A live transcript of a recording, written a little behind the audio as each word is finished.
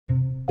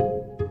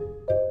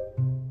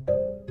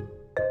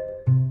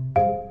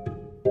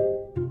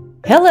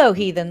Hello,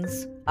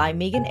 heathens. I'm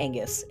Megan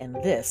Angus, and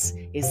this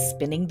is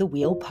Spinning the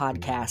Wheel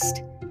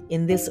podcast.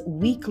 In this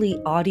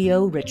weekly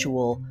audio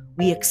ritual,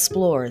 we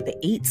explore the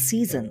 8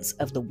 seasons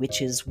of the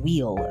Witch's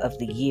Wheel of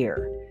the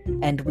Year,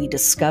 and we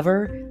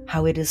discover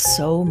how it is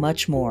so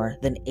much more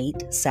than 8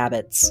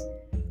 Sabbats.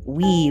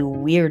 We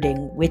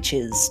weirding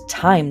witches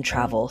time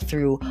travel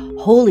through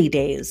holy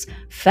days,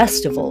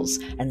 festivals,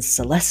 and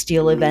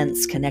celestial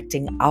events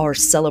connecting our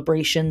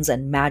celebrations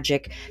and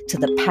magic to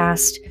the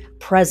past,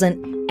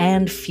 present,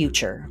 and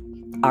future.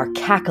 Our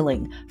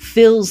cackling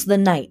fills the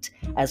night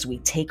as we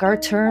take our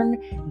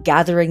turn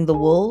gathering the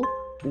wool,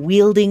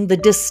 wielding the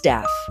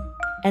distaff,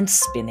 and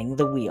spinning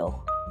the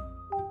wheel.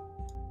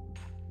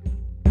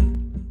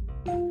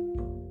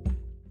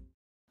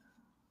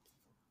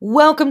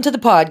 Welcome to the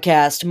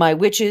podcast, my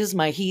witches,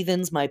 my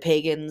heathens, my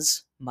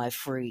pagans, my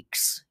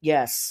freaks.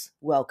 Yes,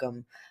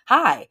 welcome.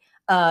 Hi,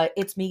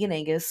 it's Megan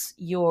Angus,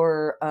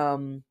 your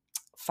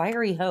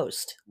fiery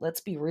host. Let's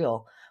be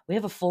real. We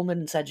have a full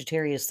moon in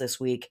Sagittarius this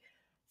week.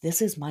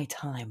 This is my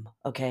time,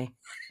 okay?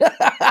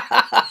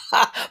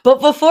 But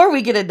before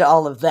we get into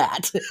all of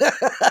that,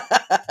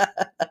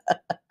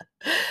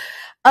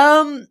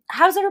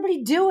 how's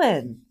everybody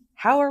doing?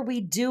 How are we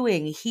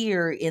doing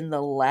here in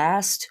the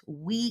last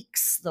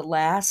weeks, the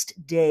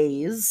last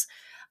days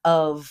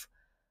of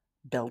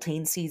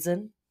Beltane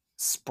season,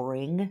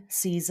 spring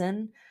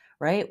season,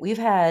 right? We've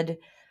had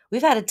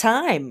a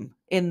time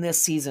in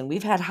this season.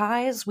 We've had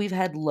highs, we've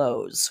had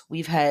lows.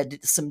 We've had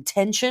some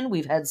tension,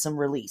 we've had some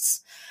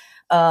release.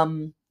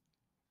 It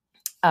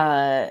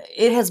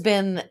has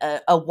been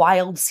a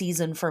wild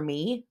season for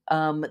me.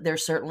 There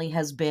certainly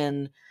has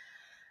been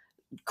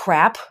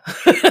crap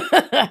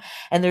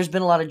and there's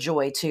been a lot of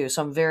joy too,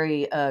 so I'm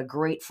very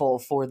grateful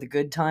for the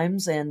good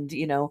times, and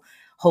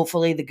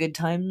hopefully the good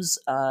times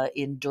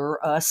endure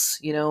us,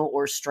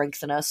 or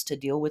strengthen us to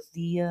deal with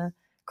the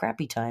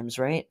crappy times,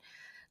 right?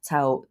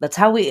 That's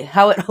how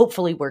it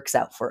hopefully works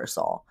out for us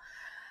all.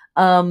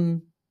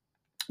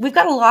 We've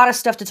got a lot of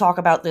stuff to talk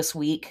about this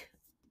week.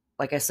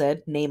 Like I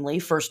said, namely,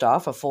 first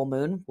off, a full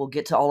moon. We'll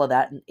get to all of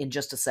that in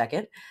just a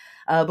second.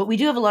 But we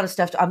do have a lot of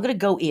stuff. I'm going to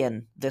go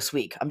in this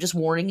week. I'm just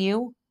warning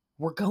you,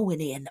 we're going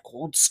in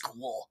old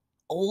school,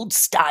 old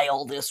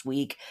style this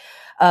week.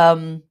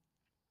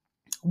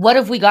 What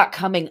have we got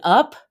coming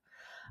up?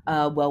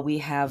 Well, we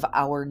have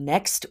our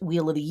next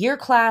Wheel of the Year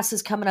class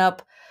is coming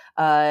up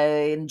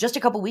in just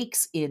a couple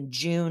weeks in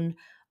June.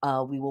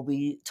 We will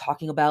be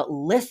talking about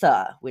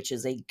Litha, which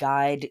is a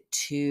guide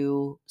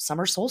to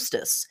summer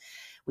solstice.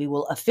 We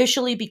will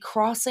officially be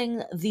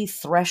crossing the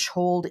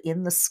threshold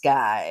in the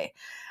sky,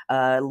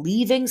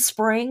 leaving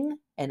spring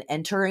and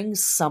entering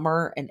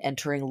summer and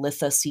entering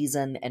Litha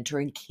season,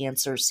 entering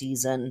Cancer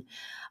season.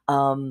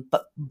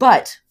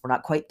 But we're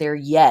not quite there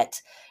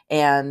yet.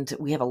 And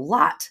we have a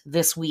lot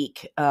this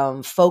week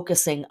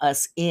focusing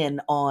us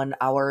in on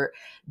our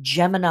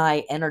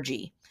Gemini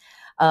energy.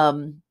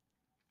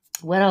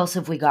 What else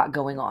have we got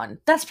going on?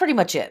 That's pretty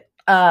much it.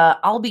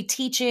 I'll be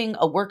teaching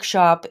a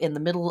workshop in the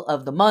middle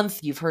of the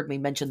month. You've heard me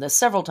mention this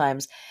several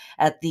times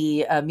at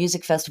the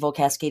music festival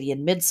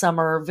Cascadian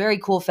Midsummer. Very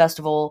cool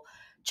festival.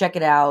 Check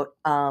it out.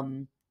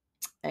 And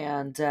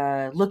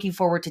looking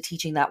forward to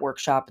teaching that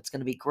workshop. It's going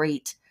to be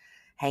great.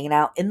 Hanging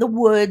out in the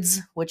woods,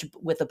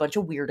 with a bunch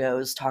of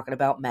weirdos talking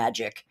about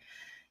magic.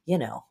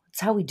 It's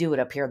how we do it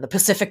up here in the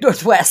Pacific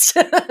Northwest.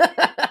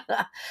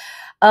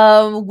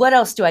 What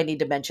else do I need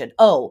to mention?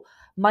 Oh,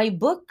 my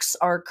books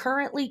are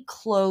currently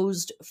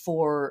closed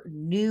for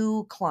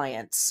new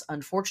clients.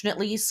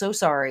 Unfortunately, so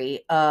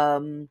sorry.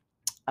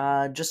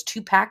 Just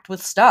too packed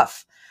with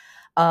stuff.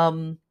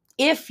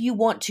 If you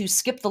want to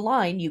skip the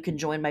line, you can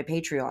join my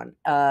Patreon.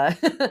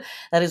 That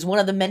is one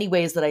of the many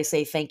ways that I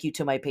say thank you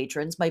to my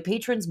patrons. My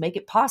patrons make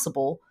it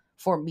possible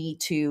for me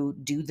to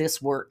do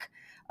this work.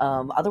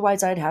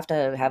 Otherwise, I'd have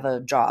to have a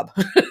job.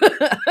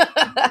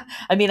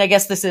 I mean, I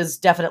guess this is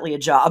definitely a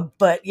job,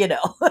 but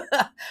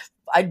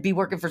I'd be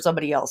working for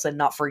somebody else and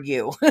not for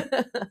you.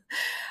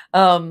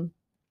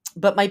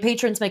 But my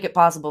patrons make it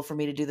possible for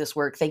me to do this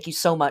work. Thank you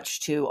so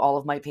much to all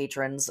of my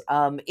patrons.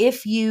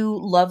 If you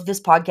love this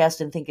podcast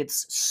and think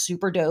it's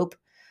super dope,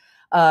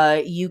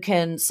 you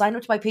can sign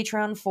up to my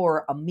Patreon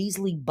for a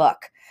measly $1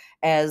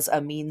 as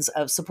a means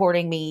of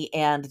supporting me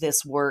and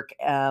this work,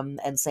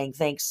 and saying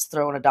thanks,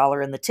 throwing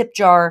 $1 in the tip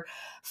jar.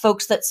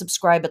 Folks that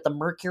subscribe at the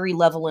Mercury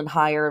level and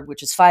higher,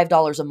 which is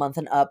 $5 a month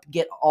and up,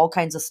 get all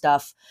kinds of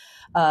stuff.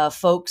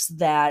 Folks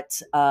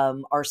that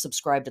are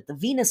subscribed at the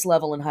Venus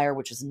level and higher,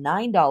 which is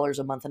 $9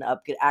 a month and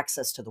up, get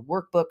access to the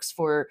workbooks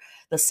for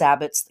the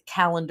Sabbats, the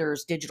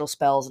calendars, digital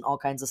spells, and all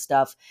kinds of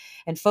stuff.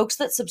 And folks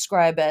that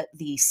subscribe at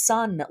the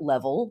Sun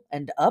level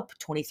and up,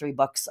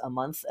 $23 a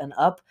month and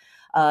up,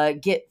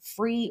 get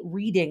free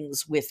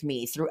readings with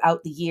me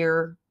throughout the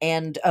year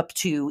and up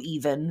to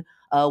even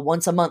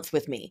once a month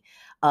with me,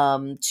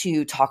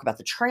 to talk about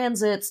the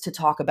transits, to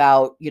talk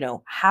about,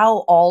 how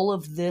all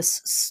of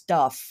this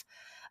stuff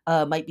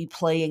might be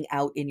playing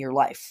out in your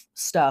life.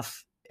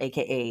 Stuff,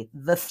 aka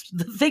the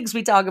things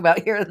we talk about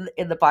here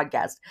in the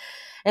podcast.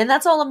 And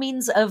that's all a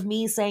means of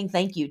me saying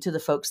thank you to the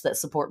folks that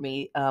support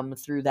me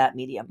through that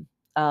medium.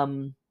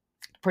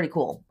 Pretty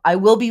cool. I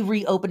will be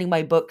reopening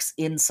my books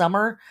in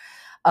summer.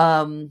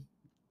 Um,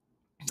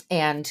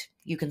 and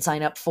you can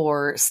sign up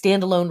for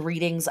standalone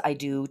readings. I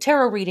do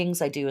tarot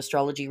readings, I do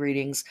astrology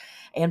readings,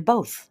 and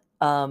both.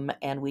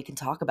 And we can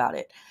talk about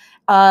it.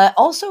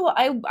 Also,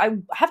 I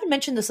haven't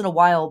mentioned this in a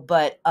while,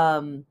 but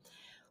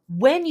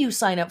when you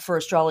sign up for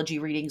astrology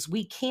readings,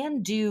 we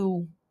can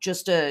do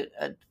just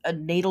a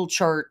natal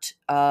chart,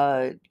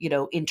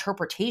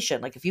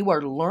 interpretation. Like if you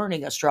are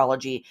learning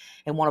astrology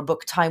and want to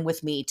book time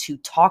with me to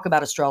talk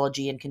about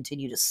astrology and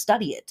continue to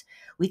study it,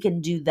 we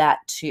can do that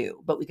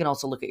too. But we can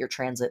also look at your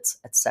transits,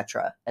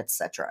 etc.,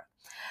 etc.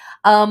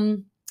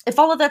 If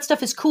all of that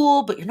stuff is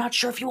cool, but you're not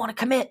sure if you want to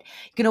commit,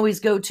 you can always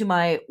go to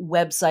my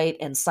website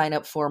and sign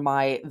up for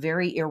my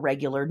very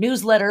irregular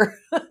newsletter.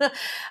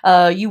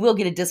 You will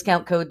get a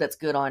discount code that's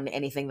good on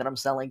anything that I'm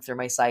selling through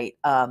my site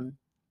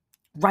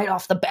right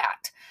off the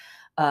bat.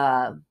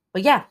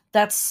 But yeah,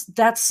 that's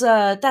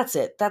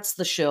it. That's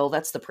the shill.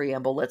 That's the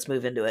preamble. Let's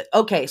move into it.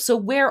 Okay, so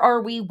where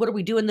are we? What are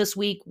we doing this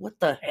week?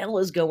 What the hell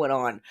is going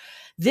on?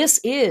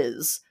 This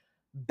is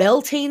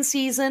Beltane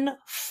season,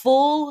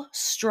 full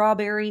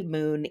strawberry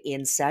moon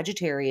in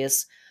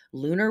Sagittarius,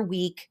 lunar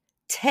week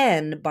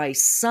 10 by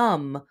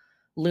some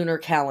lunar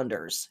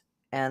calendars.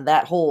 And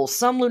that whole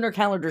some lunar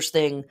calendars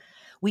thing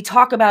we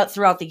talk about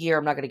throughout the year.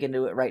 I'm not going to get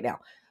into it right now.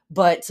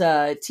 But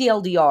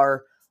TLDR,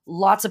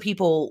 lots of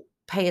people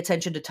pay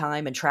attention to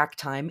time and track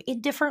time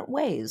in different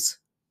ways,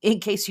 in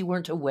case you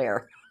weren't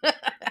aware.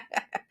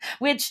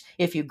 Which,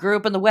 if you grew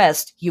up in the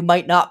West, you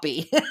might not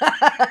be.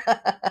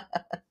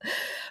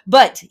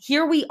 But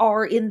here we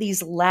are in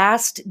these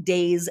last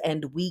days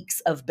and weeks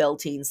of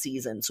Beltane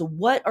season. So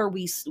what are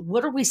we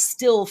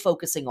still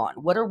focusing on?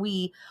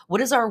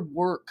 What is our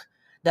work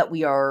that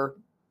we are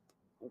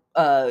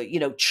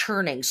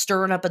churning,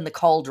 stirring up in the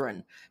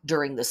cauldron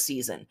during this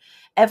season?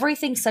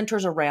 Everything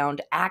centers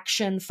around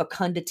action,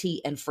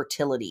 fecundity, and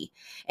fertility.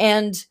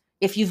 And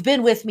if you've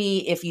been with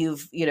me, if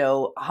you've,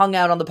 hung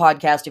out on the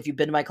podcast, if you've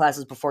been to my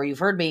classes before, you've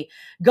heard me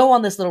go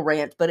on this little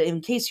rant. But in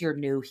case you're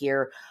new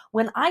here,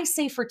 when I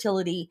say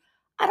fertility,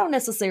 I don't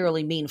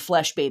necessarily mean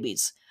flesh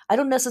babies. I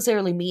don't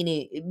necessarily mean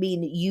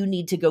you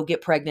need to go get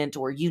pregnant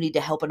or you need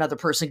to help another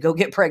person go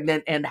get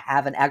pregnant and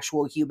have an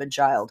actual human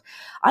child.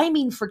 I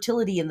mean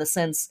fertility in the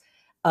sense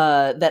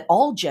that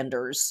all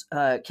genders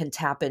can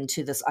tap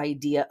into this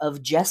idea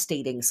of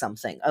gestating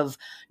something, of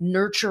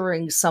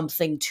nurturing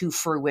something to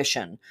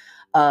fruition,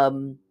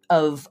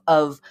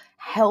 of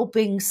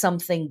helping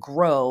something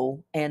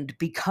grow and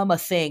become a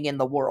thing in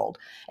the world.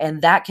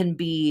 And that can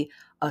be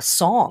a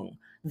song.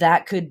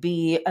 That could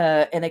be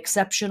an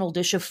exceptional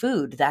dish of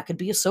food. That could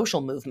be a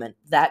social movement.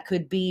 That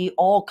could be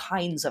all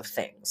kinds of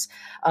things.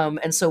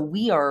 And so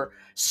we are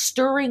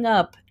stirring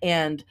up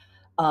and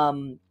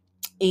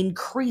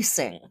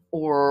increasing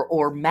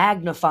or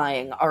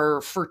magnifying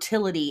our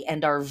fertility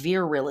and our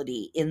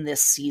virility in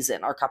this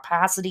season, our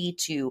capacity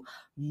to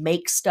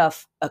make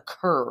stuff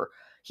occur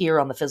here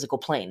on the physical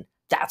plane.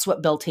 That's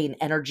what Beltane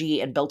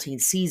energy and Beltane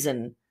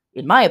season,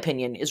 in my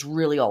opinion, is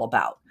really all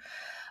about.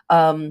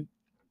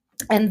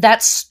 And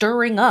that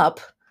stirring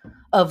up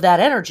of that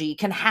energy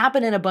can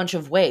happen in a bunch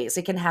of ways.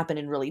 It can happen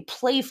in really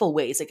playful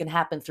ways. It can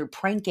happen through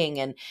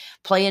pranking and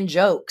playing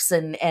jokes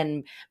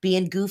and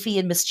being goofy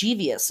and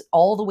mischievous,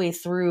 all the way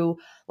through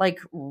like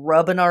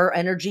rubbing our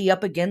energy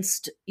up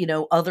against,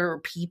 other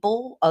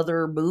people,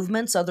 other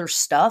movements, other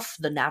stuff,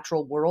 the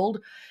natural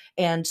world,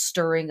 and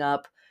stirring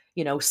up,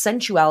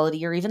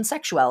 sensuality or even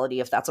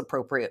sexuality if that's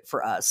appropriate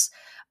for us.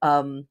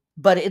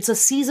 But it's a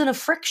season of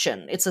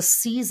friction. It's a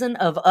season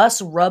of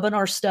us rubbing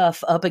our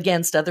stuff up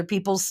against other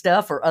people's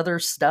stuff or other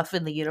stuff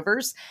in the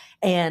universe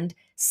and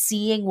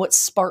seeing what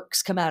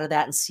sparks come out of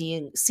that and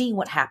seeing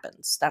what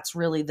happens. That's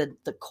really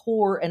the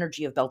core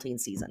energy of Beltane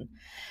season.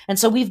 And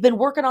so we've been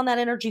working on that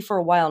energy for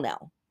a while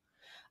now.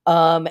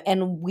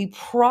 And we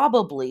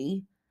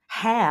probably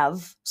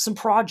have some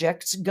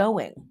projects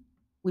going.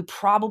 We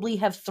probably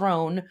have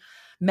thrown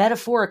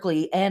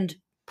metaphorically and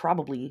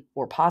probably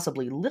or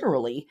possibly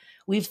literally,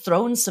 we've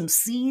thrown some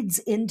seeds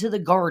into the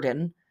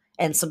garden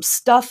and some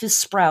stuff is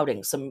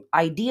sprouting. Some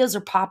ideas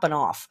are popping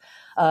off.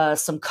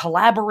 Some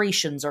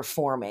collaborations are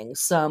forming.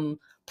 Some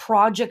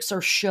projects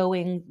are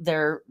showing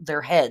their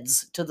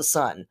heads to the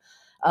sun.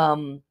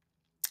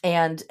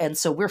 And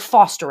so we're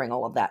fostering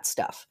all of that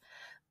stuff.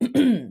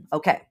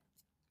 Okay.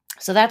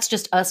 So that's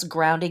just us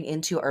grounding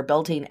into our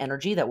Beltane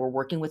energy that we're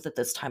working with at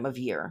this time of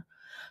year.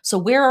 So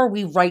where are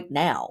we right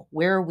now?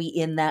 Where are we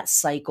in that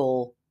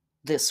cycle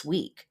this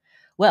week?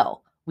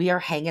 Well, we are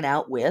hanging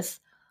out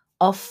with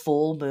a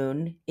full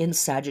moon in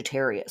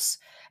Sagittarius.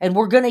 And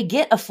we're going to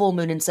get a full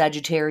moon in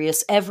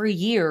Sagittarius every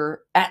year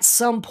at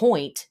some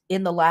point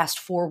in the last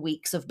 4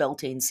 weeks of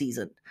Beltane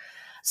season.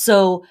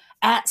 So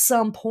at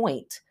some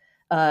point,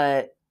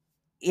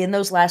 in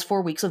those last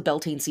 4 weeks of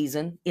Beltane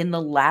season, in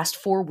the last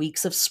 4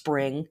 weeks of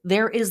spring,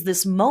 there is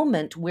this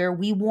moment where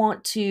we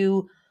want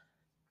to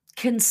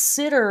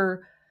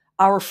consider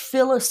our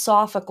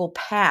philosophical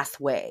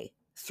pathway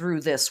through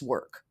this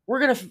work.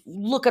 We're going to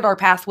look at our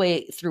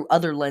pathway through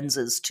other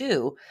lenses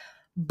too,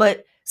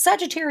 but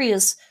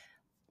Sagittarius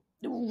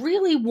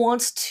really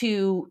wants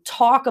to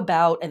talk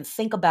about and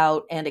think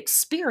about and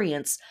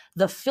experience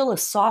the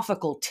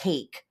philosophical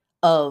take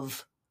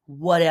of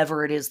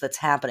whatever it is that's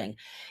happening.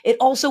 It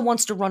also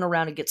wants to run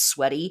around and get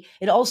sweaty.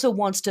 It also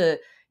wants to,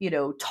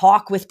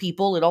 talk with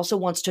people. It also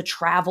wants to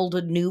travel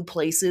to new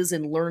places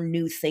and learn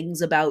new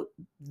things about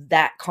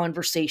that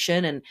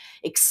conversation and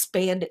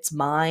expand its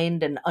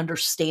mind and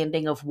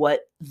understanding of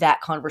what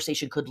that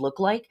conversation could look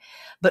like.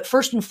 But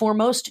first and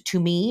foremost, to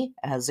me,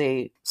 as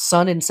a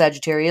Sun in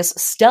Sagittarius,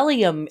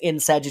 stellium in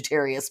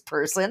Sagittarius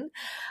person,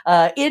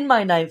 in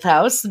my ninth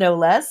house, no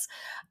less,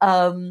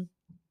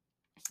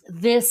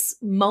 this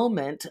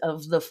moment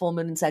of the full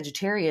moon in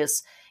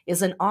Sagittarius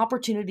is an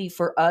opportunity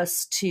for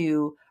us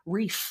to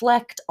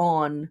reflect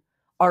on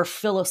our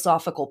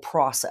philosophical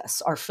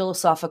process, our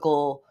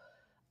philosophical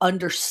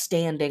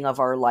understanding of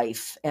our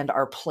life and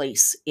our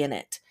place in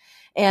it.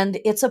 And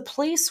it's a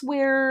place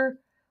where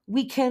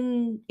we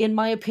can, in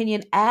my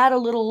opinion, add a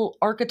little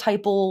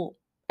archetypal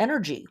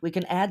energy. We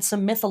can add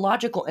some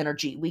mythological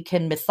energy. We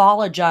can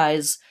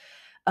mythologize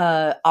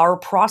our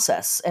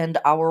process and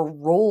our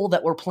role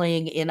that we're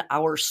playing in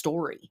our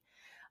story.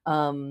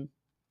 Um,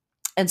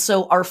 and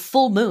so our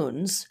full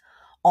moons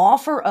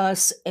offer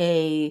us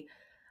a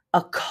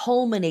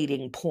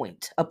culminating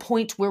point, a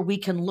point where we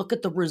can look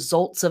at the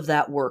results of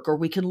that work or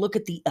we can look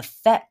at the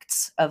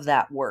effects of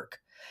that work.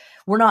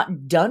 We're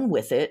not done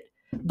with it,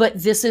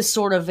 but this is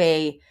sort of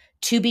a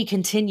to be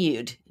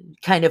continued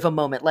kind of a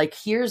moment. Like,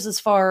 here's as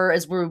far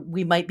as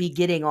we might be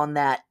getting on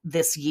that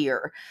this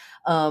year.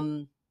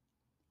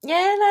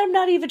 And I'm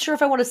not even sure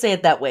if I want to say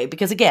it that way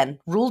because, again,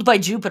 ruled by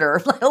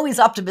Jupiter, always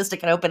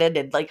optimistic and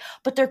open-ended.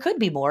 But there could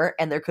be more,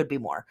 and there could be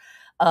more.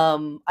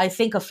 I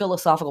think a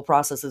philosophical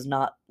process is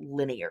not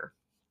linear.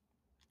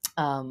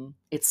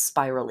 It's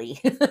spirally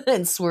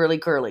and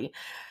swirly curly.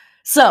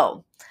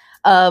 So,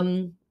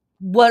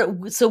 where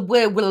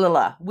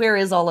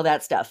is all of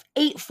that stuff?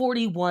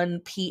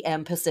 8:41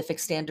 p.m. Pacific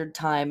Standard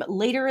Time,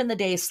 later in the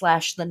day /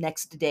 the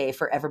next day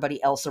for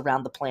everybody else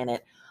around the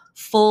planet.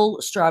 Full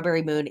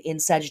strawberry moon in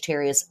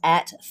Sagittarius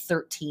at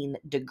 13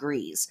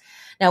 degrees.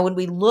 Now, when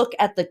we look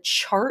at the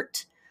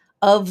chart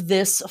of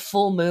this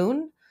full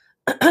moon,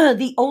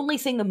 the only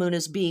thing the moon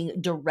is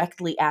being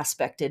directly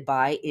aspected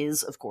by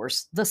is, of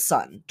course, the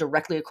sun,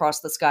 directly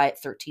across the sky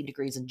at 13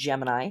 degrees in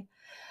Gemini.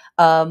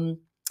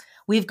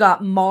 We've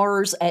got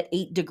Mars at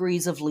 8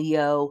 degrees of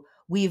Leo.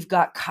 We've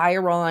got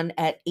Chiron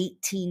at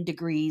 18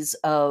 degrees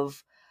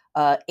of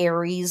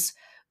Aries.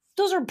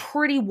 Those are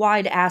pretty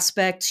wide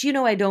aspects.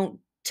 I don't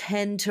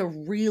tend to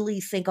really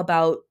think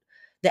about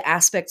the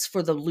aspects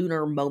for the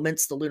lunar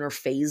moments, the lunar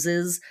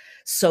phases,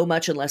 so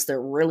much unless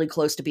they're really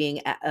close to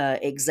being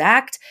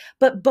exact.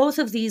 But both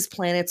of these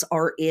planets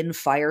are in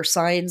fire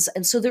signs.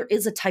 And so there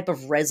is a type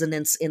of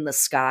resonance in the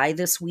sky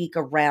this week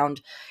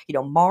around,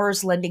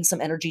 Mars lending some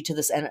energy to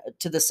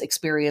this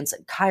experience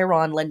and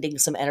Chiron lending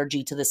some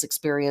energy to this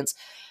experience.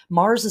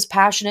 Mars is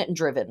passionate and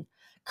driven.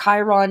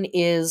 Chiron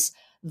is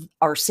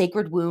our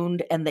sacred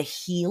wound and the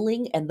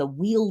healing and the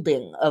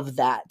wielding of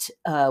that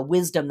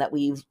wisdom that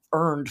we've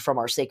earned from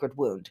our sacred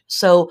wound.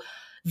 So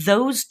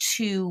those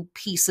two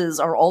pieces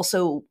are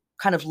also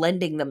kind of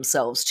lending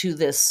themselves to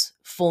this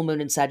full moon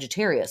in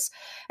Sagittarius.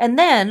 And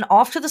then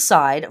off to the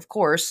side, of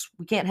course,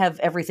 we can't have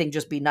everything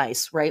just be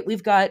nice, right?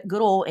 We've got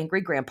good old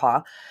angry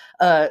grandpa,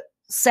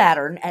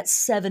 Saturn at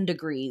 7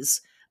 degrees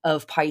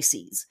of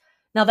Pisces.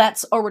 Now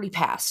that's already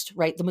passed,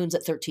 right? The moon's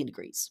at 13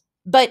 degrees.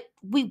 But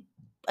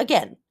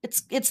again,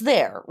 it's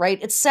there, right?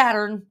 It's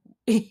Saturn,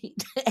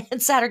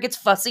 and Saturn gets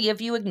fussy if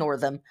you ignore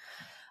them.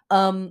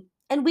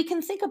 And we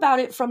can think about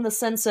it from the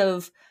sense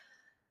of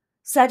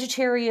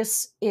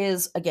Sagittarius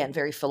is, again,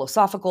 very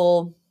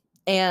philosophical,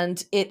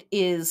 and it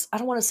is, I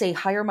don't want to say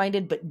higher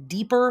minded, but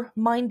deeper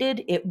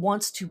minded. It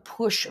wants to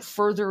push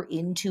further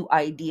into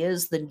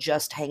ideas than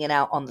just hanging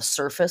out on the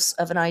surface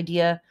of an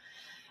idea.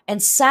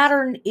 And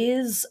Saturn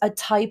is a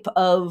type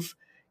of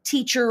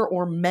teacher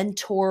or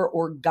mentor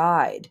or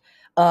guide.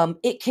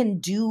 It can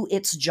do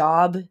its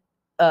job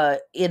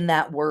in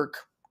that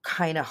work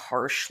kind of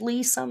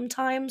harshly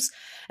sometimes.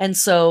 And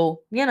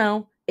so,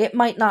 it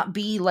might not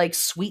be like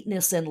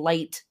sweetness and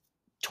light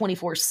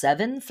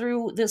 24/7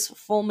 through this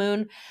full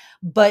moon,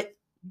 but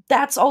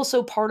that's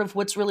also part of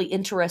what's really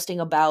interesting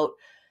about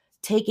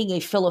taking a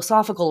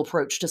philosophical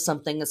approach to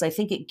something is I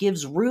think it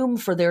gives room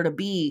for there to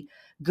be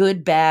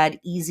good, bad,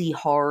 easy,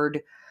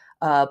 hard,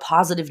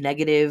 positive,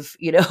 negative,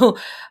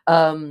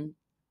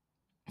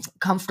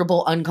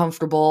 comfortable,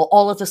 uncomfortable,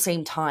 all at the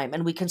same time.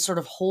 And we can sort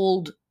of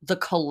hold the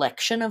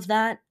collection of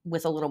that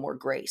with a little more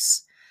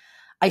grace.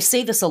 I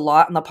say this a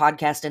lot in the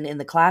podcast and in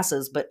the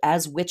classes, but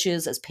as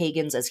witches, as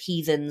pagans, as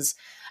heathens,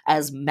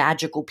 as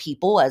magical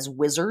people, as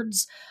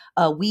wizards,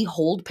 we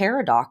hold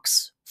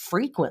paradox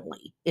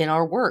frequently in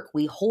our work.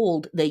 We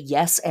hold the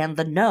yes and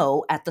the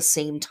no at the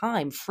same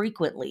time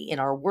frequently in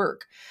our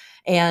work.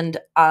 And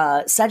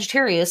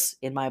Sagittarius,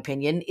 in my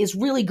opinion, is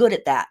really good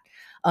at that.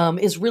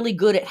 is really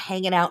good at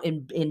hanging out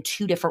in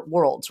two different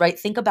worlds, right?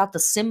 Think about the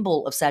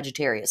symbol of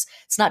Sagittarius.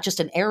 It's not just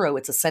an arrow,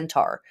 it's a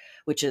centaur,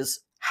 which is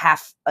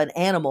half an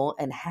animal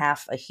and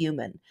half a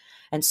human.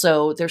 And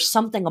so there's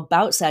something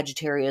about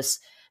Sagittarius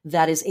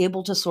that is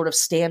able to sort of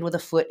stand with a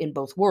foot in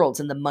both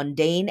worlds, in the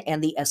mundane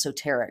and the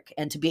esoteric,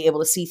 and to be able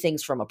to see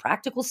things from a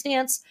practical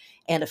stance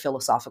and a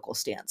philosophical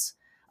stance.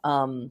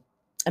 And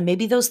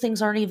maybe those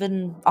things aren't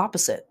even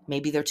opposite.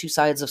 Maybe they're two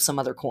sides of some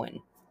other coin.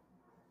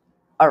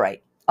 All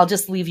right. I'll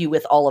just leave you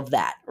with all of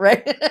that,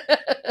 right?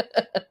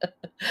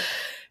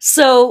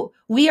 So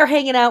we are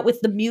hanging out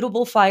with the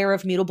mutable fire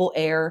of mutable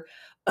air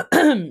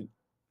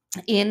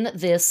in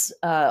this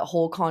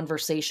whole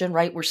conversation,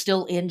 right? We're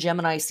still in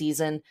Gemini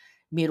season,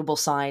 mutable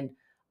sign,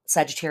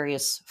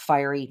 Sagittarius,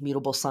 fiery,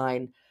 mutable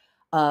sign.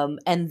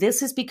 And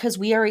this is because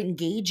we are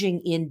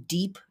engaging in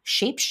deep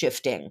shape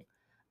shifting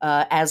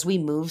as we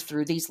move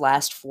through these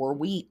last 4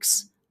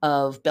 weeks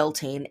of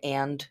Beltane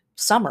and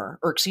summer,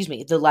 or excuse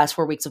me, the last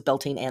 4 weeks of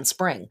Beltane and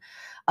spring.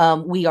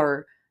 We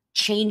are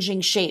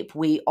changing shape.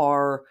 We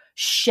are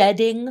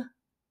shedding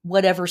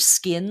whatever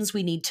skins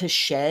we need to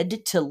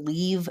shed to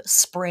leave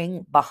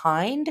spring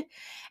behind.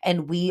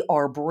 And we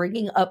are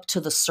bringing up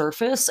to the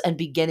surface and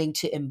beginning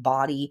to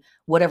embody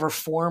whatever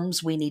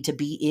forms we need to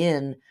be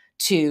in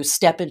to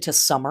step into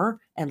summer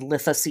and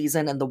Litha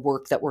season and the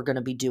work that we're going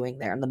to be doing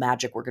there and the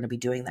magic we're going to be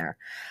doing there.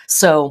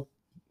 So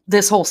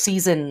this whole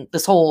season,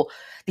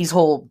 these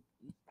whole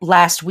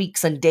last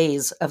weeks and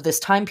days of this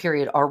time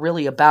period are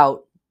really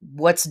about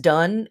what's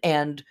done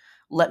and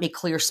let me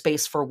clear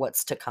space for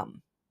what's to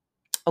come.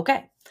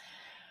 Okay.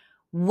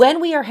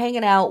 When we are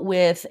hanging out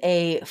with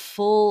a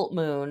full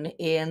moon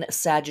in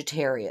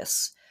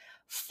Sagittarius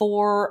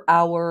for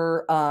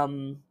our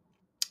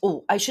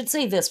I should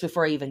say this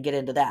before I even get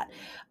into that.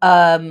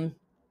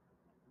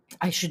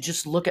 I should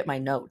just look at my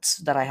notes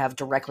that I have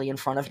directly in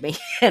front of me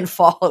and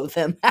follow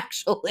them,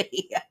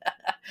 actually.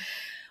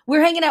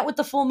 We're hanging out with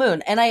the full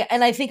moon, and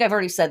I think I've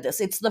already said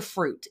this. It's the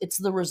fruit, it's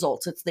the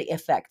results, it's the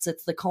effects,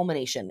 it's the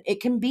culmination.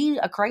 It can be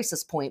a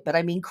crisis point, but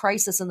I mean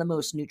crisis in the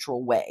most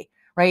neutral way,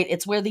 right?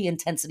 It's where the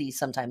intensity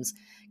sometimes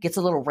gets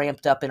a little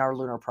ramped up in our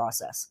lunar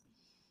process.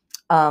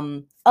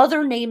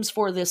 Other names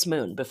for this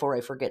moon, before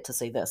I forget to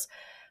say this: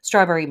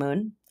 strawberry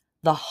moon,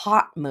 the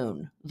hot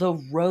moon, the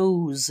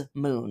rose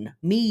moon,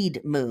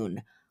 mead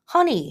moon,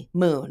 honey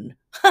moon.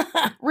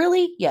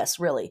 Really? Yes,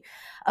 really.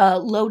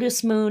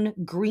 Lotus moon,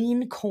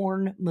 green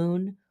corn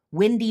moon,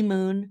 windy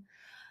moon,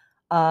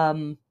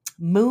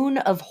 moon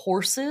of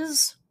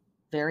horses.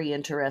 Very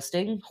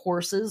interesting.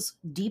 Horses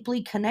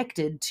deeply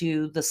connected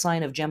to the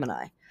sign of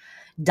Gemini.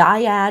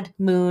 Dyad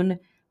moon,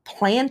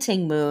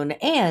 planting moon,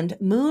 and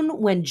moon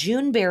when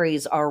June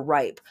berries are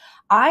ripe.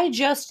 I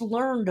just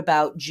learned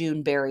about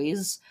June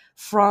berries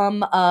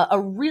from a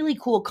really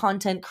cool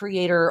content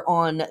creator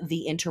on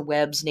the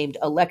interwebs named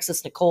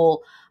Alexis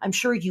Nicole. I'm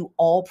sure you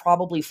all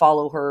probably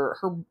follow her.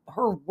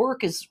 Her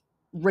work is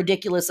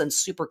ridiculous and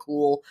super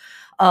cool.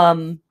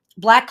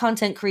 Black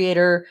content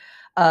creator,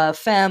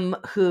 femme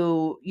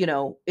who,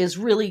 is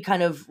really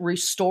kind of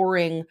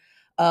restoring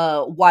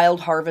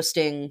wild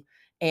harvesting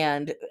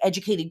and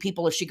educating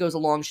people as she goes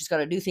along. She's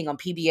got a new thing on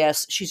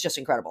PBS. She's just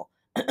incredible.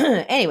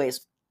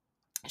 Anyways,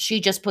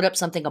 she just put up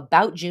something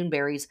about June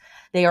berries.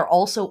 They are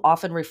also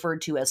often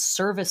referred to as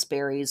service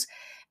berries,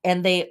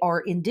 and they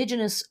are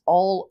indigenous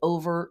all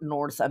over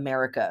North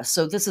America.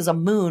 So this is a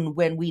moon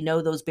when we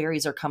know those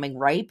berries are coming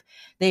ripe.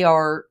 They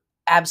are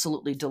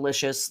absolutely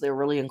delicious. They're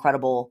really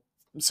incredible.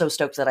 I'm so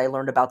stoked that I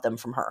learned about them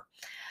from her.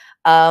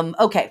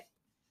 Okay.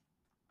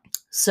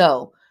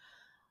 So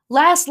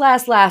last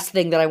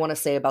thing that I want to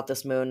say about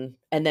this moon,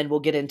 and then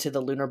we'll get into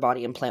the lunar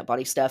body and plant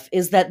body stuff,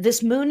 is that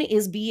this moon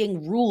is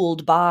being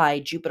ruled by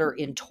Jupiter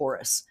in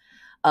Taurus.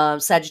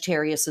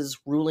 Sagittarius's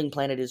ruling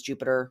planet is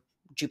Jupiter.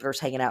 Jupiter's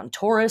hanging out in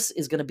Taurus,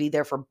 is going to be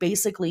there for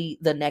basically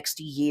the next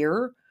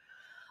year.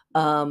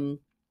 And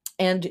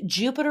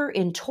Jupiter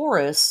in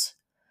Taurus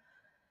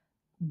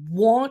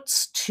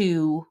wants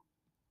to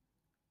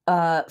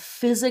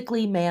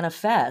physically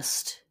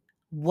manifest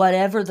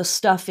whatever the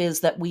stuff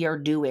is that we are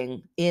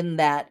doing in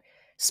that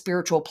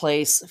spiritual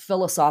place,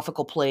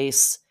 philosophical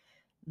place,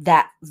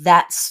 that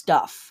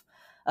stuff,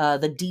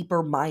 the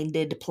deeper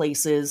minded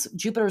places.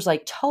 Jupiter's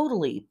like,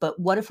 totally, but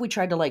what if we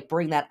tried to like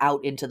bring that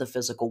out into the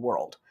physical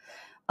world?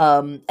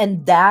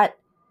 And that,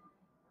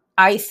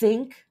 I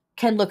think,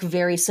 can look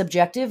very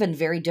subjective and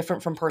very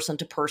different from person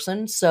to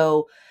person.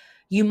 So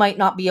you might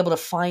not be able to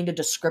find a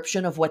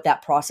description of what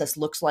that process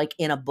looks like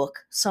in a book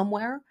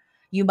somewhere.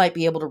 You might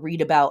be able to read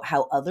about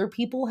how other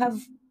people have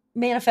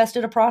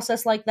manifested a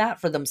process like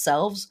that for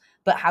themselves,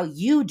 but how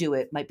you do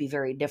it might be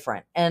very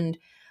different. And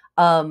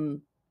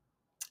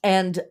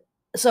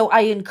so I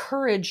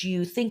encourage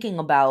you thinking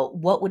about,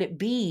 what would it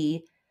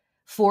be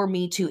for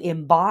me to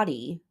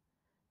embody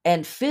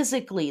and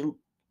physically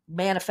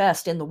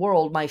manifest in the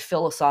world my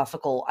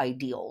philosophical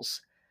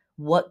ideals?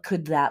 What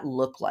could that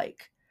look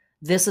like?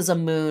 This is a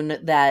moon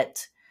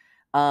that,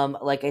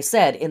 like I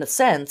said, in a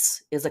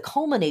sense, is a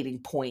culminating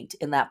point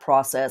in that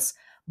process,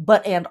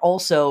 and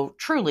also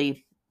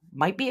truly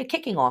might be a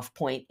kicking off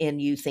point in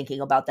you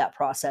thinking about that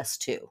process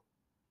too.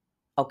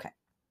 Okay.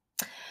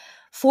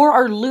 For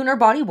our lunar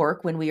body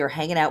work, when we are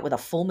hanging out with a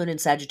full moon in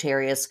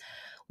Sagittarius,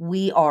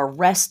 we are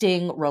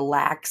resting,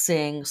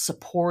 relaxing,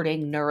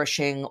 supporting,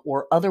 nourishing,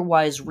 or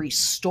otherwise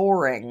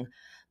restoring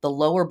the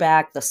lower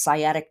back, the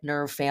sciatic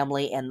nerve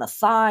family, and the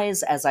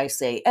thighs. As I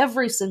say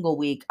every single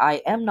week,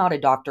 I am not a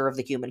doctor of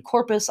the human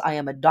corpus. I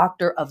am a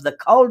doctor of the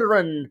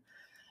cauldron,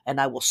 and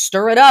I will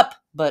stir it up,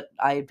 but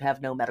I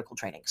have no medical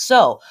training.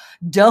 So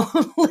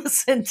don't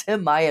listen to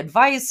my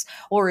advice,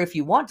 or if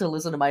you want to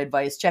listen to my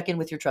advice, check in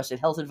with your trusted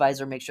health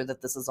advisor, make sure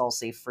that this is all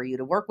safe for you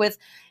to work with.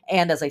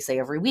 And as I say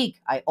every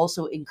week, I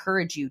also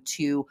encourage you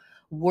to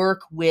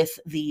work with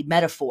the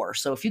metaphor.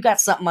 So if you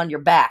got something on your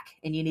back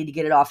and you need to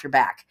get it off your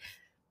back,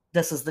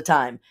 this is the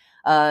time.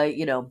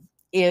 You know,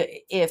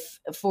 if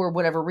for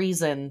whatever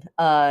reason,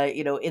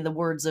 you know, in the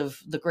words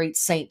of the great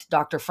saint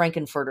Dr.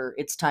 Frankenfurter,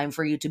 it's time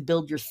for you to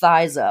build your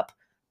thighs up,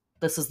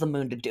 this is the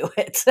moon to do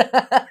it.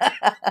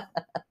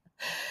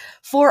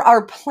 For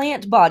our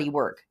plant body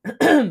work,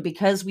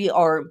 because we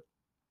are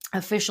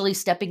officially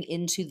stepping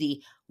into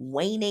the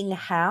waning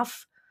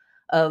half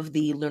of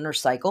the lunar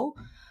cycle,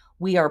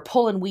 we are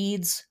pulling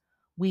weeds,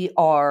 we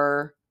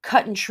are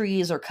cutting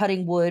trees or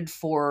cutting wood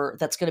for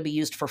that's going to be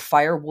used for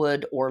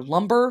firewood or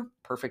lumber,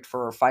 perfect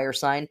for a fire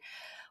sign,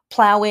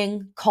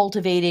 plowing,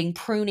 cultivating,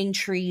 pruning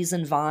trees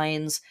and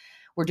vines.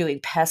 We're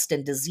doing pest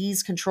and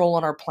disease control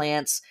on our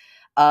plants.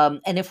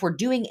 And if we're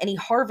doing any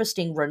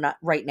harvesting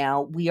right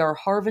now, we are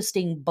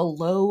harvesting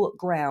below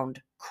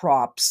ground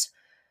crops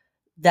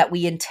that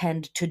we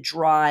intend to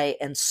dry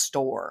and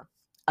store.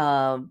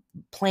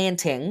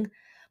 Planting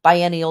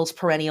biennials,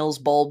 perennials,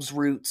 bulbs,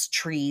 roots,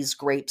 trees,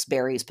 grapes,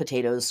 berries,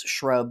 potatoes,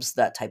 shrubs,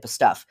 that type of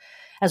stuff.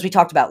 As we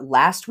talked about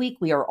last week,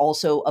 we are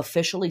also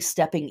officially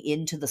stepping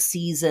into the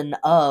season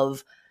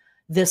of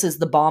this is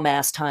the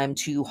bomb-ass time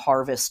to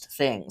harvest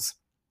things.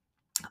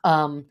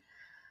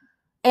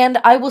 And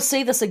I will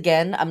say this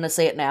again. I'm going to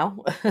say it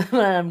now.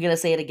 I'm going to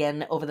say it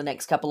again over the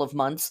next couple of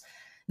months.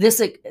 This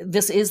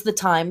is the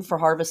time for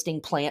harvesting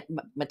plant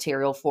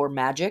material for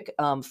magic,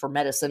 for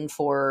medicine,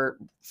 for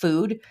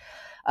food,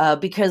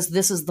 because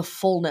this is the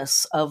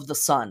fullness of the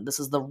sun. This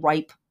is the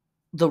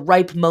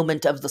ripe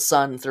moment of the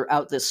sun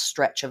throughout this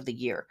stretch of the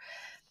year.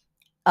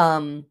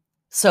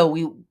 So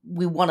we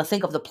want to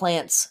think of the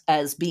plants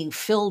as being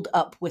filled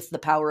up with the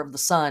power of the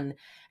sun,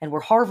 and we're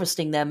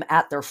harvesting them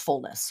at their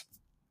fullness.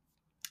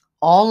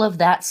 All of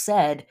that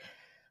said,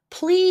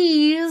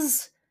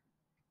 please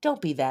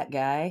don't be that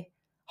guy.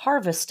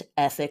 Harvest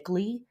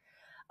ethically.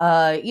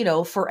 You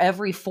know, for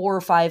every 4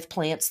 or 5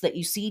 plants that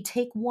you see,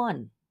 take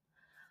one.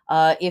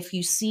 If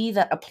you see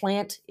that a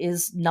plant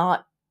is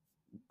not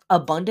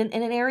abundant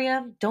in an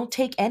area, don't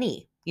take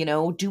any. You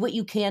know, do what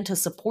you can to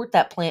support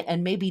that plant,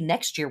 and maybe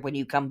next year when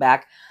you come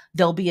back,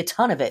 there'll be a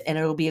ton of it, and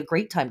it'll be a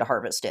great time to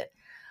harvest it.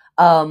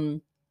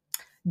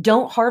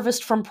 Don't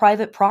harvest from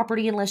private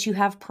property unless you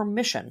have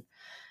permission.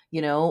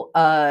 You know,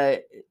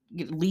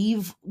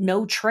 leave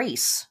no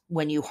trace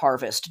when you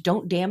harvest.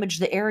 Don't damage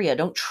the area.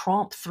 Don't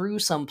tromp through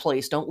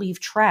someplace. Don't leave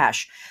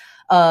trash.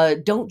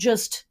 Don't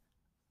just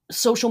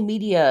social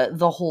media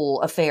the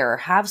whole affair.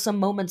 Have some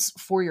moments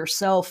for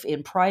yourself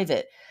in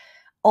private.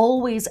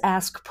 Always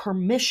ask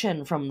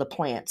permission from the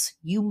plants.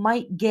 You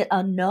might get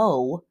a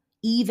no,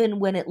 even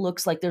when it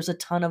looks like there's a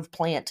ton of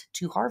plant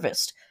to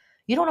harvest.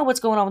 You don't know what's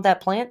going on with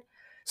that plant.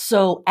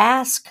 So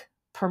ask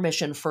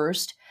permission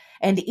first.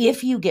 And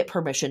if you get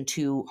permission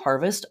to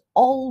harvest,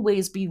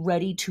 always be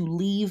ready to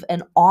leave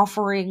an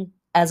offering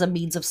as a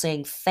means of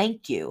saying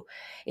thank you.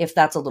 If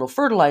that's a little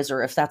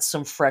fertilizer, if that's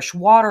some fresh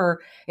water,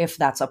 if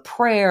that's a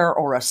prayer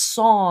or a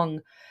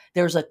song,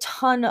 there's a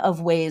ton of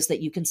ways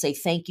that you can say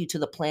thank you to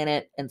the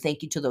planet and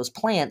thank you to those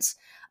plants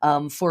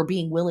for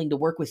being willing to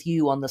work with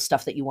you on the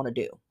stuff that you want to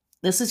do.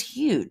 This is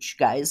huge,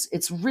 guys.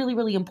 It's really,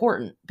 really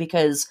important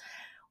because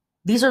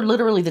these are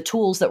literally the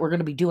tools that we're going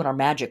to be doing our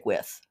magic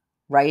with.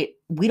 Right?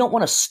 We don't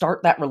want to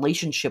start that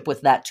relationship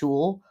with that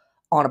tool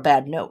on a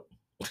bad note.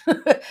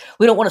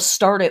 We don't want to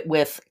start it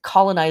with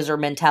colonizer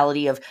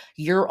mentality of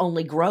you're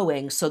only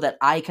growing so that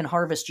I can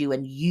harvest you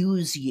and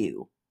use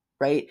you,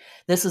 right?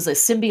 This is a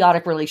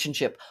symbiotic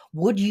relationship.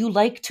 Would you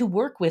like to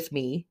work with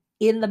me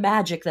in the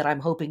magic that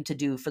I'm hoping to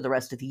do for the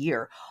rest of the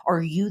year?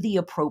 Are you the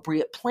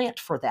appropriate plant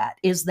for that?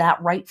 Is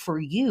that right for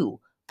you,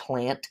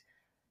 plant?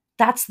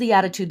 That's the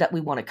attitude that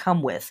we want to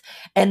come with.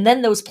 And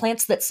then those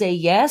plants that say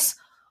yes,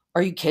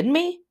 are you kidding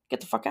me?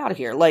 Get the fuck out of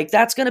here. Like,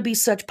 that's going to be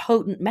such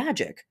potent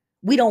magic.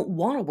 We don't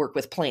want to work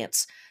with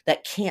plants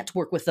that can't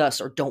work with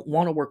us or don't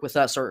want to work with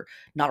us or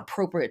not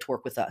appropriate to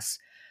work with us.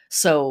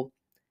 So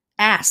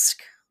ask,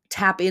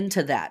 tap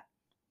into that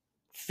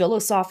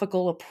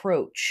philosophical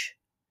approach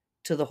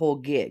to the whole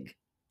gig,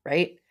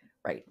 right?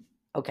 Right.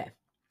 Okay.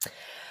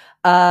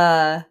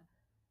 I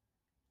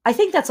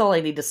think that's all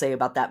I need to say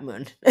about that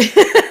moon.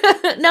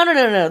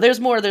 No. There's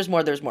more.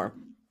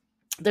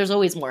 There's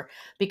always more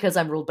because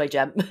I'm ruled by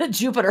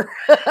Jupiter.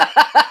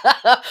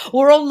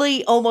 We're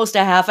only almost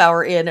a half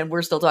hour in and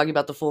we're still talking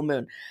about the full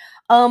moon.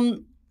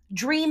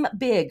 Dream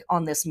big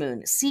on this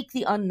moon. Seek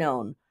the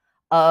unknown.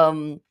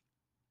 Um,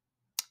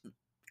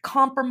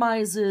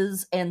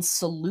 Compromises and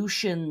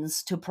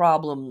solutions to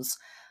problems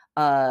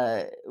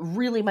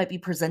really might be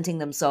presenting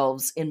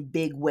themselves in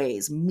big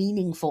ways,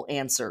 meaningful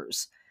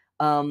answers.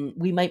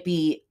 We might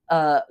be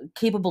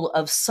capable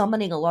of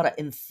summoning a lot of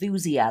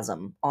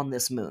enthusiasm on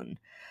this moon.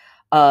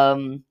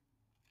 Um,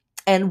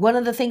 and one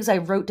of the things I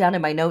wrote down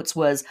in my notes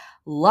was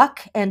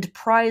luck and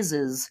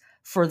prizes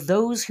for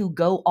those who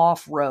go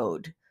off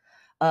road.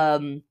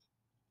 Um,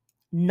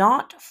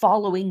 Not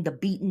following the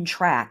beaten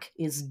track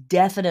is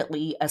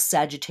definitely a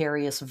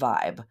Sagittarius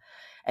vibe.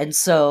 And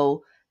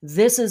so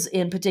this is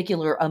in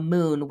particular a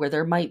moon where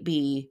there might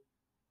be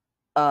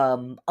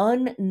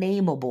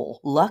unnameable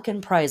luck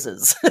and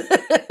prizes.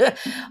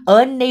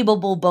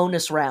 Unnameable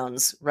bonus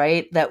rounds,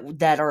 right?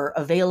 That are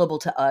available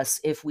to us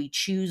if we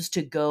choose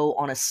to go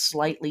on a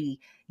slightly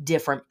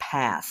different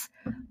path,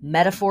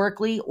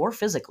 metaphorically or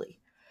physically.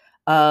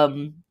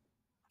 Um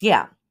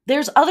yeah.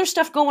 There's other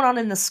stuff going on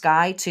in the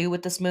sky too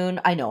with this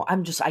moon. I know.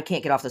 I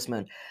can't get off this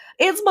moon.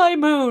 It's my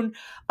moon.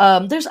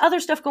 There's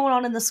other stuff going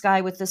on in the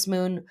sky with this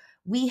moon.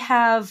 We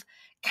have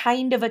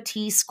kind of a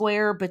T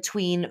square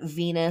between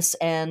Venus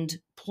and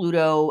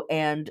Pluto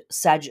and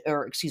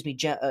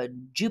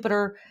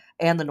Jupiter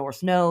and the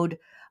North Node.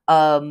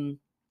 Um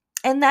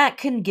and that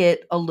can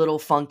get a little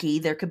funky.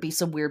 There could be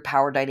some weird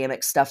power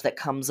dynamic stuff that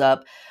comes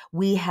up.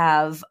 We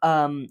have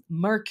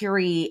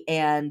Mercury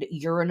and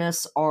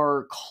Uranus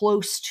are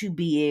close to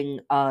being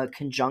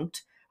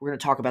conjunct. We're going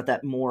to talk about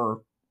that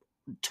more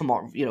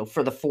tomorrow,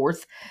 for the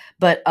 4th.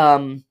 But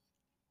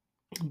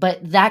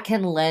that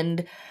can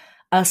lend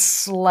a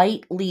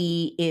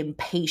slightly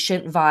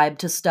impatient vibe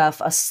to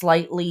stuff, a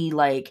slightly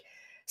like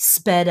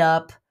sped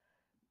up,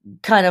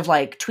 kind of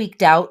like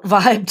tweaked out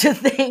vibe to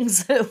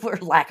things, for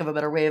lack of a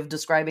better way of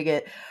describing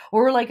it.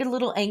 Or we're like a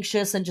little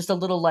anxious and just a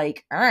little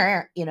like,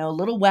 a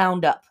little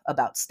wound up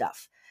about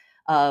stuff.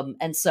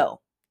 And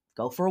so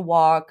go for a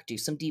walk, do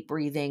some deep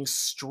breathing,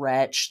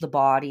 stretch the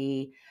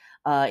body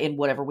in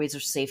whatever ways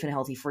are safe and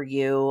healthy for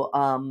you.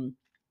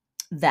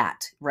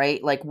 That,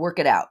 right? Like work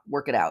it out,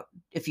 work it out.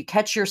 If you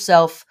catch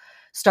yourself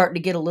starting to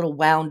get a little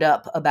wound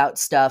up about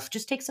stuff,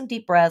 just take some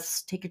deep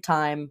breaths, take your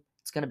time.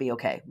 It's going to be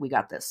okay. We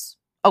got this.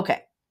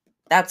 Okay.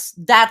 That's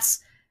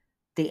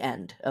the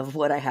end of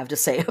what I have to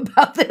say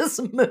about this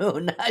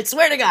moon. I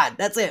swear to God,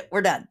 that's it.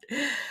 We're done.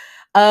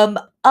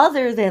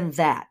 Other than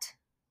that,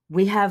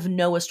 we have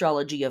no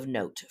astrology of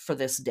note for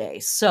this day.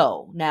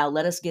 So now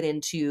let us get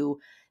into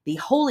the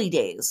holy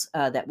days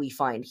that we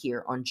find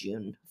here on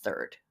June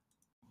 3rd.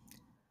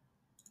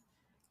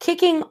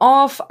 Kicking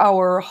off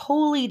our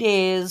holy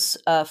days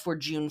for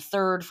June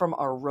 3rd from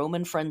our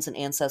Roman friends and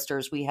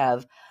ancestors, we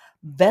have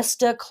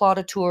Vesta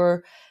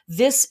Clauditur.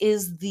 This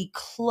is the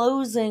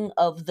closing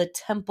of the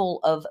Temple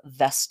of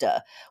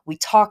Vesta. We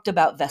talked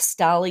about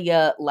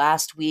Vestalia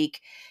last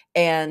week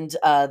and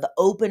the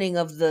opening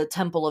of the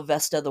Temple of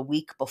Vesta the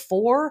week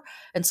before.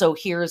 And so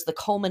here's the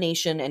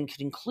culmination and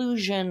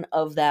conclusion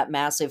of that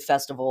massive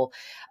festival.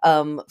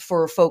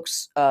 For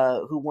folks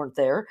who weren't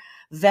there,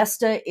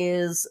 Vesta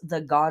is the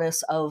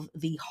goddess of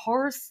the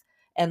hearth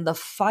and the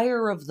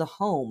fire of the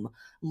home,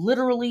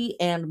 literally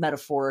and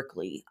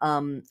metaphorically.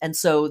 And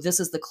so this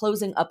is the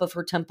closing up of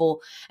her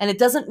temple, and it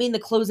doesn't mean the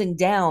closing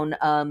down.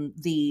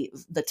 The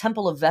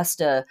Temple of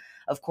Vesta,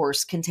 of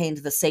course, contained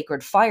the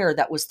sacred fire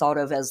that was thought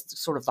of as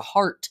sort of the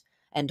heart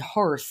and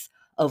hearth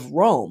of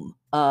Rome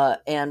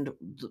and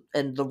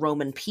the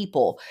Roman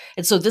people.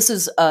 And so this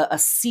is a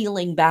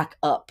sealing back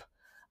up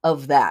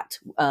of that.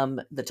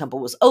 The temple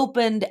was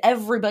opened,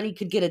 everybody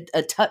could get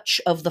a touch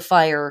of the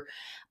fire,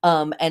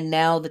 and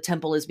now the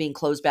temple is being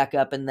closed back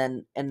up,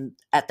 and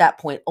at that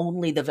point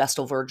only the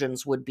Vestal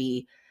virgins would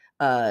be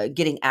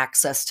getting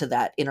access to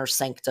that inner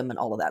sanctum and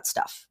all of that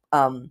stuff.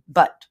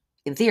 But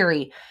in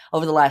theory,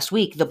 over the last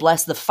week,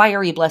 the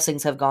fiery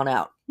blessings have gone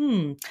out.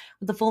 With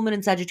the full moon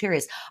in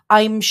Sagittarius.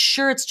 I'm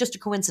sure it's just a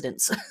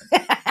coincidence.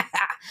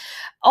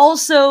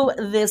 Also,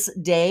 this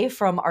day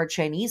from our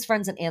Chinese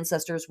friends and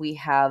ancestors, we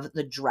have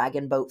the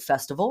Dragon Boat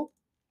Festival.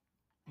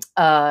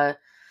 Let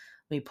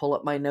me pull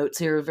up my notes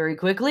here very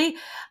quickly.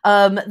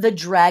 The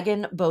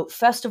Dragon Boat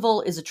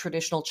Festival is a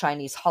traditional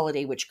Chinese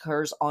holiday which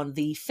occurs on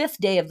the 5th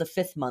day of the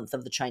 5th month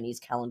of the Chinese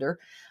calendar,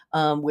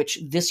 which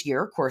this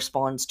year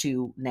corresponds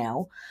to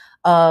now.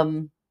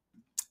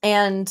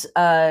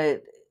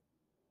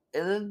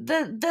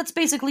 That's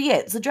basically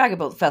it. It's the Dragon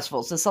Boat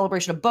Festival. It's a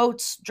celebration of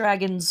boats,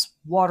 dragons,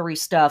 watery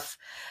stuff.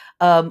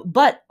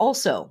 But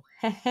also,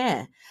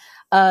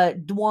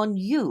 Duan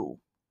Yu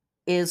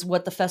is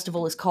what the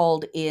festival is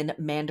called in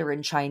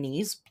Mandarin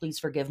Chinese. Please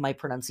forgive my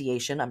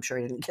pronunciation. I'm sure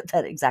I didn't get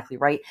that exactly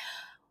right.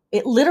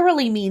 It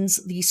literally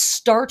means the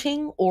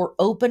starting or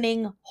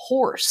opening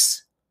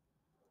horse,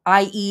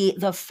 i.e.,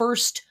 the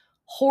first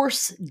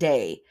horse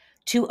day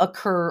to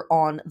occur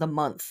on the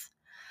month.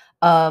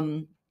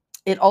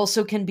 It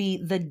also can be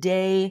the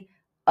day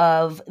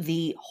of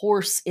the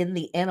horse in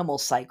the animal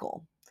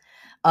cycle.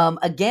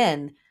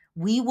 Again,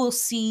 we will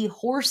see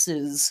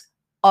horses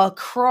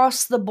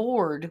across the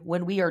board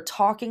when we are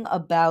talking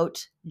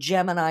about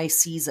Gemini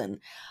season.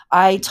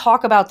 I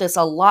talk about this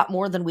a lot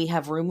more than we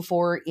have room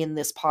for in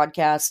this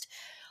podcast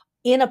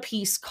in a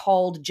piece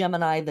called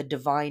Gemini, the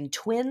Divine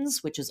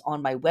Twins, which is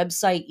on my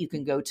website. You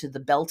can go to the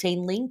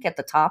Beltane link at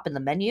the top in the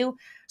menu,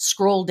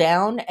 scroll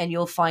down, and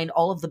you'll find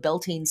all of the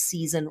Beltane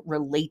season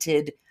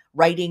related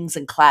writings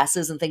and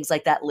classes and things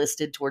like that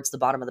listed towards the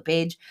bottom of the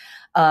page.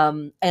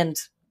 And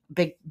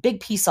big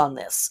piece on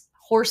this.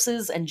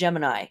 Horses and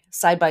Gemini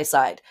side by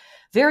side.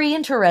 Very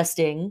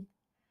interesting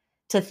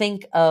to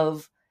think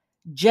of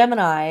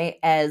Gemini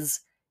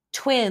as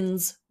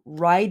twins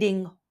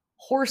riding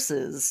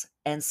horses,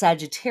 and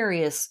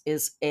Sagittarius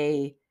is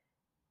a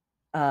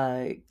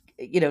uh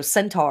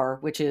centaur,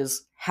 which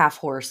is half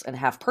horse and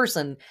half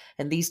person,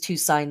 and these two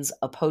signs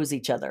oppose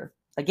each other.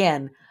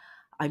 Again,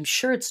 I'm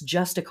sure it's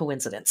just a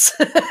coincidence.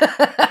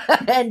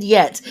 And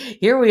yet,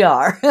 here we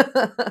are.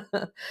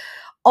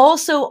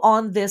 Also,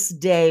 on this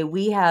day,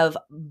 we have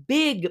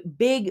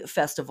big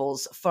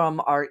festivals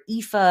from our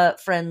Ifa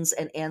friends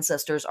and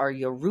ancestors, our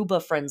Yoruba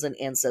friends and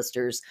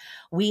ancestors.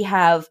 We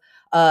have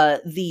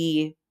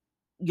the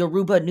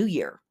Yoruba New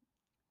Year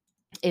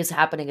is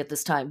happening at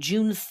this time.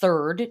 June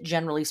 3rd,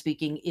 generally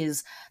speaking,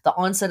 is the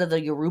onset of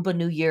the Yoruba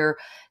New Year.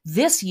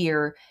 This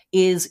year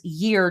is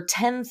year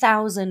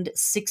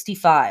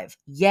 10,065.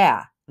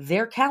 Yeah,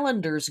 their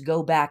calendars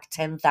go back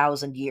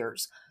 10,000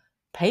 years.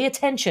 Pay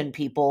attention,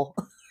 people.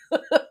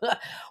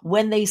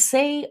 When they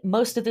say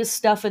most of this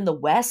stuff in the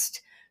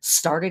West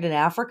started in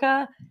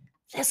Africa,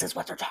 this is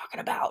what they're talking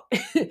about.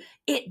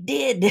 It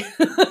did.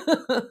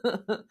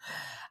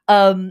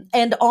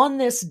 And on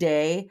this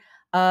day,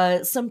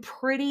 some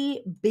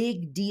pretty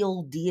big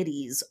deal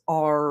deities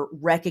are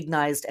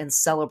recognized and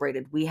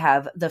celebrated. We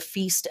have the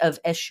feast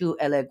of Eshu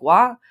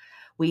Elegua,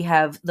 we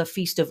have the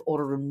feast of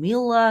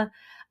Orunmila,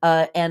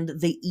 and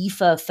the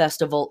Ifa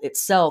festival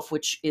itself,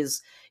 which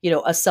is,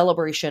 a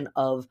celebration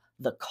of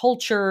the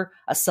culture,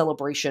 a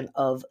celebration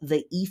of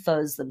the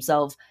Ifas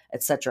themselves,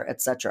 etc.,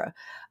 etc.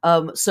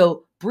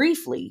 So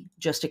briefly,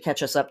 just to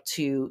catch us up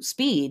to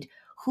speed,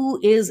 who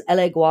is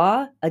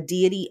Elegua? A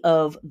deity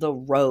of the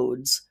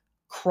roads,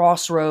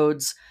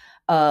 crossroads,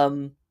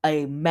 a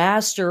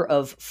master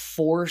of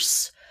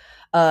force.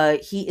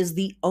 He is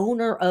the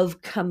owner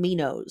of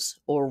caminos,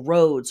 or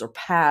roads, or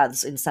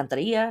paths in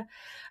Santeria.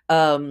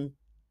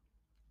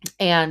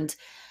 And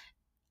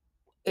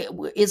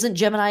isn't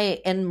Gemini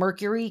and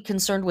Mercury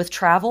concerned with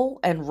travel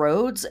and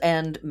roads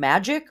and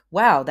magic?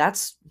 Wow,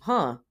 that's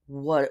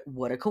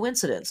what a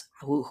coincidence.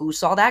 Who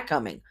saw that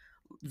coming?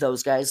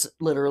 Those guys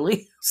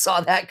literally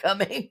saw that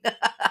coming.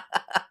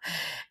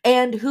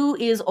 And who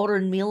is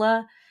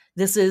Orunmila?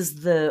 This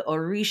is the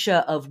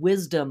Orisha of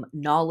wisdom,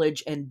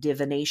 knowledge, and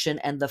divination,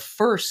 and the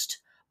first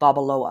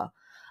Babaloa.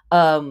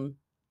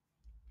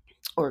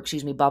 Or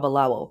excuse me,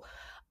 Babalawo.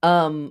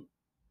 Um,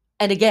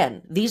 and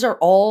again, these are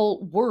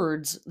all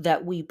words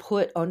that we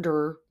put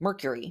under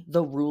Mercury,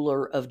 the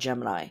ruler of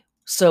Gemini.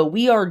 So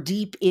we are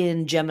deep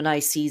in Gemini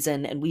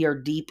season, and we are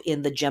deep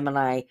in the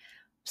Gemini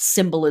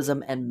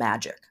symbolism and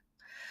magic.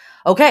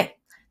 Okay,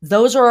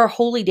 those are our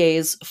holy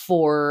days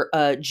for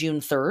June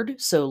 3rd.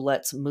 So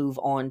let's move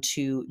on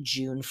to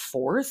June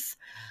 4th.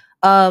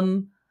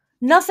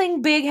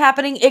 Nothing big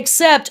happening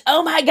except,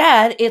 oh my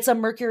God, it's a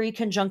Mercury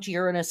conjunct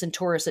Uranus and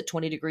Taurus at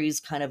 20 degrees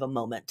kind of a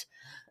moment.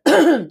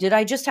 Did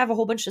I just have a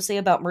whole bunch to say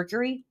about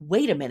Mercury?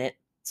 Wait a minute.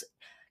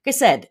 Like I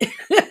said,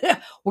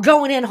 we're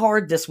going in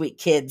hard this week,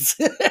 kids.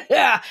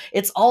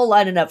 It's all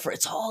lining up,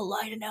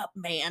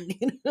 man.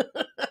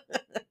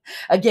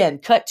 Again,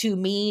 cut to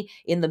me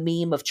in the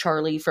meme of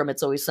Charlie from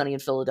It's Always Sunny in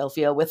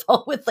Philadelphia with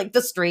like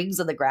the strings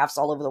and the graphs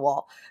all over the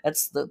wall.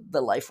 That's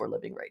the life we're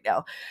living right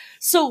now.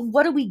 So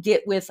what do we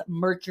get with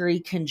Mercury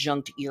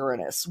conjunct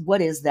Uranus?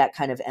 What is that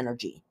kind of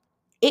energy?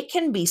 It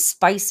can be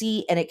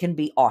spicy and it can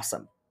be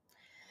awesome.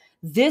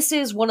 This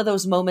is one of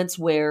those moments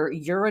where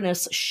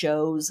Uranus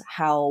shows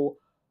how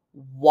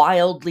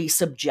wildly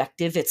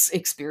subjective its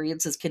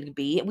experiences can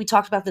be. And we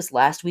talked about this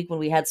last week when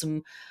we had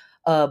some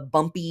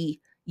bumpy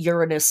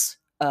Uranus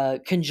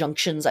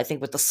conjunctions, I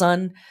think, with the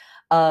sun.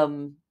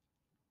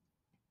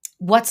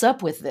 What's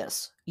up with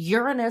this?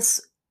 Uranus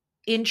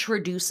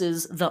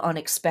introduces the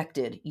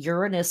unexpected.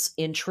 Uranus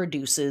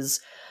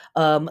introduces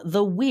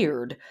the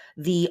weird,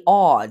 the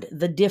odd,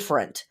 the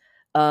different,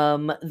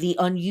 the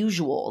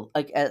unusual,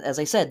 like as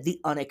I said, the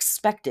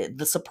unexpected,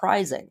 the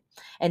surprising.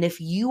 And if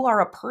you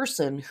are a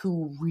person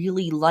who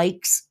really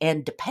likes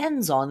and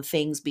depends on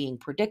things being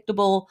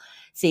predictable,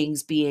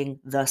 things being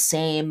the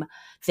same,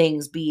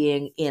 things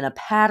being in a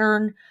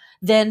pattern,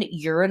 then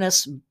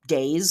Uranus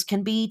days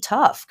can be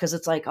tough because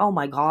it's like, oh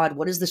my God,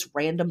 what is this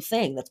random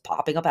thing that's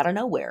popping up out of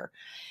nowhere?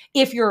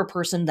 If you're a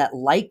person that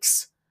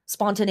likes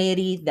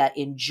spontaneity, that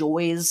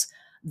enjoys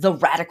the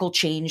radical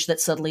change that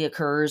suddenly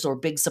occurs or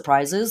big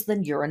surprises,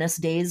 then Uranus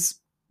days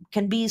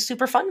can be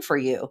super fun for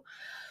you.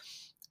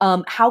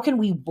 How can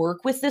we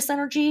work with this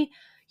energy?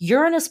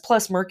 Uranus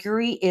plus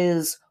Mercury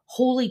is,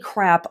 holy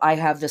crap, I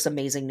have this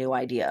amazing new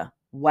idea.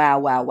 Wow,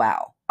 wow,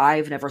 wow.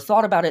 I've never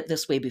thought about it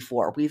this way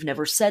before. We've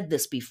never said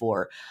this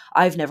before.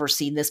 I've never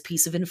seen this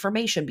piece of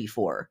information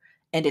before.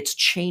 And it's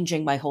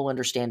changing my whole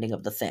understanding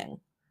of the thing.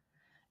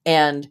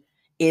 And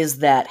is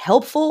that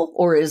helpful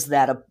or is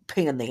that a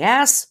pain in the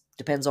ass?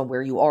 Depends on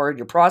where you are in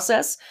your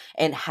process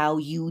and how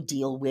you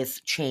deal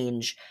with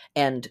change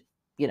and,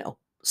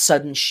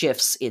 sudden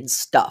shifts in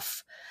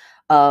stuff.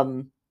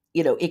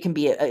 It can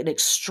be an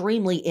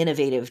extremely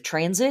innovative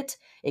transit.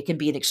 It can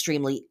be an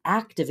extremely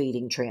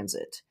activating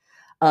transit.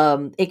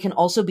 It can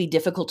also be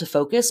difficult to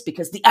focus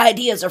because the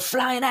ideas are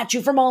flying at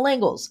you from all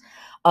angles.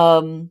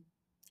 And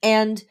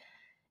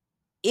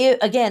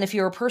again, if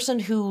you're a person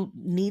who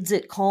needs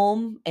it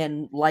calm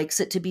and likes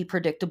it to be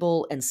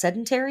predictable and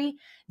sedentary,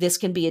 this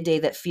can be a day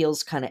that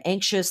feels kind of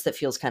anxious, that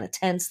feels kind of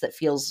tense, that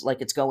feels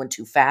like it's going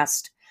too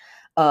fast.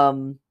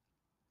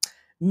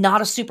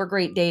 Not a super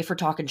great day for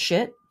talking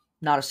shit.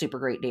 Not a super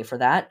great day for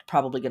that.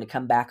 Probably going to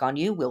come back on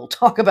you. We'll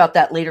talk about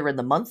that later in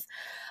the month.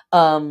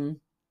 But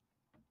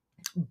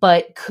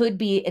could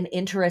be an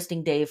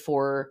interesting day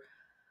for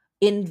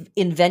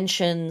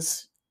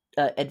inventions,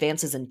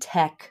 advances in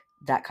tech,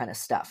 that kind of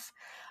stuff.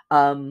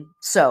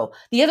 So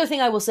the other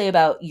thing I will say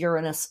about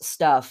Uranus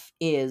stuff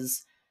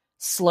is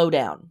slow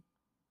down.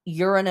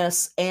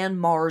 Uranus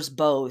and Mars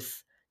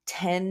both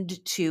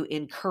tend to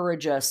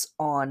encourage us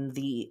on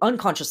the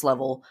unconscious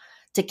level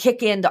to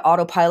kick into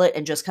autopilot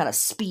and just kind of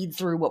speed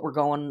through what we're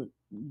going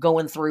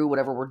through,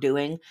 whatever we're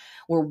doing.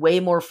 We're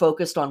way more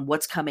focused on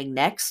what's coming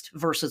next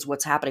versus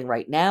what's happening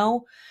right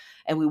now.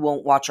 And we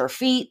won't watch our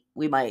feet.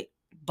 We might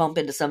bump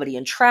into somebody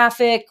in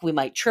traffic. We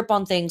might trip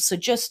on things. So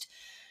just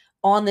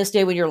on this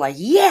day when you're like,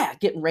 yeah,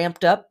 getting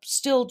ramped up,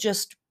 still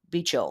just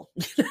be chill.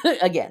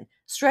 Again,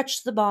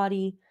 stretch the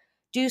body,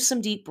 do some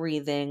deep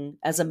breathing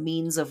as a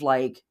means of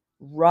like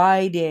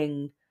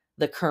riding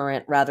the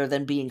current rather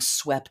than being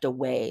swept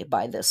away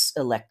by this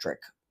electric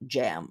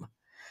jam.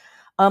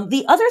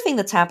 The other thing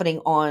that's happening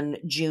on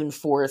June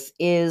 4th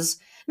is,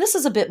 this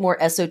is a bit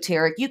more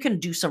esoteric. You can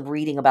do some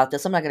reading about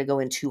this. I'm not going to go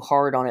in too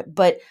hard on it,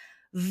 but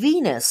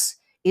Venus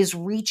is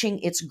reaching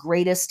its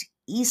greatest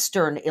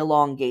eastern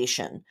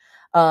elongation.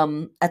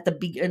 At the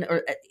beginning,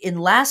 or in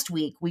last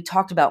week, we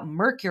talked about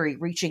Mercury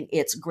reaching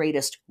its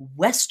greatest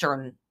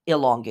western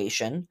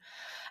elongation.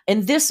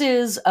 And this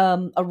is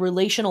a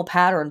relational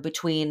pattern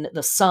between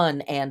the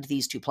sun and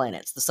these two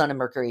planets, the sun and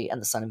Mercury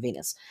and the sun and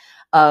Venus.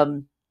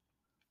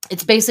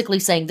 It's basically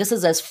saying this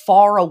is as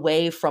far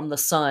away from the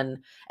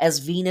sun as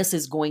Venus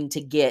is going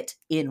to get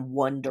in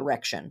one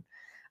direction,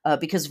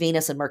 because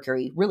Venus and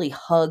Mercury really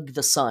hug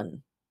the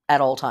sun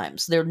at all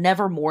times. They're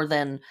never more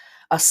than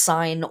a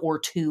sign or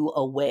two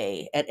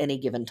away at any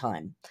given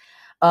time.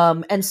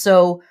 And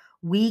so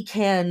we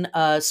can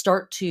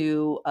start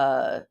to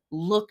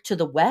look to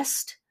the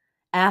west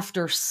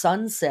after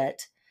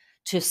sunset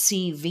to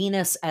see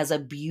Venus as a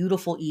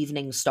beautiful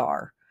evening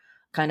star,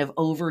 kind of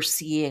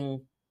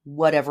overseeing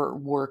whatever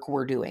work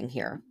we're doing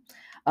here.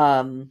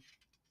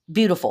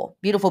 Beautiful,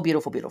 beautiful,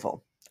 beautiful,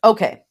 beautiful.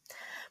 Okay,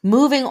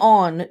 moving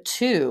on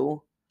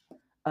to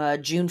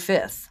June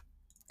 5th.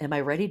 Am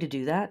I ready to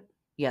do that?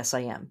 Yes,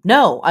 I am.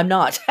 No, I'm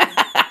not.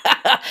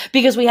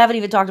 Because we haven't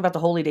even talked about the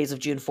holy days of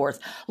June 4th.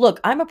 Look,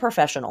 I'm a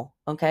professional,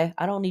 okay?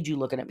 I don't need you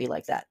looking at me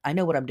like that. I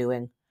know what I'm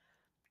doing,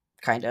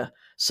 kind of.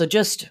 So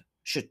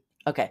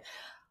okay.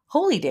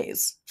 Holy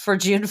days for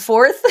June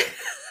 4th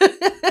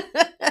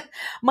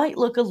might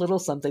look a little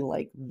something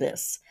like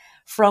this.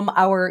 From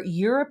our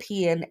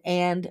European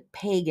and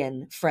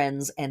pagan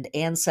friends and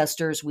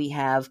ancestors, we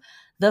have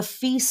the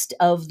Feast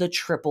of the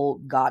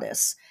Triple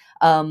Goddess.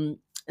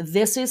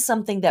 This is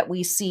something that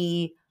we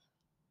see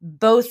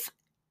both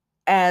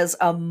as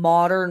a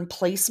modern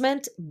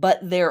placement, but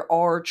there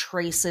are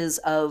traces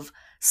of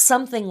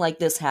something like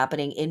this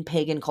happening in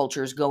pagan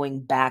cultures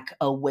going back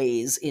a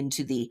ways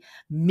into the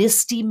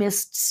misty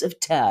mists of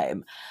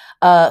time.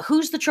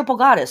 Who's the triple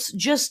goddess?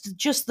 Just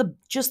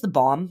the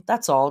bomb.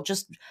 That's all.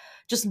 Just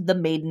the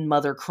maiden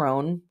mother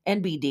crone.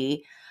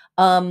 NBD.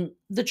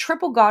 The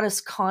triple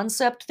goddess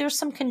concept, there's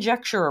some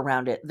conjecture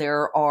around it.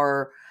 There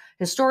are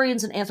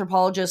historians and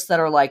anthropologists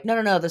that are like,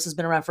 no, this has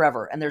been around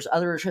forever. And there's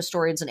other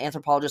historians and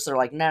anthropologists that are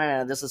like,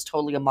 no, this is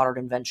totally a modern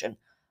invention.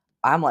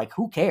 I'm like,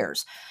 who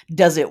cares?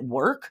 Does it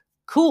work?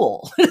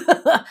 Cool.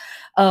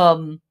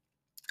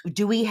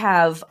 Do we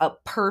have a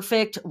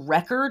perfect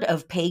record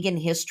of pagan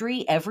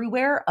history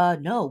everywhere?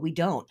 No, we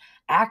don't.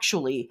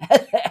 Actually,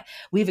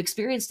 we've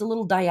experienced a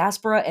little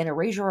diaspora and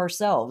erasure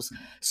ourselves.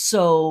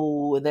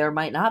 So there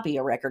might not be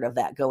a record of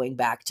that going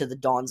back to the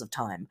dawns of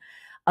time.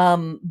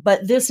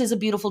 But this is a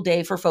beautiful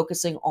day for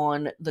focusing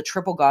on the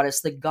triple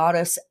goddess, the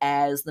goddess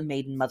as the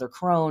maiden mother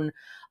crone,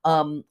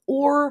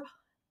 or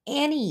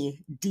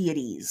any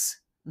deities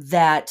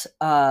that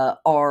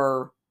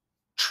are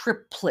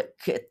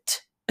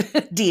triplicate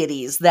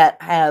deities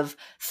that have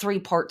three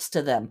parts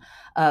to them.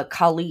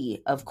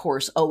 Kali, of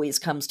course, always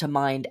comes to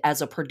mind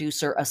as a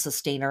producer, a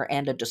sustainer,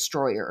 and a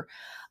destroyer.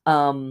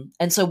 And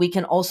so we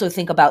can also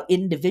think about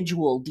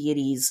individual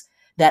deities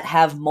that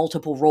have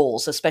multiple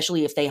roles,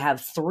 especially if they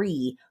have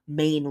three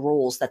main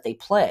roles that they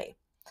play.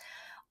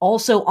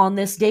 Also on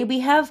this day, we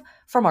have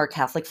from our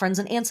Catholic friends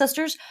and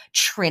ancestors,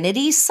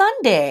 Trinity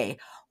Sunday.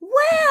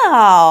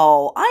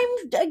 Wow.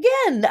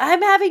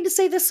 I'm having to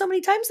say this so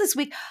many times this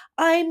week.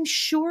 I'm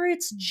sure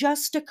it's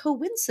just a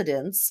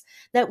coincidence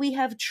that we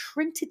have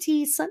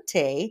Trinity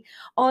Sunday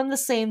on the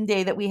same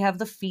day that we have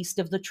the Feast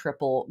of the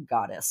Triple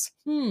Goddess.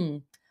 Hmm.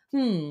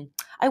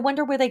 I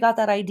wonder where they got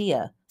that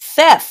idea.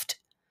 Theft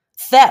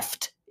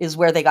is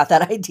where they got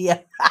that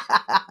idea.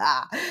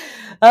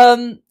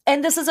 And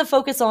this is a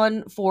focus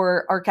on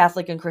for our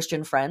Catholic and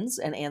Christian friends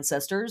and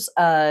ancestors,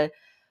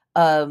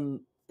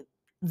 um,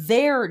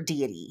 their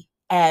deity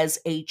as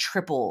a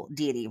triple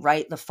deity,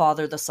 right? The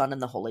Father, the Son,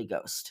 and the Holy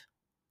Ghost.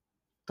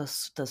 The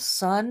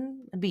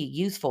Son would be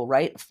youthful,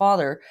 right? The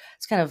Father,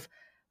 it's kind of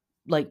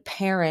like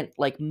parent,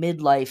 like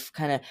midlife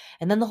kind of,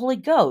 and then the Holy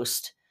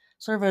Ghost,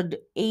 sort of an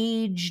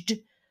aged,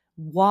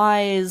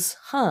 wise,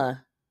 huh?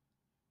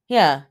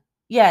 Yeah.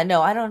 Yeah,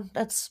 no, I don't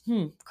that's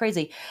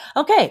crazy.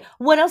 Okay,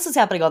 what else is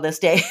happening on this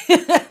day?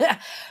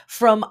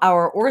 From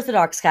our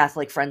Orthodox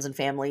Catholic friends and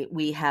family,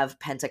 we have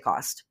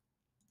Pentecost.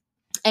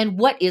 And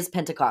what is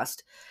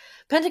Pentecost?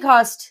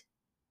 Pentecost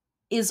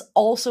is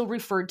also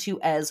referred to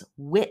as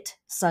Whit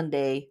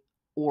Sunday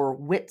or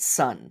Whit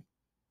Sun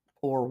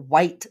or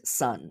White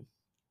Sun.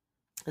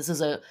 This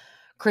is a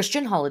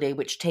Christian holiday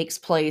which takes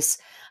place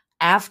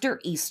after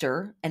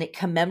Easter, and it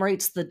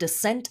commemorates the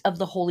descent of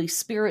the Holy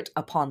Spirit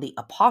upon the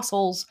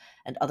apostles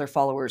and other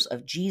followers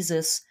of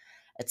Jesus,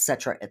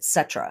 etc.,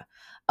 etc.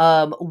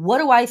 What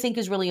do I think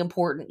is really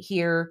important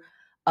here?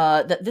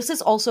 That this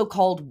is also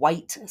called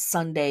White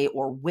Sunday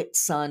or Whit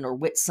Sun or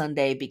Whit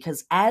Sunday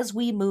because as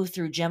we move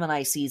through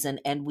Gemini season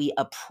and we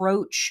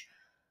approach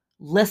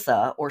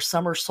Litha or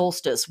summer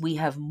solstice, we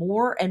have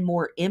more and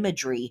more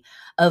imagery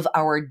of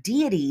our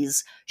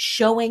deities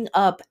showing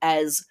up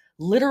as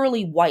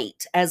literally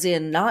white, as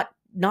in not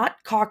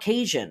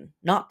Caucasian,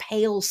 not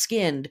pale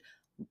skinned,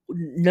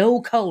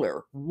 no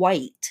color,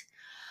 white,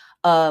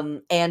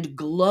 and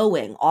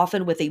glowing,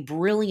 often with a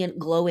brilliant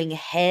glowing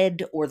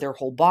head, or their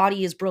whole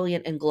body is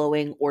brilliant and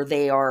glowing, or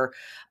they are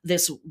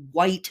this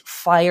white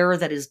fire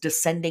that is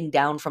descending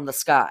down from the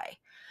sky.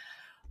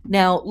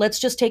 Now, let's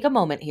just take a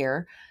moment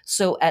here.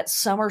 So, at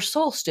summer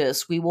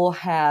solstice, we will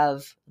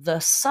have the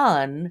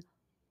sun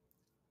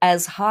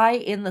as high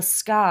in the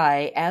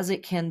sky as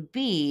it can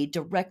be,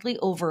 directly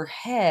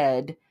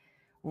overhead,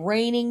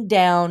 raining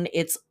down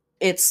its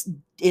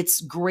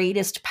its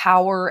greatest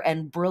power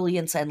and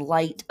brilliance and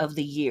light of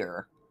the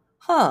year.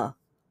 Huh.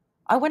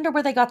 I wonder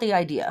where they got the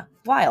idea.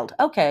 Wild.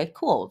 Okay,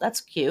 cool. That's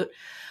cute.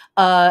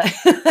 Uh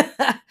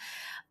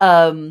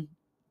um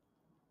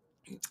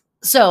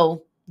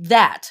so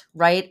that,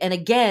 right? And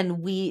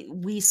again,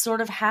 we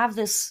sort of have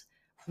this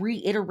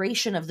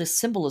reiteration of this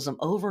symbolism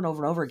over and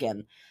over and over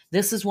again.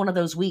 This is one of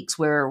those weeks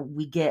where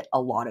we get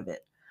a lot of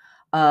it.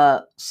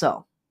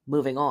 So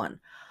moving on.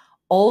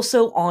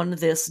 Also on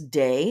this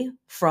day,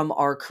 from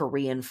our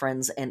Korean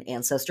friends and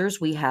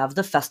ancestors, we have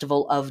the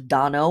festival of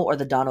Dano or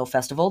the Dano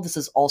festival. This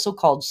is also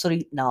called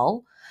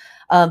Suritnal.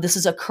 This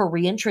is a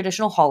Korean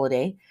traditional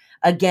holiday,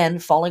 again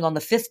falling on the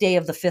fifth day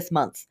of the fifth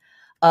month.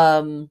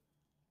 Um,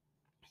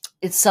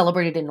 it's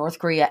celebrated in North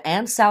Korea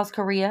and South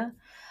Korea.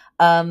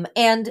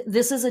 And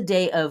this is a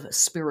day of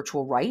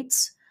spiritual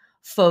rites.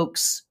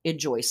 Folks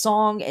enjoy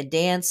song and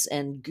dance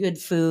and good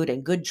food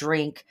and good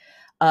drink.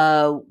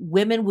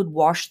 Women would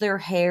wash their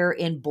hair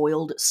in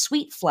boiled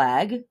sweet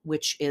flag,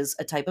 which is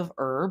a type of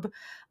herb,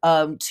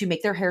 to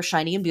make their hair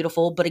shiny and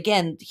beautiful. But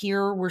again,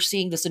 here we're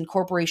seeing this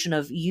incorporation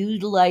of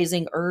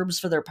utilizing herbs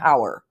for their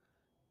power.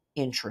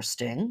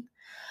 Interesting.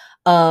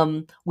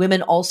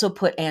 Women also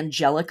put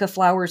angelica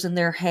flowers in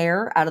their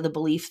hair out of the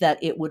belief that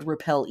it would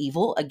repel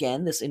evil.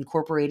 Again, this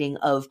incorporating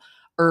of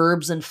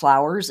herbs and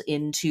flowers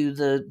into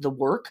the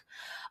work.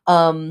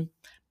 Um,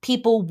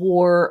 People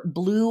wore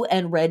blue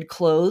and red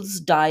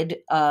clothes, dyed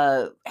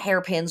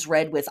hairpins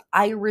red with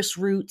iris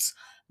roots.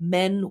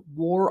 Men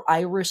wore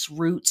iris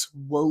roots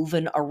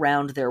woven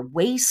around their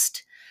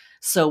waist.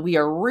 So we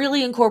are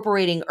really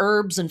incorporating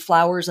herbs and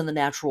flowers in the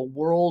natural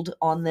world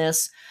on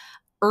this.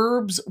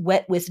 Herbs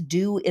wet with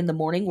dew in the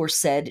morning were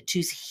said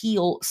to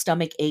heal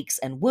stomach aches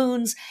and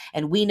wounds.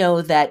 And we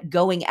know that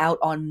going out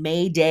on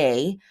May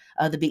Day,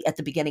 at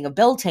the beginning of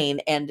Beltane,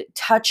 and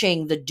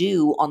touching the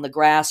dew on the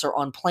grass or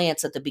on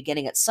plants at the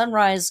beginning at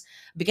sunrise,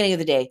 beginning of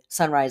the day,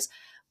 sunrise,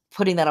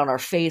 putting that on our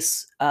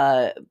face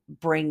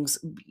brings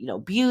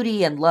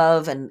beauty and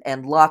love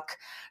and luck.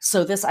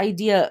 So this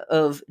idea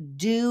of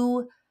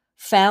dew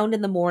found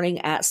in the morning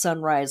at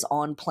sunrise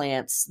on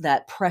plants,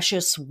 that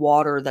precious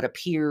water that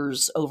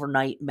appears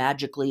overnight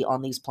magically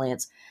on these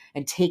plants,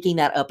 and taking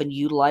that up and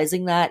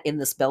utilizing that in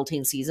this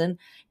Beltane season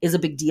is a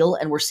big deal,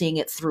 and we're seeing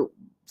it through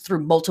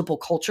multiple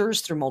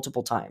cultures, through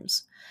multiple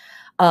times.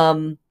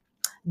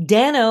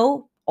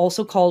 Dano,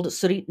 also called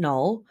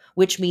Suritnal,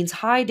 which means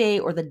high day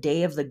or the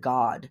day of the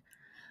god.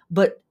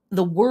 But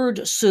the word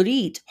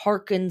Surit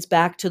harkens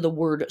back to the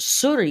word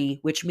Suri,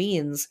 which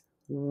means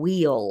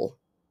wheel.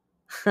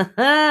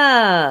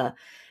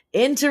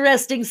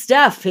 Interesting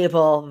stuff,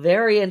 people.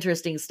 Very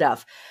interesting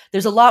stuff.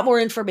 There's a lot more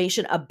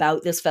information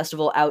about this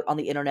festival out on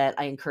the internet.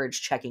 I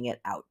encourage checking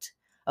it out.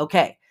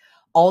 Okay.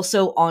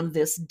 Also, on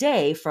this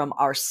day, from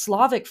our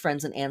Slavic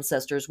friends and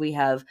ancestors, we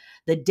have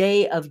the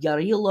day of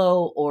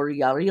Jarlio, or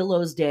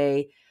Jarlio's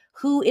Day.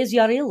 Who is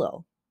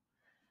Jarlio?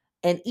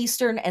 An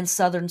Eastern and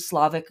Southern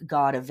Slavic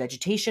god of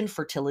vegetation,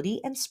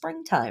 fertility, and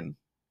springtime.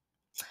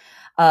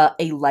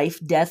 A life,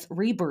 death,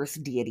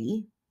 rebirth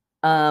deity.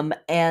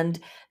 And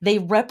they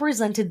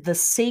represented the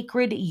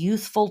sacred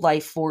youthful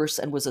life force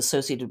and was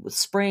associated with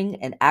spring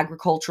and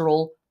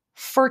agricultural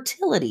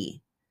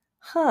fertility.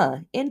 Huh,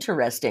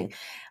 interesting.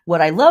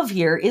 What I love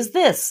here is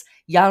this.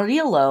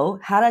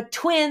 Jarlio had a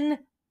twin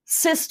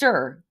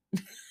sister.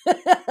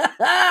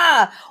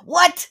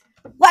 What?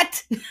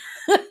 What?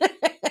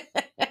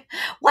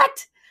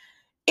 What?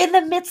 In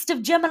the midst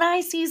of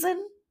Gemini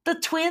season? The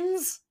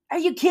twins? Are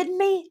you kidding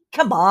me?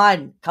 Come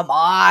on. Come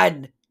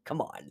on.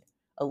 Come on.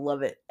 I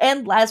love it.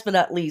 And last but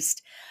not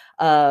least,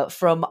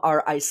 from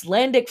our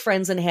Icelandic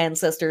friends and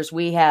ancestors,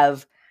 we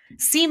have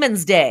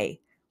Seaman's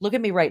Day. Look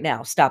at me right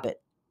now. Stop it.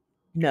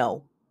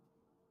 No.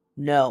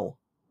 No.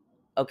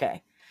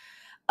 Okay.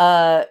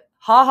 Ha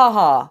ha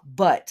ha.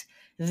 But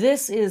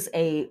this is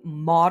a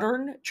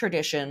modern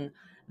tradition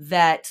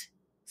that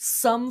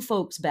some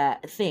folks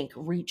think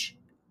reach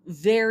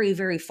very,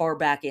 very far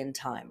back in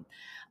time.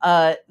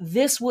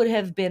 This would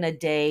have been a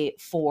day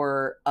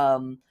for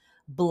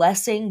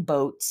blessing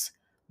boats,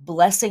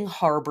 blessing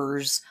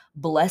harbors,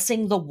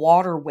 blessing the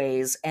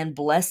waterways, and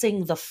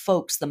blessing the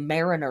folks, the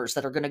mariners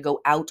that are going to go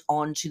out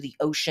onto the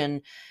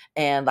ocean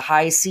and the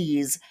high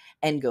seas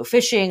and go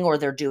fishing, or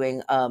they're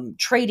doing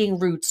trading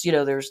routes. You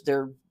know,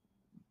 their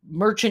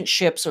merchant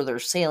ships or their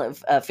sailing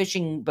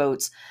fishing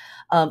boats.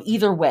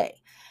 Either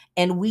way,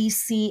 and we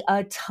see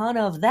a ton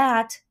of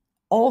that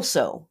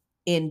also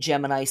in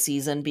Gemini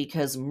season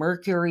because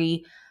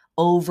Mercury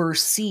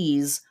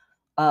oversees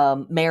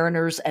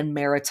mariners and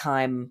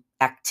maritime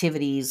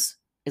activities,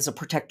 is a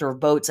protector of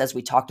boats, as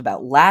we talked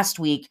about last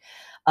week.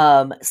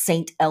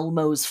 St.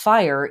 Elmo's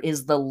fire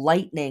is the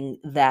lightning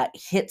that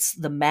hits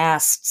the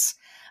masts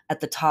at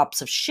the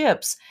tops of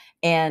ships.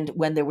 And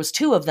when there was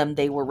two of them,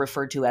 they were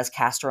referred to as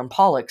Castor and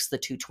Pollux, the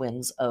two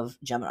twins of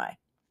Gemini.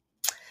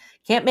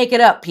 Can't make it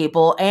up,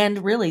 people.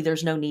 And really,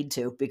 there's no need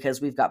to because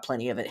we've got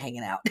plenty of it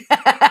hanging out.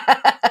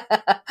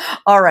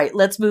 All right,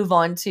 let's move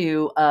on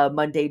to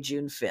Monday,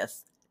 June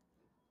 5th.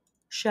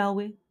 Shall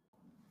we?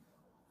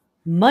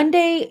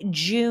 Monday,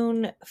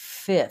 June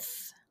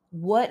 5th.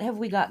 What have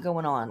we got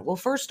going on? Well,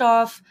 first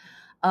off,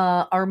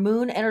 our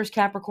moon enters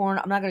Capricorn.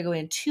 I'm not going to go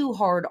in too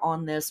hard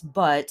on this,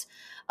 but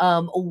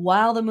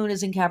while the moon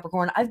is in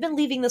Capricorn, I've been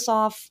leaving this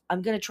off.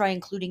 I'm going to try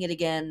including it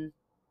again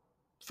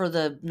for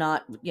the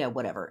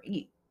whatever.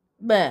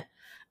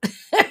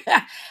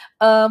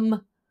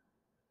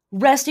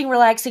 Resting,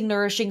 relaxing,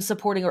 nourishing,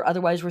 supporting, or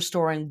otherwise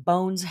restoring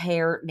bones,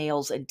 hair,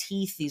 nails, and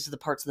teeth. These are the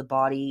parts of the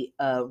body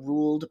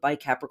ruled by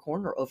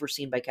Capricorn or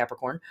overseen by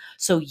Capricorn.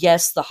 So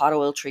yes, the hot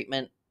oil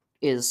treatment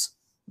is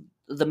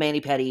the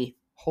mani-pedi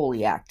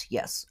holy act.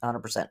 Yes,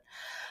 100%.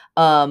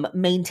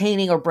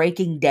 Maintaining or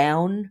breaking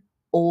down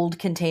old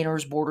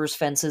containers, borders,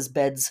 fences,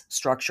 beds,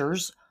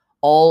 structures,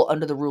 all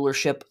under the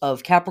rulership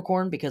of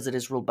Capricorn because it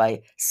is ruled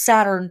by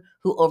Saturn,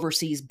 who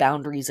oversees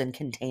boundaries and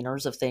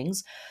containers of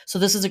things. So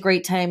this is a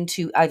great time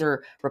to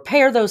either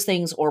repair those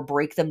things or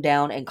break them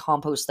down and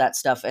compost that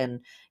stuff and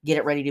get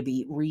it ready to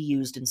be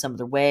reused in some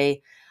other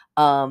way,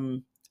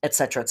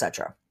 etc.,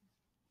 etc.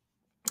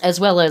 As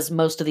well as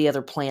most of the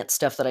other plant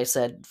stuff that I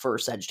said for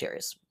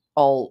Sagittarius,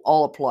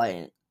 all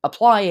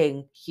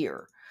applying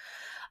here.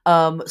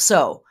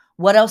 So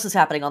what else is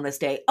happening on this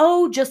day?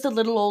 Oh, just a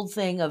little old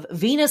thing of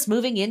Venus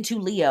moving into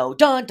Leo.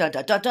 Dun, dun,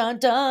 dun, dun, dun,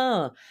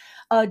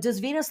 dun. Does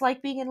Venus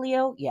like being in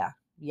Leo? Yeah,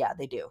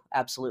 they do.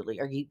 Absolutely.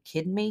 Are you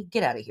kidding me?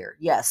 Get out of here.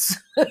 Yes.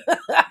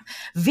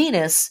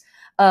 Venus,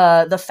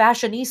 the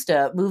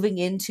fashionista, moving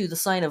into the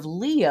sign of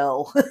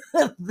Leo,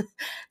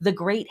 the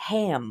great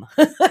ham.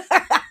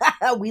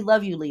 We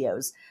love you,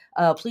 Leos.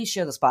 Please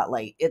share the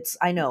spotlight.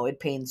 I know it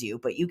pains you,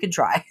 but you can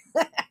try.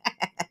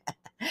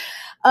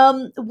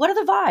 What are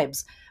the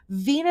vibes?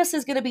 Venus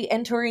is going to be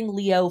entering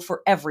Leo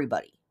for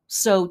everybody.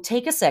 So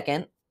take a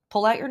second,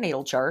 pull out your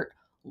natal chart,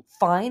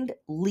 find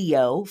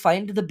Leo,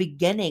 find the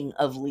beginning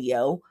of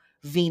Leo.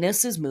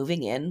 Venus is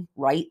moving in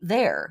right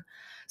there.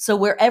 So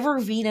wherever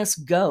Venus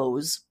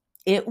goes,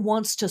 it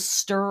wants to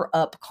stir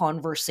up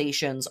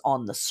conversations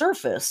on the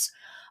surface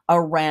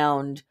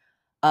around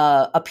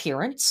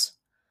appearance,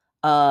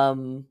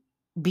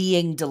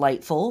 being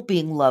delightful,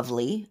 being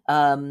lovely,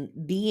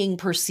 being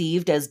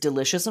perceived as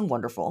delicious and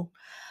wonderful.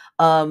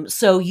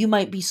 So you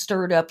might be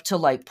stirred up to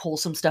like pull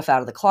some stuff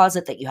out of the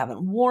closet that you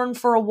haven't worn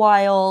for a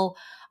while.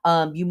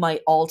 You might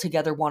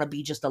altogether want to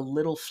be just a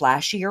little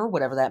flashier,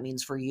 whatever that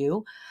means for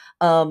you,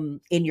 in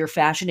your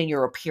fashion, in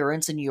your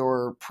appearance, in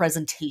your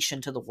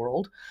presentation to the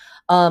world.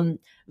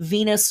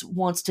 Venus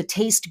wants to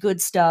taste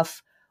good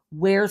stuff,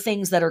 wear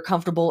things that are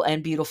comfortable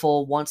and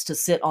beautiful, wants to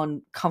sit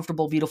on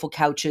comfortable, beautiful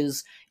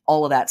couches,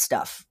 all of that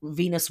stuff.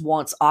 Venus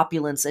wants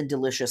opulence and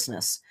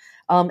deliciousness.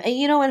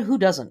 And who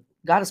doesn't?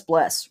 Goddess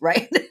bless,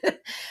 right?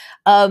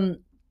 um,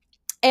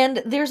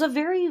 and there's a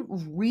very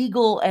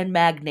regal and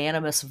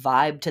magnanimous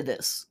vibe to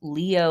this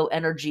Leo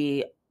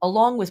energy,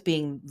 along with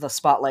being the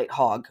spotlight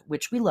hog,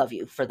 which we love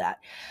you for that.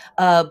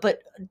 But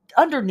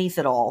underneath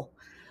it all,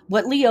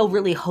 what Leo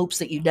really hopes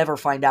that you never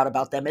find out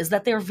about them is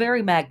that they're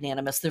very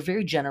magnanimous, they're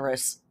very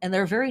generous, and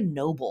they're very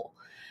noble.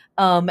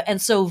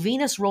 And so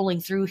Venus rolling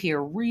through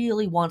here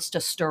really wants to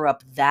stir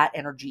up that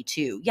energy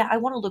too. Yeah, I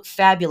want to look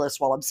fabulous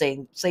while I'm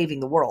saying saving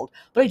the world,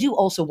 but I do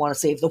also want to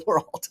save the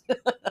world.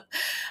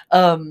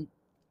 um,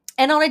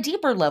 and on a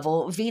deeper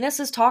level, Venus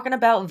is talking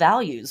about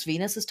values.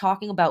 Venus is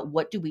talking about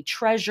what do we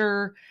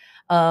treasure?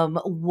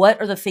 What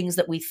are the things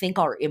that we think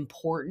are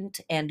important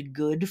and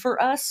good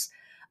for us?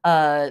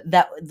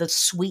 That the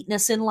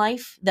sweetness in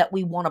life that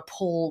we want to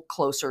pull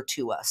closer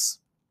to us.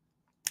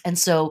 And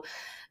so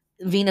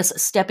Venus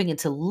stepping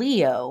into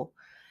Leo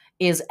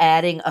is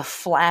adding a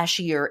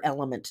flashier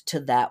element to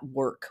that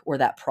work or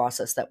that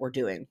process that we're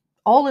doing.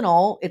 All in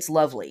all, it's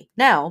lovely.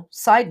 Now,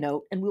 side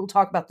note, and we will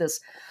talk about this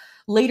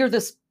later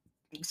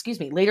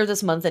later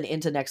this month and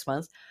into next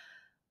month,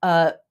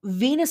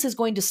 Venus is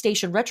going to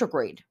station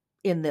retrograde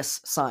in this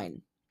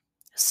sign.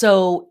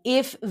 So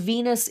if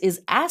Venus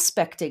is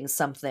aspecting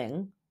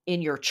something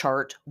in your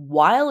chart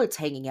while it's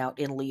hanging out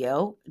in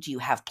Leo, do you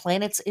have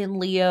planets in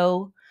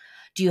Leo?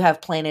 Do you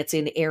have planets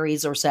in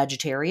Aries or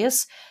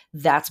Sagittarius?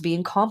 That's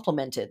being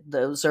complemented.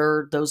 Those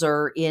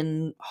are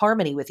in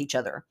harmony with each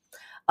other.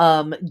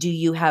 Do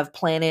you have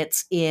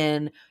planets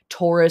in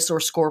Taurus or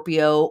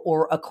Scorpio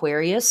or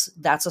Aquarius?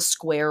 That's a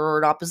square or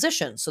an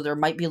opposition. So there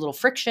might be a little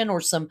friction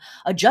or some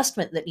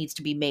adjustment that needs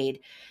to be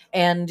made.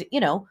 And,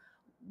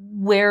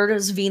 where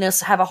does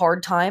Venus have a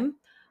hard time?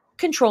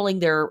 Controlling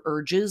their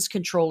urges,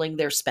 controlling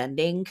their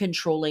spending,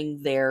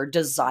 controlling their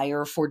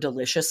desire for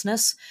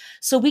deliciousness.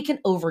 So we can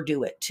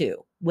overdo it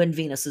too when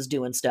Venus is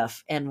doing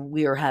stuff and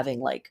we're having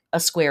like a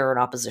square or an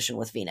opposition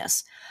with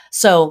Venus.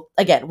 So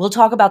again, we'll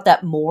talk about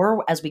that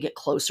more as we get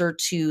closer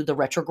to the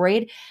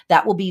retrograde.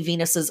 That will be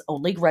Venus's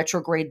only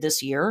retrograde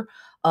this year.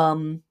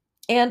 And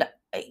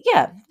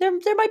yeah,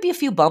 there might be a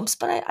few bumps,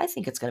 but I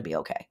think it's going to be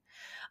okay.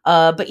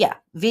 But yeah,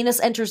 Venus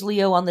enters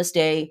Leo on this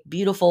day.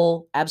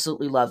 Beautiful,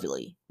 absolutely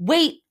lovely.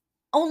 Wait,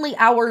 only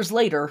hours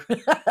later,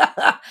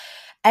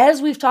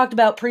 as we've talked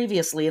about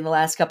previously in the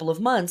last couple of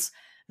months,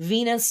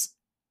 Venus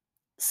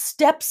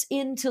steps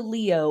into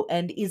Leo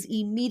and is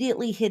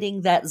immediately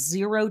hitting that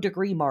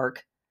 0-degree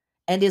mark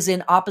and is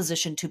in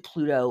opposition to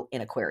Pluto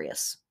in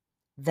Aquarius.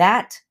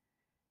 That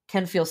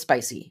can feel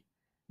spicy.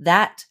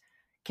 That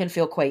can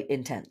feel quite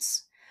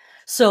intense.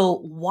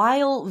 So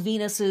while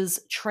Venus's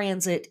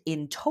transit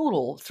in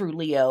total through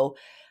Leo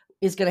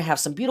is going to have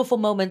some beautiful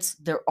moments,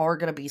 there are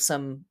going to be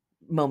some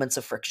moments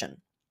of friction.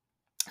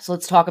 So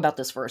let's talk about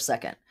this for a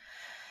second.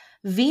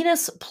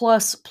 Venus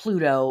plus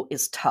Pluto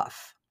is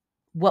tough.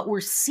 What we're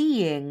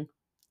seeing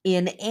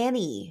in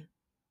any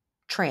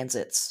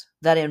transits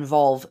that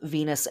involve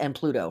Venus and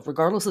Pluto,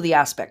 regardless of the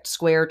aspect,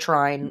 square,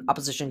 trine,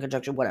 opposition,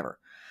 conjunction, whatever,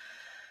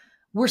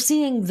 we're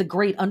seeing the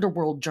great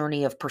underworld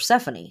journey of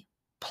Persephone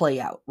play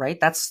out, right?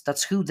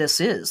 That's who this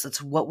is.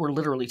 That's what we're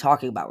literally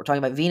talking about. We're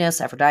talking about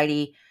Venus,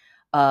 Aphrodite,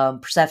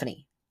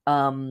 Persephone,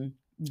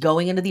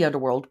 going into the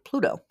underworld,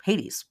 Pluto,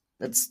 Hades.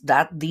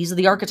 These are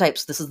the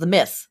archetypes. This is the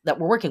myth that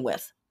we're working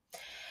with.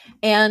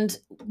 And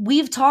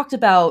we've talked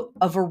about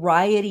a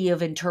variety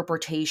of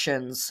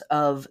interpretations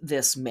of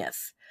this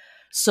myth.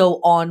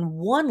 So on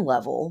one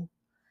level,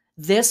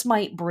 this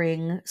might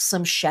bring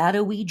some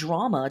shadowy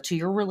drama to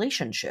your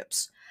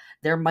relationships.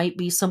 There might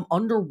be some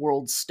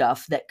underworld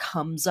stuff that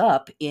comes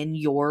up in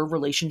your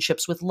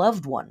relationships with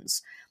loved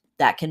ones.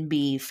 That can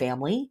be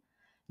family,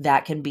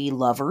 that can be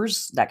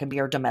lovers, that can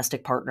be our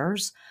domestic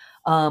partners,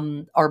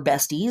 our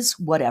besties,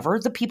 whatever,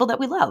 the people that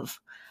we love.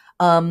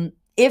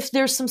 If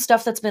there's some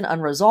stuff that's been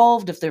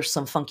unresolved, if there's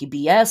some funky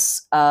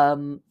BS,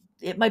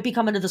 it might be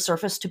coming to the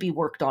surface to be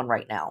worked on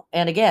right now.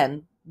 And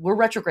again, we're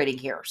retrograding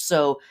here.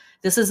 So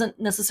this isn't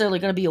necessarily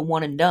going to be a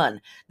one and done.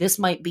 This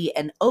might be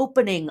an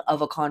opening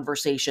of a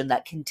conversation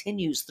that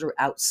continues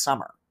throughout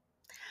summer.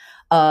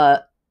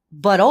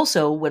 But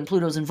also when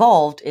Pluto's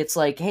involved, it's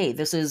like, hey,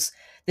 this is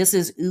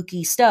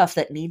ooky stuff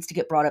that needs to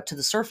get brought up to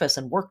the surface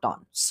and worked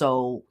on.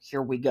 So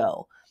here we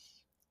go.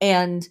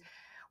 And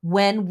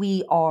when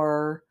we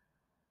are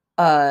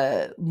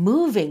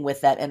moving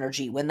with that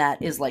energy, when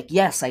that is like,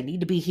 yes, I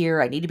need to be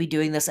here, I need to be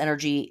doing this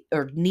energy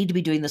or need to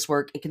be doing this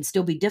work, it can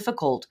still be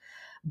difficult,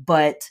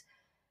 but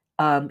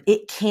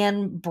it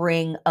can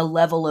bring a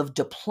level of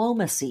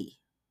diplomacy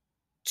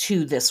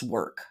to this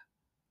work.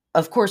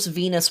 Of course,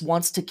 Venus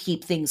wants to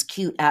keep things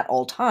cute at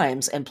all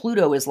times, and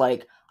Pluto is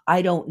like,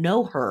 I don't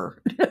know her.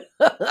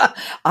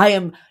 I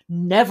am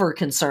never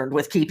concerned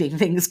with keeping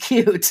things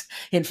cute.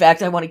 In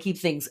fact, I want to keep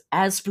things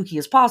as spooky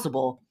as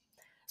possible.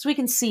 So we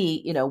can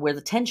see, where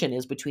the tension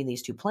is between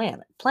these two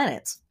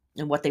planets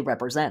and what they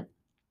represent.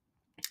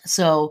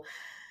 So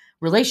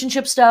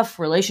relationship stuff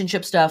might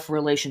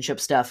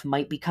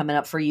be coming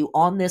up for you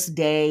on this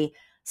day,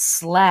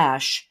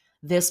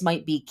 / this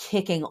might be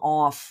kicking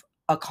off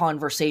a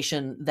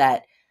conversation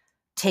that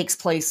takes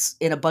place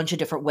in a bunch of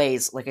different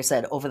ways, like I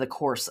said, over the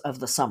course of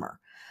the summer.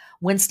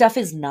 When stuff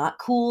is not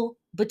cool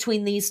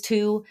between these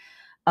two,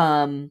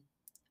 um,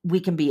 we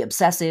can be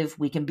obsessive,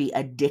 we can be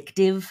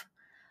addictive.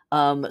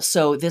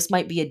 So this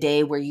might be a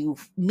day where you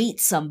meet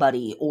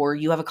somebody, or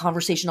you have a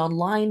conversation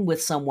online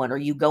with someone, or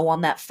you go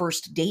on that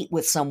first date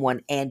with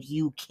someone and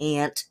you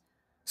can't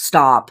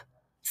stop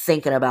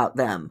thinking about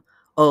them.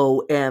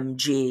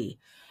 OMG.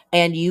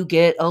 And you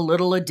get a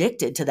little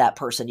addicted to that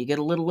person. You get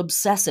a little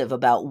obsessive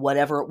about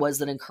whatever it was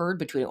that occurred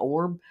between,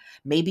 or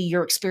maybe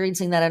you're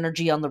experiencing that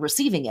energy on the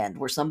receiving end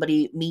where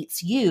somebody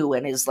meets you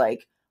and is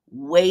like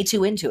way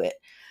too into it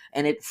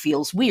and it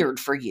feels weird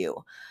for you.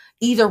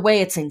 Either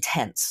way, it's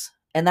intense.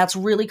 And that's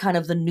really kind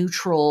of the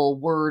neutral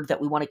word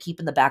that we want to keep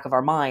in the back of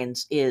our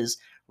minds is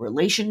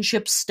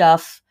relationship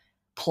stuff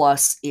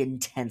plus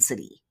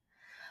intensity.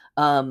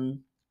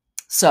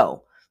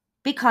 So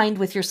be kind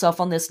with yourself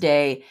on this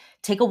day.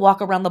 Take a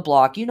walk around the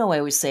block. You know, I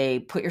always say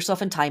put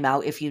yourself in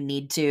timeout if you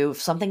need to.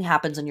 If something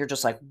happens and you're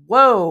just like,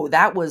 whoa,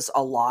 that was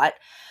a lot.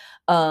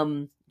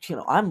 I'm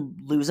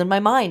losing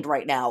my mind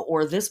right now.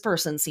 Or this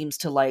person seems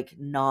to like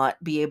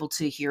not be able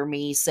to hear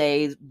me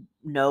say,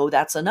 no,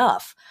 that's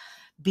enough.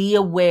 Be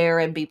aware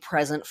and be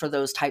present for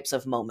those types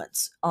of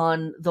moments.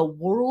 On the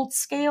world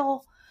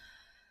scale,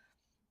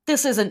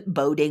 this isn't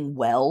boding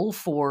well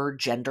for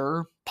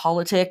gender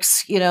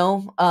politics,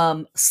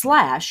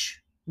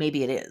 slash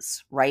maybe it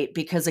is, right?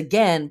 Because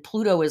again,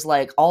 Pluto is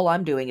like, all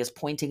I'm doing is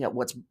pointing at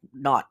what's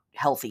not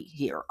healthy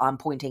here. I'm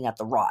pointing at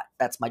the rot.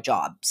 That's my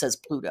job, says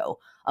Pluto.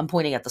 I'm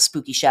pointing at the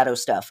spooky shadow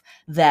stuff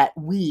that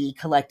we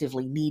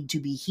collectively need to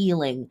be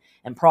healing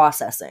and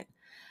processing.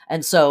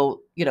 And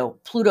so,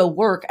 Pluto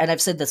work, and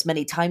I've said this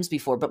many times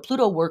before, but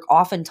Pluto work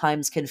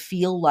oftentimes can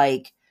feel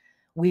like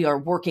we're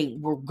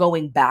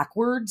going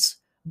backwards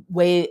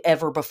way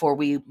ever before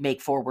we make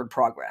forward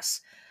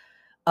progress.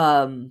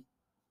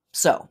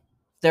 So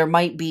there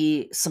might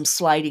be some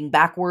sliding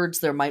backwards.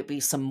 There might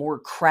be some more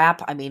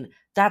crap. I mean,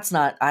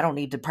 I don't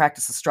need to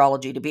practice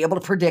astrology to be able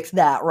to predict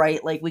that,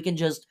 right? Like we can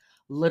just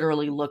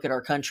literally look at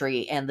our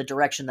country and the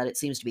direction that it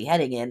seems to be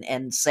heading in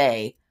and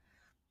say,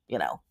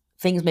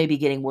 things may be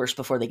getting worse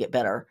before they get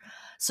better.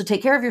 So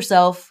take care of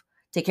yourself.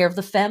 Take care of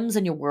the femmes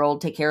in your world.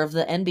 Take care of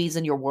the NBs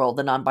in your world,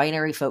 the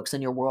non-binary folks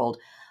in your world.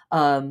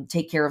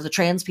 Take care of the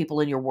trans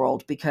people in your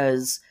world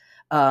because,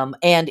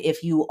 and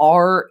if you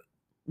are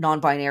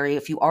non-binary,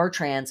 if you are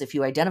trans, if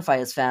you identify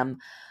as femme,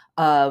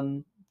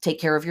 take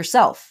care of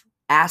yourself.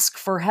 Ask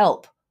for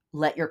help.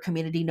 Let your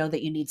community know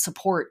that you need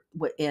support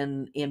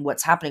in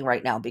what's happening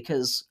right now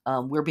because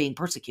we're being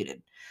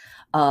persecuted.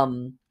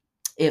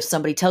 If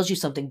somebody tells you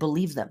something,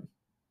 believe them.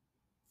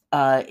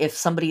 If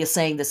somebody is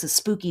saying this is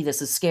spooky,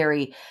 this is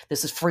scary,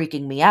 this is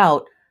freaking me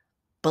out,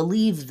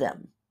 believe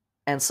them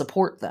and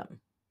support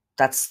them.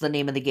 That's the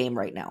name of the game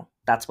right now.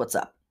 That's what's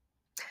up.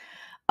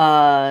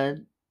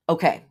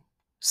 Okay.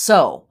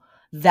 So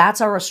that's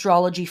our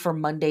astrology for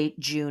Monday,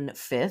 June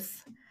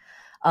 5th.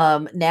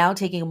 Now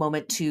taking a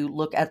moment to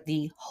look at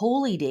the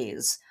holy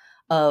days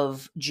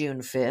of June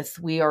 5th.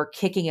 We are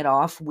kicking it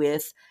off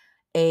with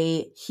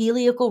a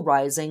heliacal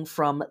rising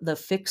from the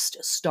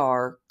fixed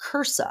star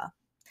Cursa.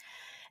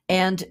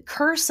 And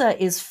Cursa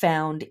is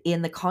found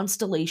in the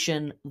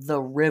constellation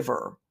the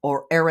River,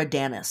 or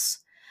Eridanus.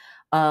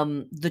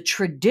 The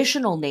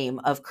traditional name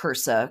of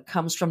Cursa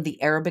comes from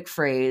the Arabic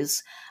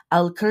phrase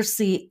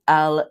al-Kursi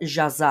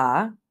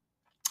al-Jaza.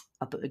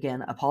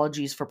 Again,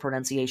 apologies for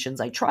pronunciations.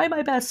 I try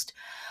my best.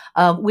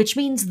 Which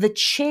means the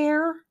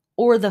chair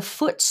or the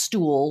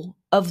footstool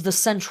of the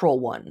central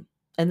one.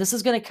 And this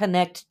is going to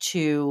connect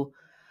to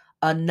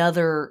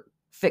another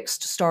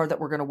fixed star that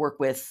we're going to work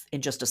with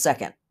in just a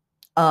second.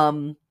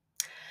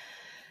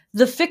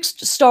 The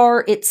fixed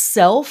star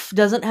itself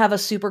doesn't have a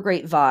super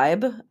great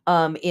vibe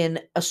in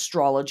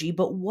astrology,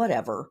 but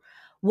whatever.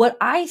 What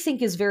I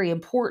think is very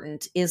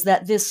important is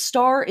that this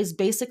star is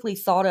basically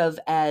thought of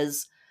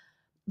as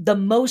the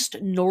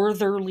most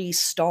northerly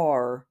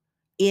star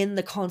in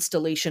the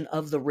constellation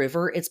of the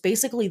river. It's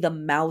basically the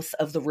mouth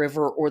of the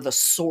river or the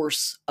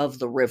source of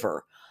the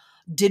river.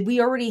 Did we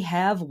already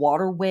have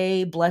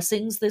waterway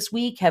blessings this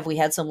week? Have we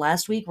had some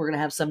last week? We're going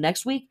to have some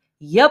next week?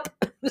 Yep.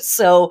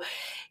 So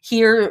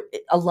here,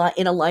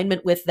 in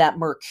alignment with that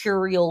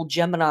mercurial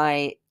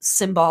Gemini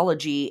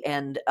symbology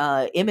and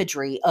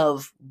imagery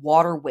of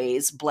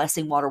waterways,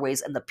 blessing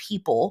waterways, and the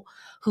people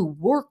who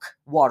work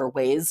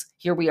waterways,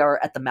 here we are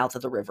at the mouth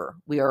of the river.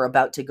 We are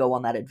about to go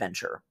on that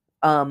adventure.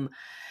 And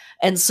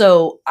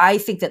so I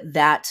think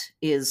that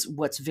is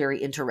what's very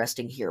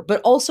interesting here.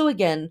 But also,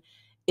 again,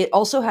 it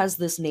also has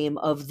this name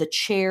of the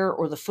chair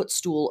or the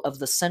footstool of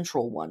the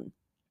central one.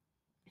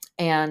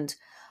 And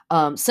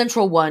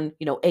central one,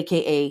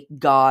 aka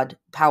God,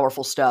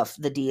 powerful stuff,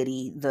 the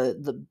deity,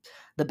 the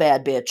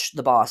bad bitch,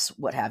 the boss,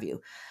 what have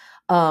you.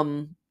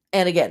 And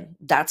again,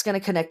 that's going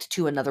to connect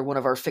to another one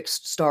of our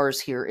fixed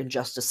stars here in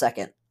just a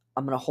second.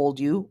 I'm going to hold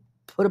you,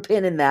 put a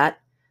pin in that.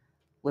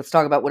 Let's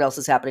talk about what else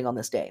is happening on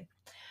this day.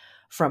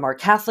 From our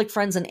Catholic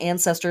friends and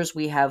ancestors,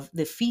 we have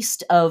the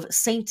feast of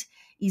Saint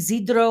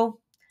Isidro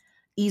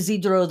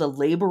the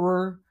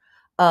laborer.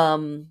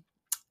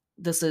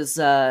 This is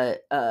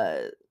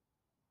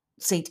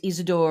Saint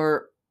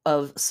Isidore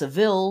of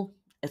Seville,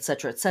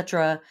 etc.,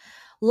 etc.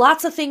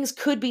 Lots of things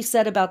could be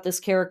said about this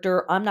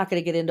character. I'm not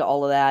going to get into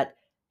all of that.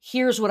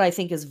 Here's what I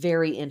think is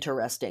very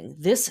interesting.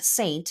 This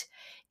saint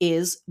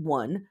is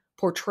one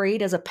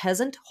portrayed as a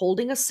peasant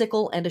holding a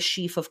sickle and a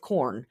sheaf of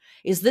corn.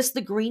 Is this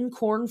the green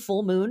corn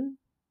full moon?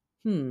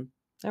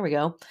 There we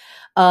go.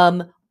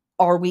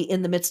 Are we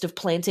in the midst of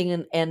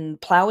planting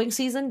and plowing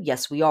season?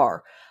 Yes, we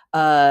are.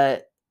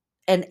 An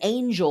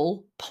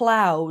angel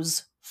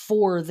plows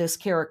for this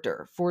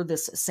character, for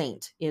this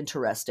saint.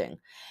 Interesting.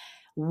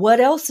 What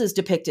else is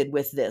depicted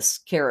with this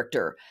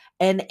character?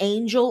 An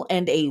angel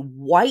and a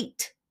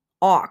white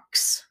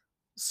ox.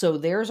 So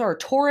there's our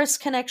Taurus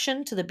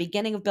connection to the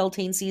beginning of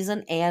Beltane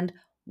season, and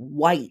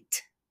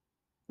white,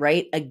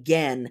 right?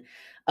 Again,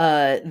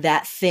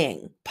 that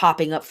thing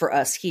popping up for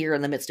us here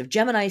in the midst of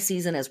Gemini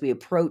season as we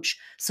approach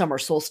summer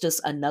solstice.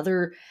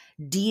 Another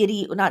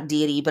deity, not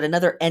deity, but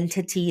another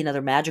entity,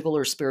 another magical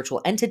or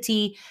spiritual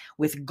entity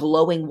with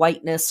glowing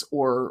whiteness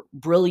or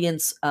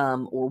brilliance,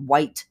 or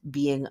white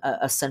being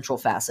a central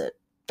facet.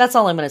 That's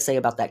all I'm going to say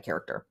about that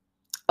character.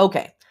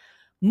 Okay,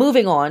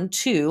 moving on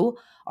to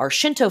our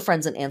Shinto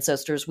friends and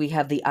ancestors. We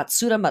have the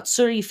Atsura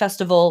Matsuri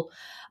festival.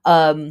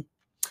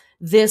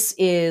 This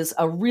is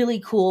a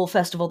really cool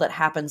festival that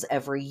happens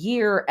every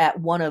year at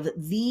one of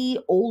the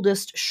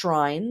oldest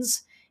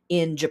shrines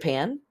in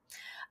Japan.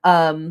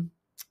 And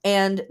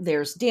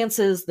there's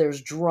dances,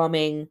 there's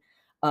drumming,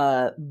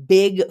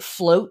 big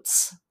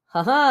floats.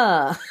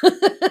 Haha.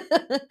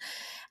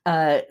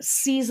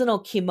 Seasonal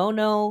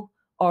kimono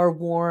are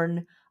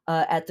worn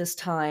at this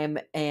time,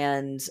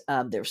 and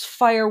there's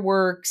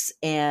fireworks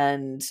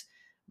and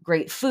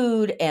great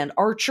food and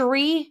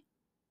archery.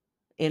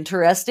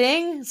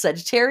 Interesting.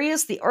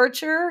 Sagittarius, the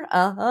archer.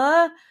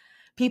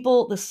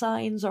 People, the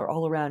signs are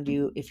all around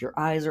you if your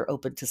eyes are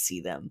open to see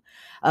them.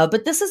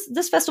 But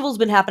this festival's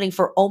been happening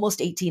for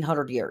almost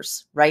 1800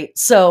 years, right?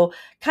 So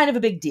kind of a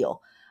big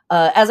deal.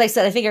 As I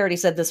said, I think I already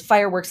said this,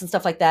 fireworks and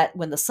stuff like that.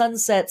 When the sun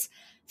sets,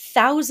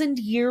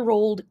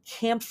 1,000-year-old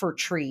camphor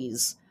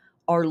trees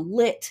are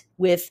lit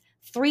with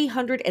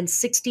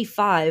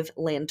 365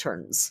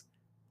 lanterns.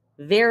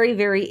 Very,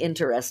 very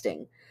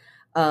interesting.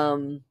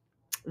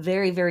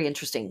 Very, very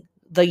interesting.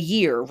 The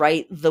year,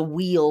 right? The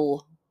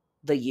wheel,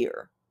 the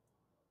year.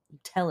 I'm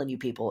telling you,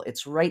 people,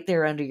 it's right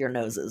there under your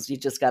noses. You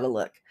just got to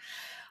look.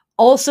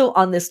 Also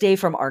on this day,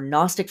 from our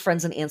Gnostic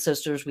friends and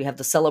ancestors, we have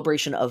the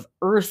celebration of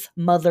Earth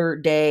Mother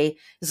Day.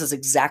 This is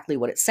exactly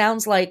what it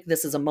sounds like.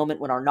 This is a moment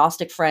when our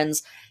Gnostic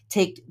friends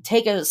take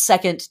a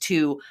second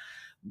to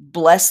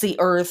bless the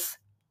earth,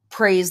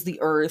 praise the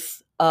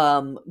earth,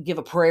 give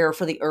a prayer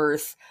for the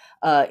earth.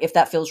 If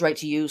that feels right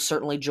to you,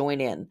 certainly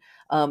join in.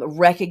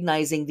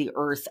 Recognizing the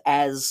earth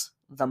as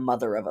the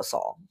mother of us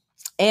all.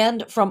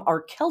 And from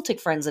our Celtic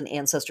friends and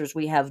ancestors,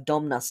 we have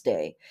Domnas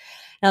Day.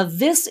 Now,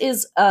 this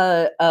is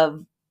a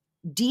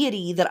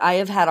deity that I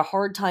have had a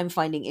hard time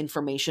finding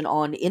information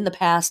on in the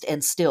past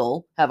and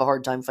still have a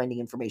hard time finding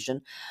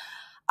information.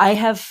 I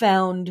have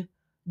found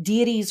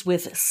deities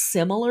with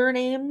similar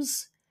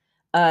names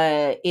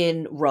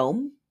in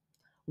Rome.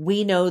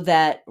 We know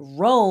that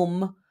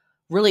Rome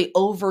really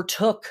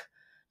overtook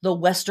the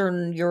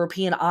Western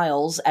European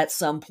Isles at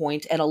some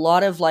point, and a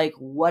lot of like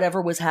whatever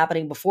was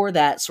happening before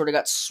that sort of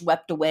got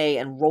swept away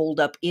and rolled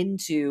up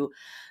into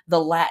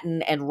the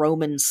Latin and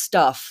Roman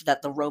stuff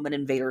that the Roman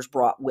invaders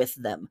brought with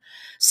them.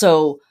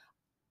 So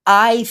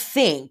I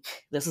think,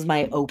 this is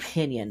my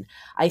opinion,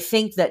 I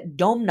think that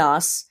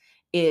Domnas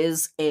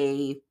is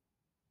a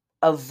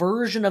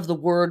version of the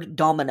word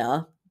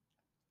domina,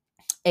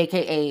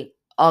 aka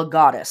a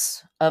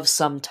goddess of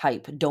some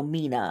type,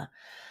 domina,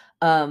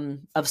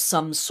 of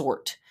some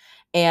sort.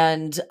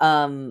 And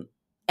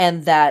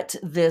that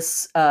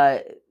this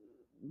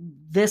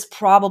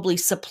probably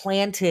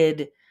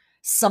supplanted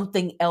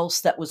something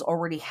else that was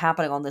already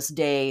happening on this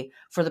day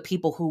for the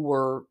people who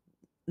were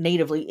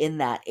natively in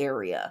that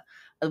area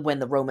when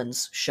the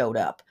Romans showed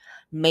up.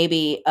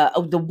 Maybe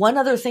the one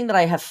other thing that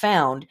I have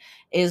found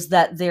is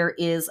that there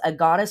is a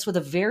goddess with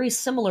a very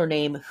similar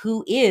name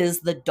who is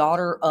the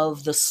daughter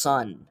of the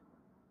sun.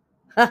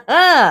 Ha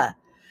ha!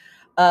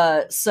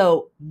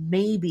 So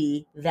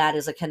maybe that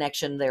is a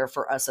connection there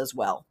for us as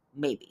well.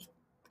 Maybe.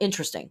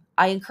 Interesting.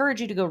 I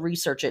encourage you to go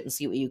research it and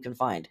see what you can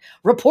find.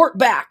 Report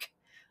back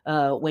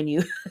when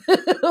you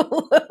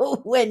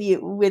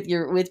with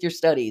your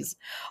studies.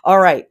 All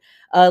right.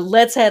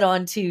 Let's head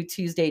on to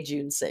Tuesday,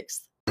 June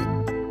 6th.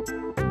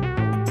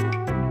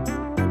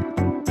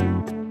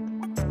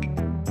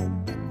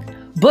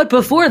 But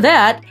before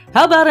that,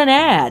 how about an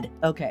ad?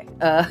 Okay.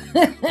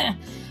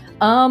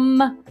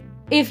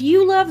 If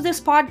you love this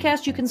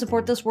podcast, you can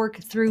support this work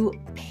through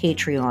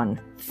Patreon.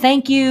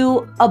 Thank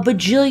you a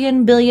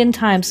bajillion billion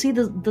times. See,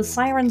 the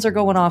sirens are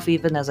going off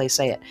even as I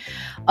say it.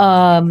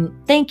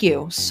 Thank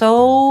you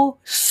so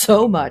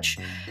much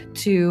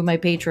to my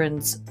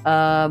patrons.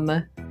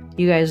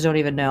 You guys don't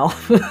even know.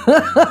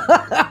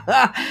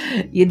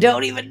 You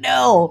don't even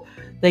know.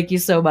 Thank you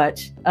so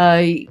much.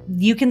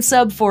 You can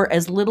sub for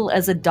as little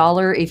as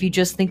 $1 if you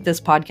just think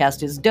this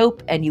podcast is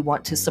dope and you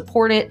want to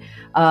support it.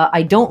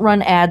 I don't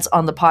run ads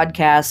on the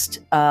podcast,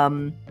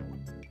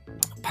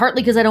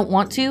 partly because I don't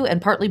want to,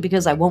 and partly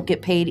because I won't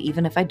get paid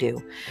even if I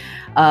do.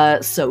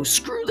 So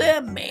screw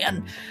them,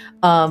 man.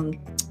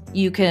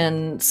 You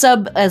can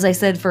sub, as I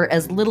said, for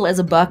as little as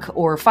 $1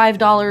 or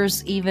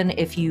 $5, even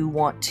if you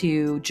want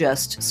to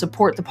just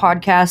support the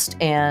podcast.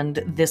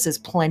 And this is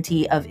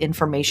plenty of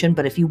information.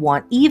 But if you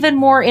want even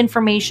more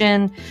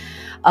information,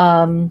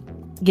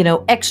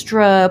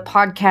 extra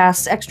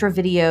podcasts, extra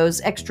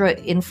videos, extra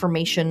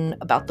information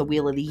about the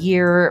Wheel of the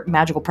Year,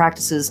 magical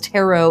practices,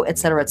 tarot,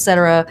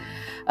 etc.,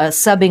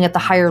 subbing at the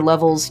higher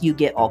levels, you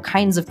get all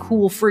kinds of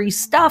cool free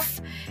stuff.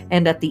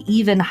 And at the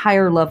even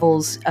higher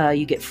levels,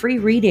 you get free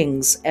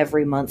readings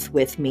every month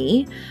with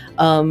me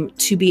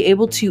to be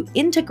able to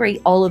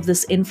integrate all of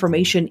this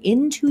information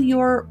into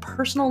your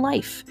personal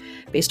life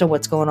based on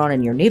what's going on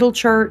in your natal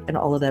chart and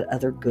all of that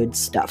other good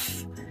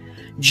stuff.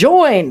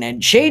 Join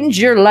and change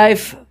your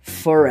life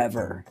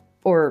forever.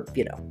 Or,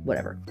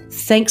 whatever.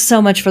 Thanks so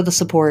much for the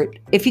support.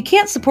 If you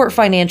can't support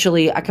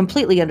financially, I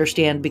completely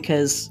understand,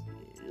 because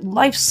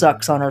life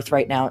sucks on Earth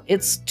right now.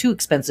 It's too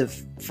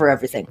expensive for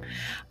everything.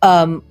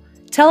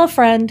 Tell a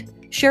friend,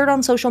 share it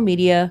on social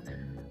media,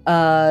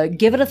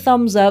 give it a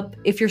thumbs up.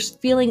 If you're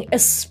feeling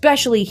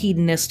especially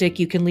hedonistic,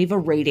 you can leave a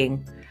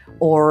rating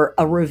or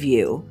a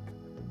review.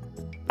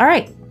 All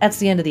right, that's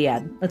the end of the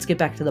ad. Let's get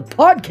back to the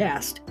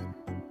podcast.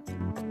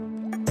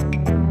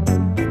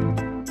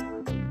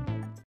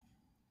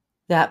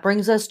 That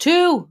brings us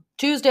to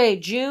Tuesday,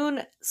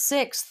 June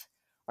 6th.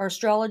 Our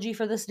astrology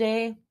for this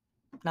day,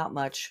 not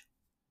much.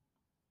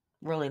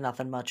 Really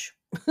nothing much.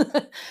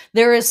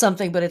 There is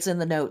something, but it's in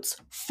the notes.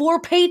 For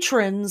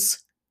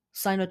patrons,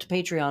 sign up to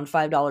Patreon,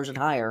 $5 and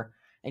higher,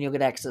 and you'll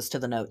get access to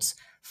the notes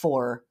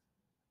for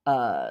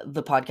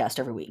the podcast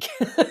every week.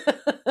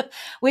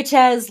 Which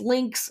has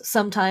links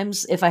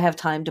sometimes, if I have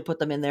time to put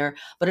them in there,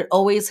 but it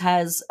always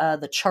has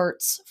the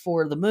charts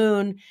for the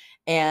moon,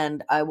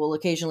 and I will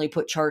occasionally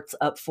put charts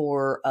up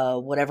for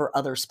whatever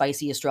other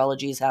spicy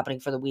astrology is happening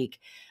for the week,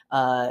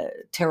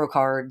 tarot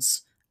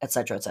cards,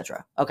 etc.,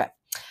 etc. Okay.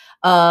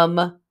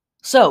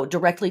 So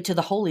directly to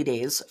the holy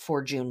days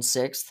for June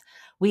 6th,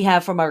 we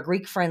have from our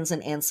Greek friends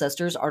and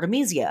ancestors,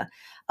 Artemisia.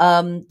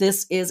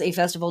 This is a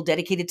festival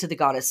dedicated to the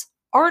goddess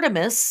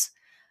Artemis,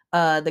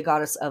 the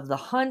goddess of the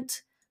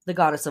hunt, the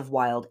goddess of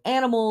wild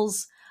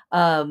animals,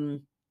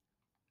 the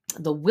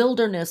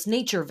wilderness,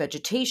 nature,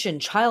 vegetation,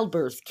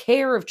 childbirth,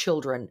 care of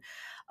children.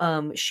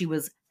 She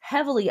was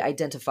heavily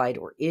identified,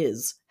 or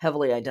is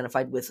heavily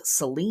identified, with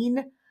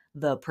Selene,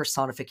 the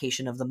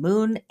personification of the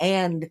moon,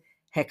 and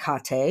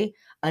Hecate,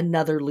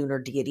 another lunar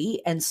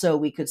deity. And so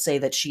we could say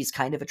that she's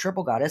kind of a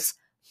triple goddess.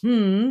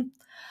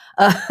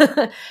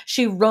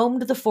 She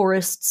roamed the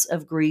forests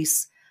of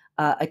Greece,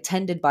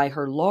 attended by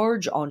her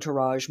large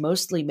entourage,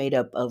 mostly made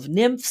up of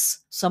nymphs,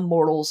 some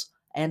mortals,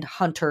 and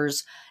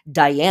hunters.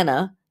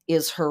 Diana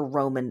is her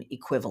Roman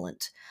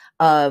equivalent.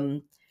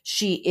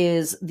 She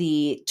is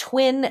the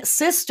twin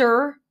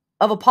sister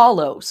of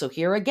Apollo. So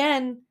here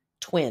again,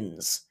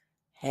 twins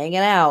hanging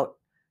out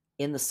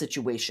in the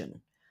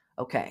situation.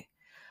 Okay.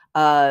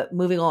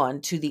 Moving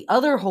on to the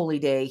other holy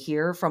day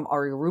here from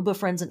our Yoruba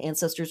friends and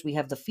ancestors, we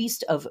have the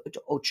Feast of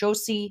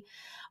Ochosi.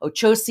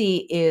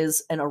 Ochosi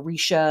is an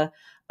Orisha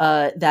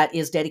that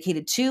is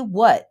dedicated to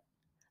what?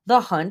 The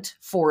hunt,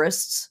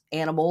 forests,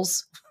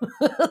 animals,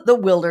 the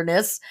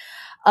wilderness.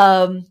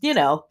 How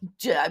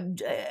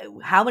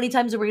many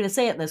times are we going to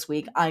say it this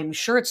week? I'm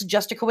sure it's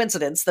just a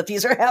coincidence that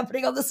these are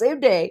happening on the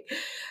same day.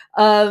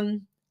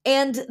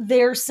 And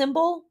their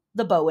symbol,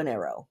 the bow and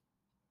arrow.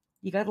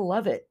 You got to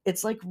love it.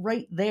 It's like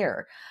right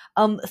there.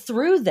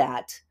 Through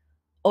that,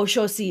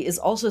 Ochosi is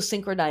also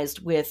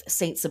synchronized with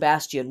Saint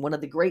Sebastian, one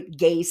of the great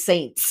gay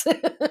saints,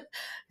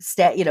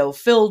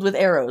 filled with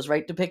arrows,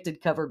 right?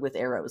 Depicted, covered with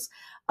arrows.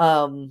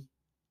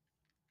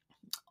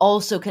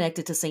 Also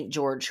connected to Saint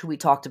George, who we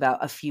talked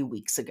about a few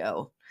weeks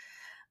ago.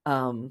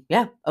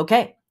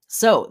 Okay.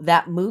 So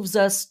that moves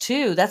us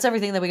to, that's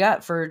everything that we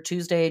got for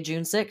Tuesday,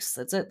 June 6th.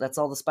 That's it. That's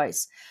all the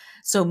spice.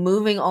 So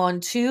moving on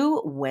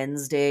to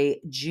Wednesday,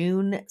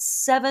 June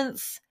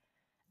 7th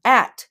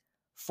at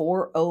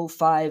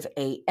 4:05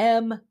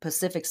 a.m.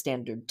 Pacific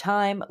Standard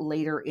Time.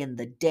 Later in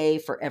the day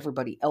for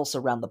everybody else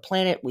around the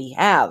planet, we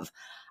have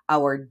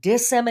our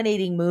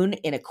disseminating moon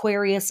in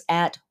Aquarius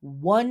at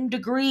 1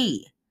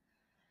 degree.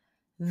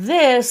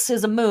 This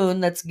is a moon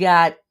that's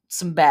got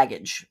some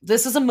baggage.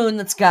 This is a moon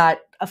that's got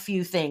a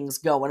few things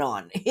going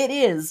on. It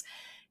is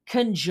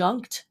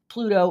conjunct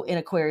Pluto in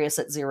Aquarius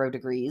at 0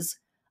 degrees,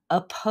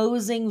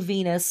 opposing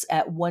Venus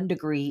at 1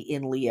 degree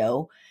in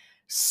Leo,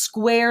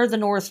 square the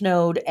North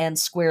Node and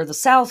square the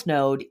South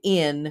Node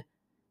in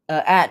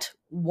at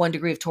 1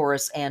 degree of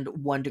Taurus and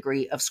 1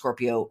 degree of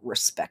Scorpio,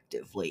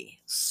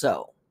 respectively.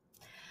 So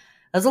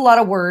that's a lot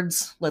of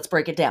words. Let's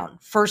break it down.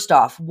 First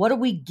off, what do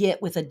we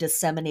get with a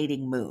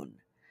disseminating moon?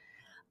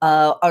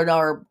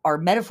 Our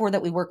metaphor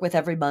that we work with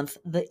every month,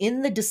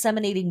 in the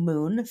disseminating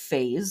moon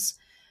phase,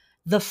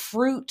 the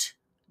fruit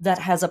that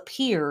has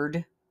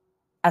appeared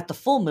at the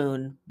full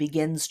moon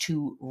begins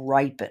to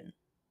ripen.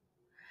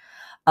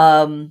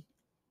 Um,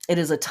 it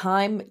is a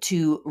time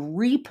to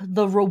reap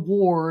the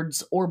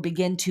rewards or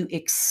begin to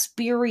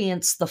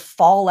experience the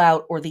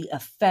fallout or the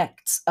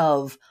effects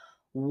of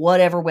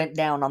whatever went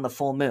down on the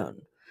full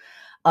moon.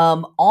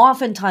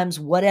 Oftentimes,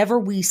 whatever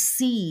we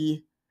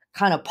see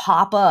kind of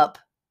pop up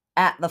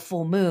at the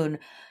full moon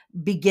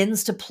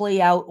begins to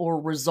play out or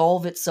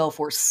resolve itself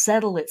or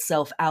settle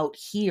itself out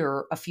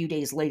here a few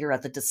days later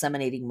at the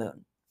disseminating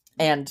moon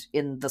and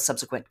in the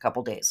subsequent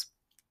couple days.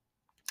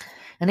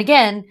 And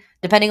again,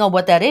 depending on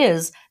what that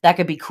is, that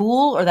could be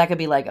cool or that could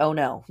be like, oh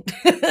no,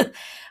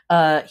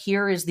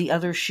 here is the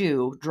other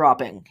shoe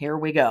dropping. Here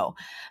we go.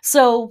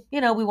 So, we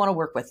want to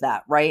work with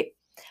that, right?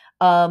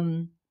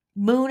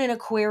 Moon in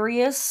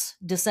Aquarius,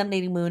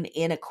 disseminating moon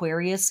in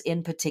Aquarius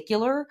in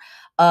particular,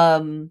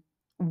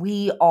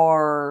 we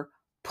are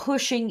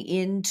pushing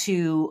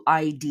into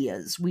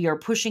ideas. We are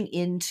pushing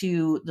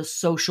into the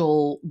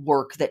social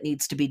work that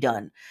needs to be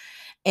done.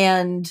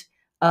 And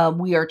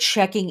we are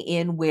checking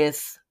in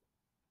with,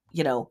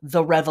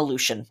 the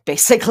revolution.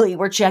 Basically,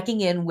 we're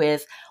checking in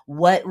with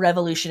what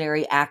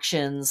revolutionary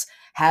actions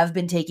have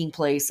been taking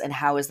place and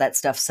how is that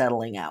stuff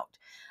settling out.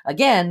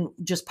 Again,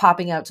 just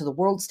popping out to the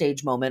world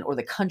stage moment or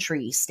the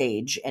country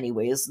stage,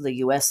 anyways, the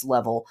US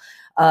level,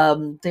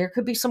 there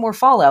could be some more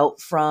fallout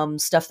from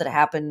stuff that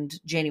happened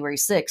January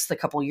 6th a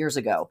couple years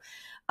ago.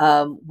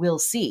 We'll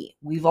see.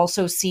 We've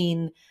also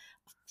seen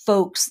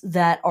folks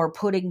that are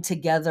putting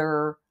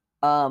together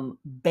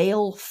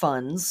bail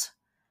funds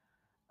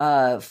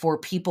for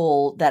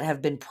people that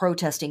have been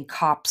protesting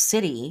Cop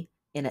City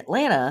in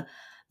Atlanta.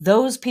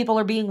 Those people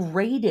are being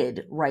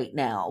raided right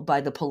now by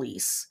the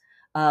police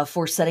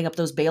for setting up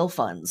those bail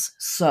funds.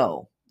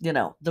 So,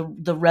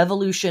 the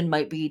revolution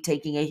might be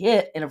taking a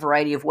hit in a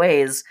variety of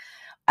ways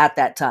at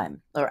that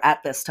time or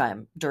at this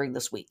time during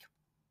this week.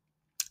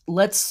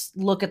 Let's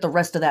look at the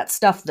rest of that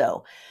stuff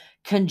though.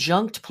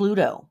 Conjunct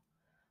Pluto,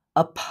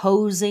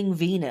 opposing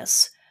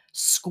Venus,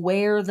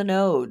 square the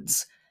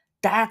nodes.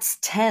 That's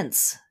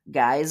tense,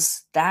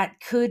 guys. That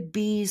could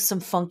be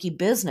some funky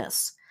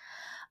business.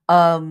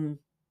 Moon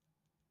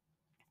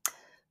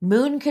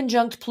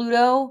conjunct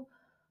Pluto,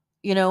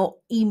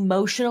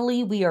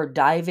 emotionally, we are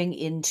diving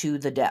into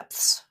the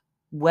depths,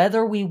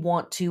 whether we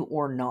want to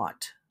or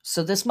not.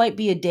 So this might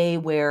be a day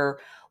where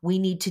we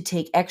need to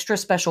take extra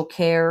special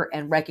care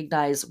and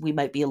recognize we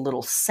might be a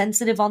little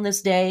sensitive on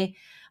this day.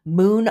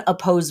 Moon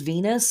opposed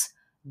Venus,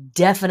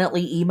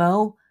 definitely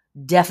emo,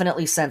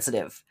 definitely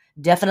sensitive.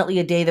 Definitely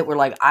a day that we're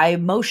like, I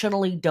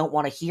emotionally don't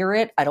want to hear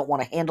it. I don't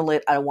want to handle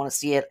it. I don't want to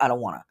see it. I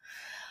don't want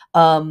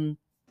to.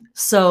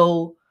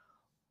 So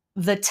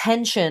the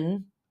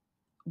tension,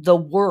 the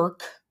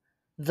work,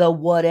 the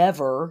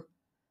whatever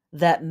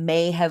that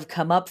may have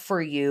come up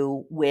for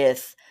you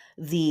with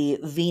the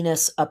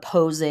Venus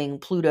opposing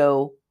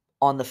Pluto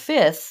on the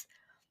 5th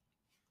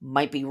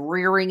might be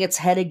rearing its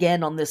head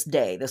again on this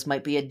day. This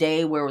might be a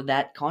day where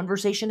that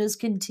conversation is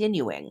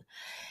continuing.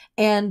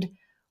 And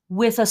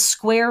with a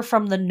square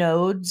from the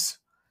nodes,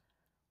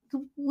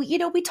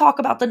 we talk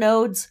about the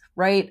nodes,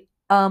 right?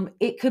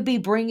 It could be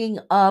bringing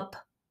up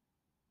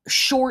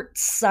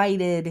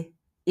short-sighted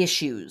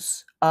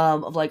issues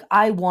of like,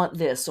 I want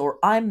this, or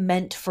I'm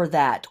meant for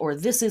that, or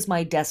this is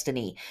my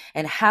destiny,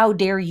 and how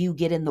dare you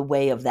get in the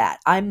way of that?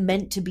 I'm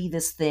meant to be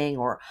this thing,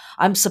 or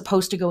I'm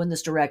supposed to go in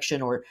this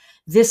direction, or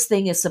this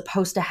thing is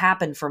supposed to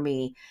happen for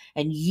me,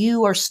 and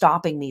you are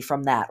stopping me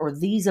from that, or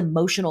these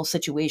emotional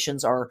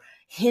situations are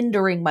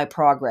hindering my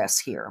progress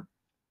here.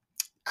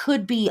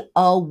 Could be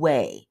a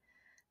way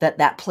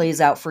that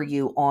plays out for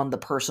you on the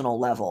personal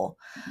level.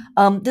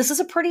 This is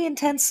a pretty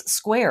intense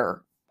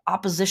square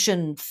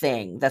opposition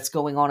thing that's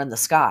going on in the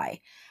sky.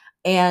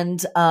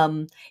 And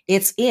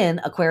it's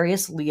in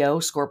Aquarius, Leo,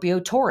 Scorpio,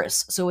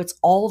 Taurus. So it's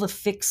all the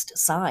fixed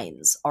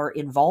signs are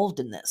involved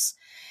in this.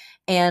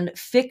 And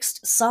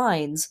fixed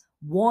signs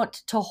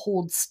want to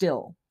hold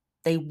still.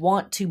 They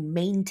want to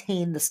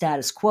maintain the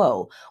status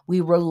quo. We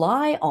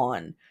rely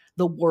on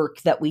the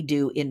work that we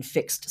do in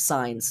fixed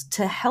signs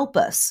to help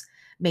us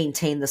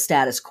maintain the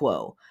status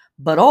quo.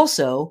 But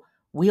also,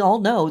 we all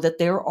know that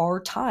there are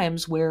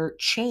times where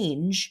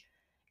change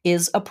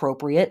is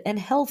appropriate and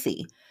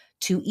healthy.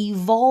 To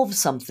evolve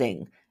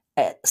something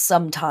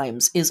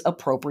sometimes is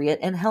appropriate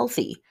and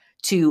healthy.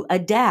 To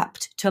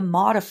adapt, to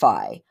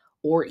modify,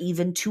 or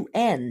even to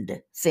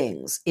end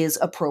things is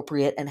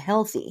appropriate and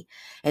healthy.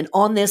 And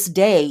on this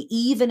day,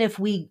 even if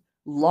we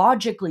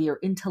logically or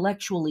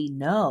intellectually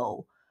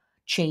know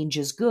change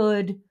is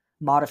good,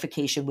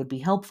 modification would be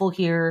helpful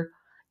here,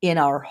 in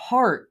our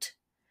heart,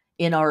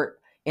 in our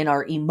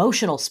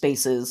emotional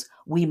spaces,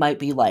 we might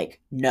be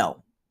like,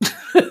 no,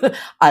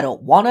 I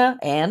don't wanna,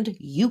 and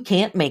you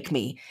can't make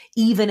me.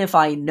 Even if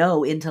I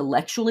know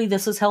intellectually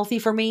this is healthy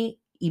for me,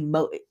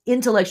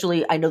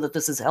 intellectually I know that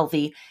this is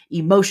healthy.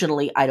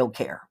 Emotionally, I don't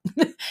care.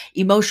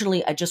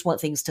 Emotionally, I just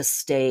want things to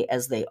stay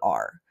as they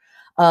are.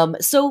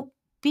 So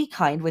be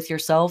kind with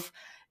yourself.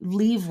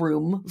 leave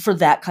room for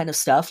that kind of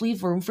stuff.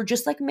 Leave room for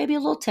just like maybe a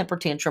little temper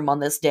tantrum on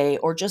this day,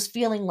 or just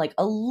feeling like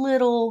a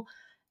little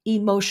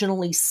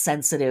emotionally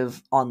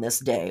sensitive on this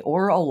day,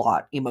 or a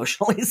lot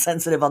emotionally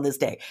sensitive on this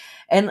day.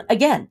 And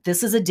again,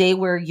 this is a day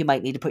where you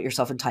might need to put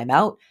yourself in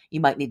timeout.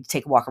 You might need to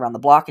take a walk around the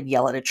block and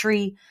yell at a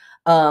tree.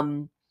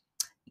 Um,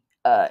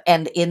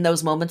 and in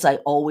those moments, I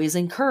always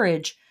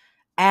encourage,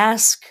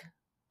 ask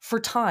for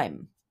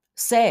time.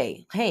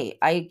 Say, hey,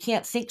 I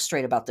can't think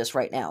straight about this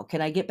right now.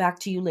 Can I get back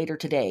to you later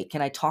today?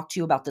 Can I talk to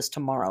you about this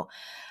tomorrow?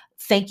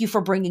 Thank you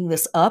for bringing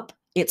this up.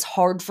 It's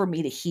hard for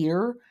me to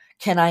hear.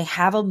 Can I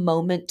have a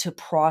moment to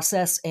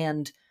process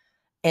and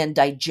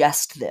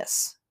digest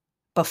this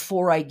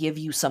before I give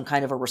you some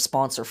kind of a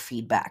response or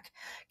feedback?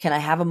 Can I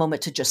have a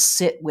moment to just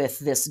sit with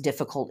this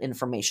difficult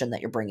information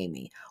that you're bringing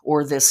me,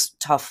 or this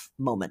tough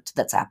moment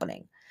that's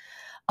happening?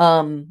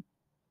 Um,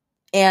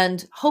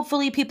 and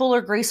hopefully people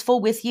are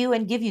graceful with you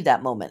and give you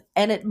that moment.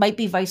 And it might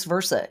be vice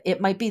versa. It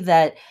might be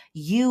that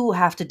you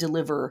have to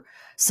deliver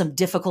some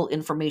difficult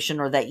information,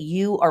 or that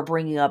you are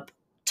bringing up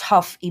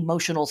tough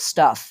emotional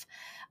stuff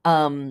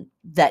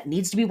that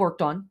needs to be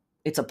worked on.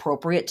 It's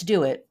appropriate to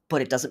do it,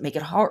 but it doesn't make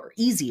it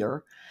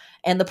easier.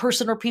 And the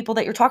person or people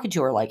that you're talking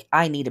to are like,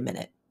 I need a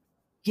minute.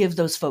 Give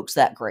those folks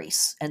that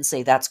grace and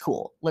say, that's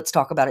cool. Let's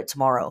talk about it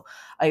tomorrow.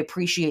 I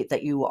appreciate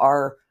that you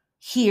are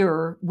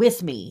here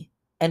with me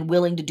and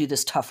willing to do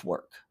this tough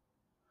work.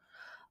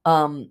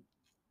 On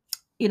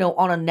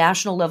a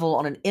national level,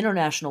 on an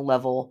international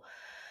level,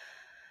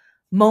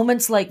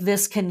 moments like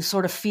this can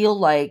sort of feel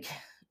like,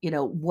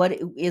 what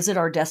is it,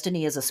 our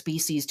destiny as a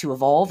species to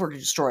evolve or to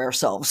destroy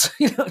ourselves?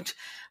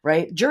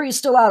 Right? Jury's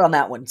still out on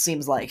that one,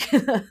 seems like.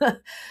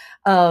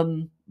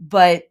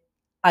 But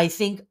I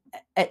think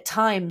at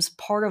times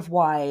part of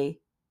why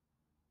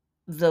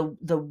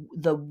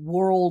the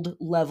world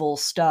level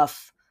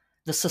stuff,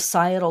 the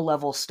societal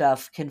level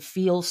stuff can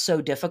feel so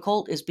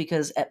difficult is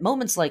because at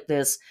moments like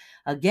this,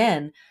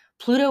 again,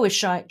 Pluto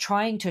is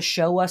trying to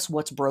show us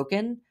what's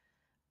broken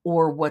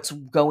or what's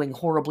going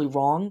horribly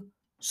wrong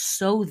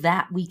so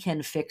that we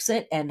can fix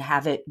it and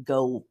have it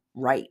go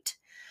right.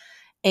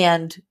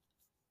 And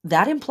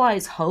that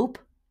implies hope,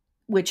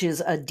 which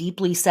is a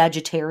deeply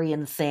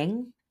Sagittarian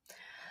thing.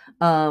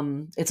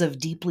 It's a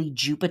deeply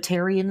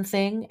Jupiterian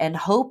thing, and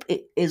hope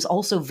is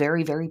also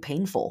very, very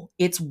painful.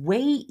 It's way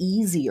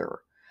easier.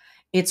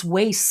 It's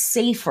way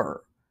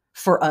safer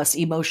for us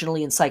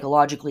emotionally and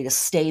psychologically to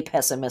stay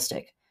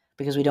pessimistic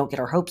because we don't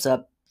get our hopes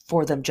up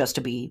for them just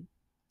to be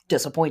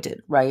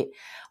disappointed, right?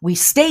 We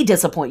stay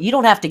disappointed. You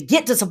don't have to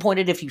get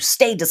disappointed if you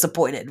stay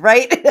disappointed,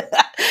 right?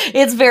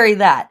 It's very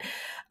that.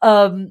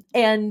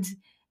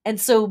 And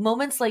so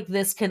moments like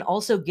this can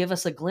also give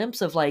us a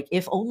glimpse of like,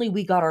 if only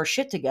we got our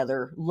shit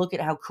together, look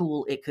at how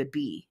cool it could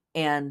be.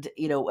 And,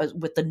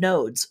 with the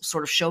nodes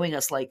sort of showing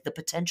us like the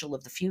potential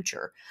of the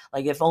future.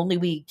 Like if only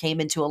we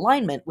came into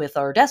alignment with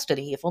our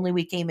destiny, if only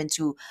we came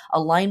into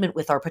alignment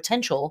with our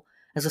potential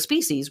as a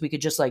species, we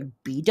could just like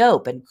be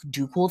dope and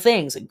do cool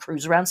things and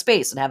cruise around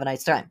space and have a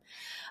nice time.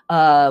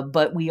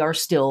 But we are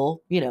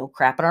still,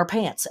 crapping our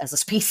pants as a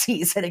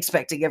species and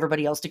expecting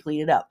everybody else to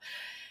clean it up.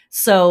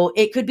 So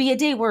it could be a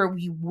day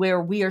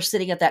where we are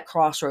sitting at that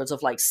crossroads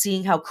of like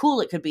seeing how cool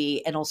it could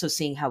be and also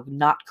seeing how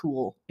not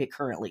cool it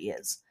currently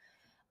is.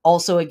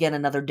 Also, again,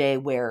 another day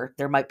where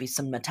there might be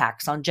some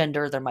attacks on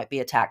gender, there might be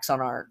attacks on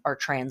our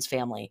trans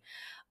family,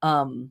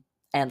 and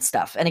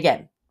stuff. And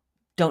again,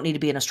 don't need to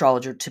be an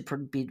astrologer to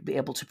be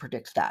able to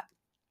predict that,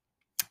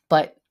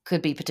 but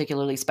could be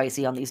particularly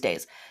spicy on these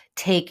days.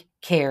 Take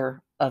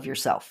care of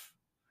yourself.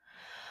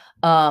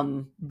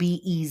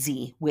 Be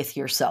easy with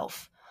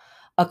yourself.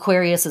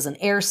 Aquarius is an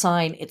air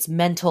sign. It's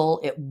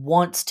mental. It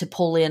wants to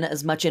pull in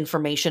as much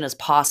information as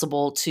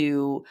possible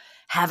to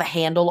have a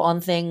handle on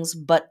things.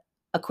 But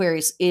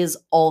Aquarius is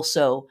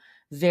also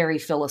very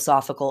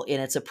philosophical in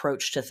its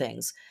approach to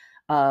things.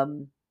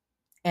 And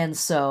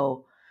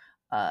so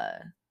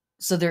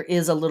there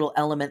is a little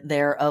element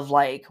there of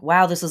like,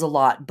 wow, this is a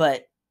lot,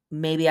 but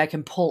maybe I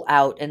can pull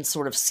out and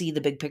sort of see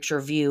the big picture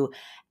view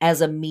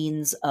as a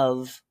means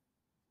of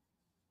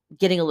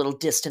getting a little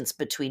distance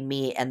between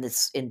me and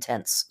this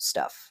intense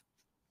stuff.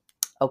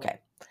 Okay.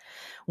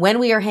 When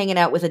we are hanging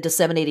out with a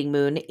disseminating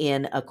moon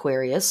in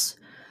Aquarius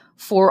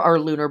for our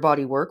lunar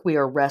body work, we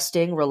are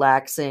resting,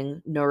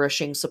 relaxing,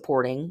 nourishing,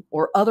 supporting,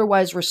 or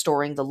otherwise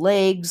restoring the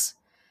legs,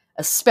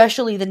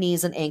 especially the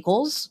knees and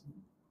ankles.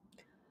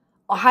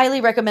 I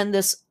highly recommend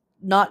this,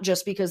 not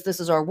just because this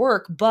is our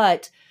work,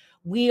 but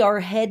we are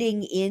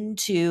heading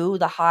into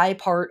the high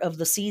part of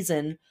the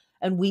season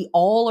and we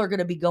all are going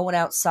to be going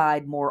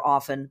outside more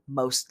often,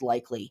 most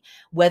likely.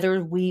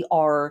 Whether we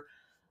are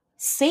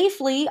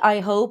safely,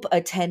 I hope,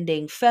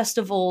 attending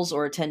festivals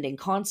or attending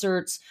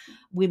concerts,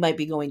 we might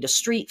be going to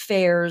street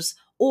fairs,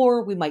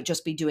 or we might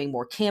just be doing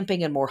more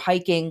camping and more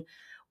hiking.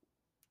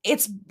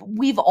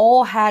 We've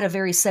all had a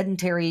very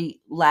sedentary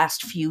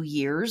last few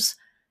years.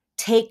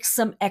 take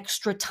some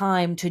extra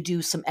time to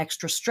do some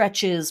extra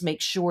stretches.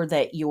 Make sure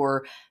that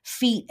your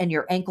feet and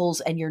your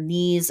ankles and your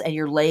knees and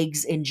your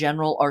legs in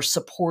general are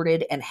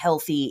supported and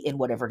healthy in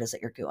whatever it is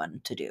that you're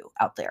going to do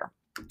out there.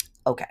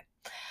 Okay.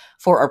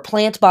 For our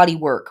plant body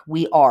work,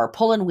 we are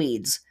pulling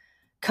weeds,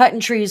 cutting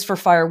trees for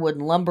firewood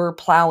and lumber,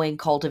 plowing,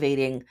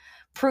 cultivating,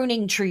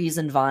 pruning trees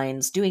and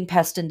vines, doing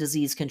pest and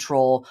disease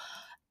control,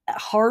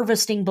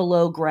 harvesting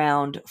below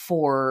ground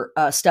for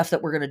stuff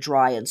that we're going to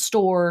dry and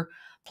store,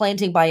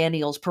 planting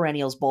biennials,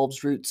 perennials,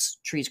 bulbs, roots,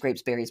 trees,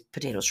 grapes, berries,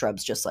 potatoes,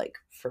 shrubs, just like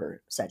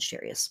for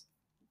Sagittarius.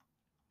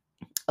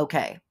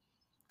 Okay.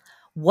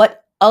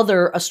 What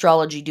other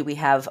astrology do we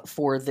have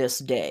for this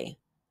day?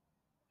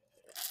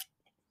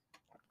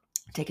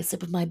 Take a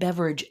sip of my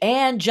beverage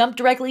and jump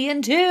directly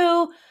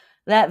into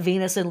that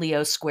Venus and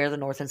Leo square the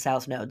north and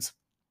south nodes.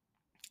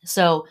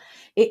 So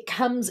it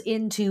comes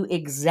into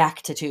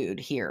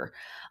exactitude here.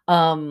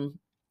 And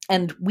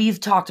we've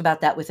talked about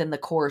that within the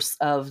course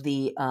of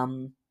the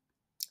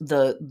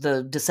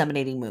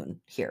disseminating moon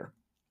here.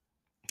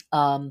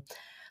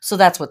 So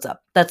that's what's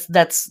up.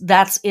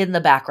 That's in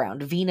the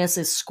background. Venus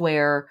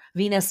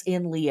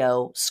in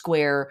Leo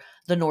square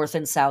the north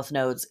and south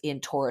nodes in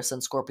Taurus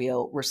and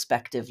Scorpio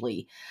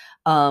respectively.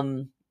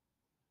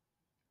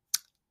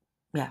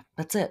 Yeah,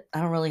 that's it. I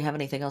don't really have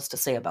anything else to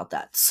say about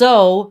that.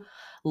 So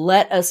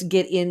let us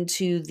get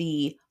into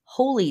the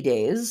holy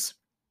days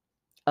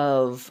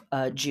of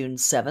June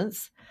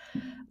 7th.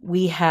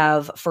 We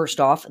have, first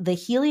off, the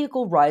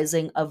heliacal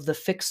rising of the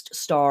fixed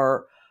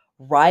star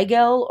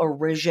Rigel or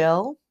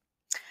Rigel.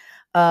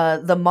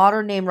 The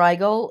modern name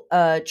Rigel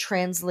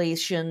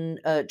translates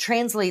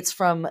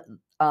from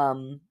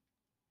the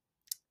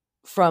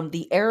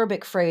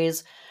Arabic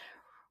phrase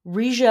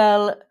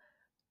Rijal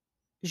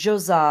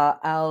Joza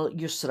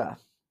al-Yusra,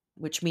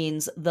 which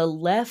means the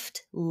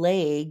left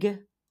leg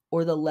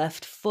or the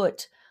left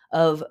foot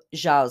of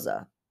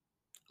Jauza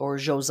or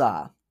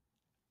Joza.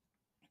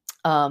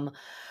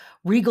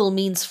 Regal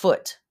means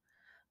foot.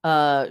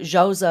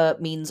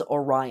 Jauza means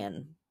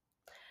Orion.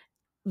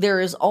 There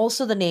is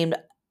also the name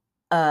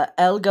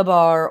El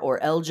Gabar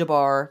or El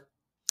Jabbar.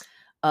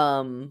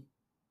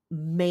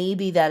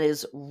 Maybe that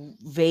is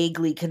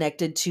vaguely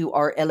connected to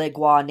our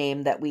Elegua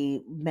name that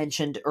we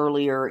mentioned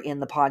earlier in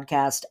the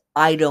podcast.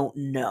 I don't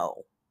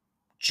know.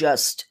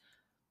 Just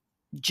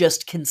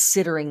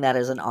considering that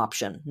as an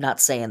option, not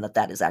saying that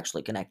that is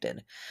actually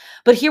connected.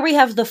 But here we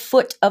have the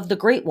foot of the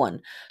Great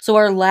One. So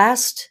our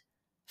last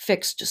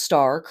fixed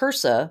star,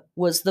 Cursa,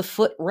 was the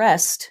foot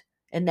rest,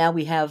 and now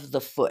we have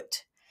the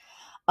foot.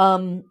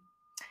 And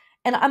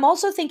I'm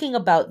also thinking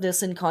about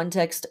this in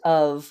context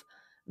of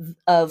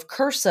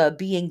Cursa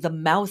being the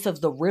mouth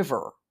of the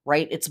river,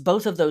 right? It's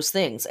both of those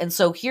things. And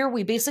so here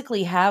we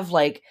basically have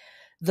like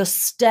the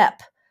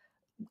step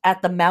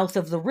at the mouth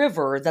of the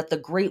river that the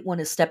Great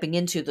One is stepping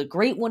into. The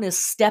Great One is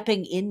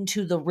stepping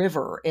into the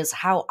river is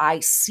how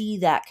I see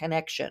that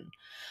connection.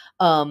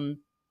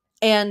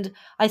 And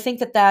I think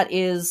that that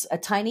is a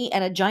tiny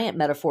and a giant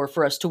metaphor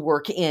for us to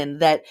work in,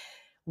 that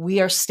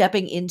we are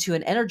stepping into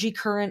an energy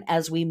current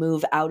as we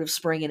move out of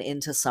spring and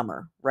into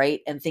summer,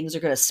 right? And things are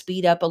going to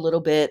speed up a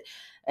little bit,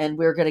 and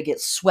we're going to get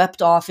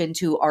swept off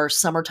into our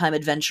summertime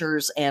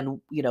adventures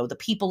and, you know, the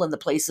people and the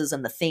places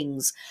and the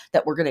things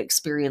that we're going to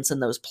experience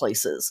in those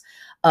places.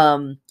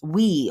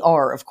 We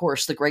are, of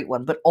course, the Great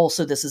One, but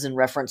also this is in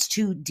reference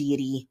to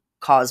deity,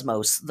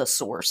 cosmos, the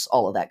source,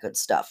 all of that good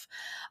stuff.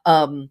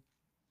 The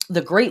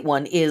Great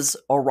One is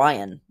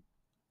Orion,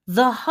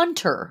 the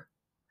hunter.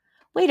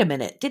 Wait a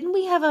minute. Didn't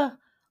we have a...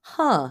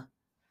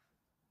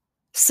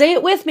 Say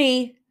it with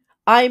me.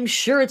 I'm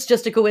sure it's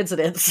just a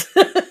coincidence.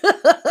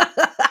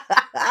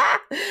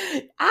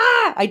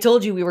 I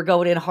told you we were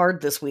going in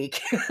hard this week.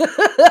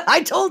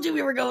 I told you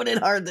we were going in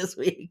hard this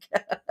week.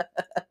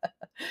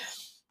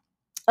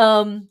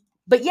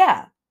 But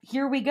yeah,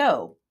 here we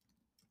go.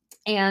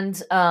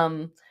 And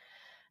I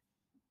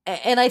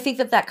think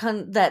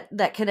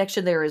that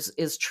connection there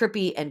is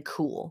trippy and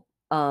cool.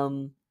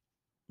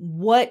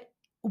 What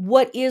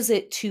is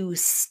it to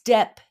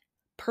step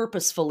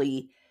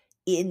purposefully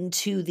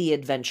into the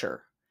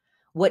adventure?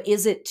 What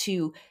is it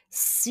to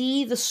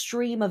see the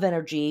stream of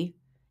energy?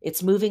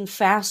 It's moving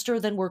faster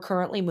than we're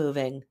currently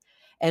moving,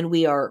 and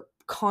we are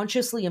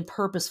consciously and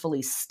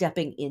purposefully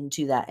stepping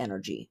into that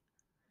energy.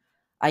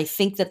 I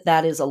think that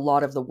that is a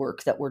lot of the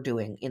work that we're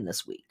doing in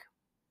this week.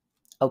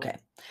 Okay.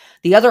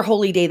 The other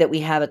holy day that we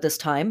have at this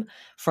time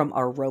from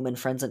our Roman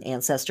friends and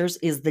ancestors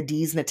is the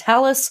Dies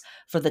Natalis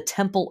for the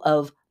Temple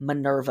of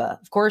Minerva.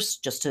 Of course,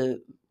 just to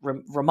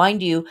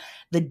remind you,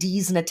 the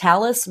Dies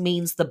Natalis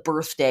means the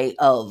birthday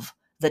of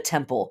the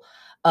temple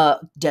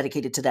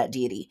dedicated to that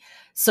deity.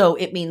 So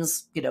it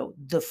means, you know,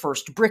 the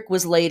first brick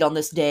was laid on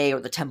this day,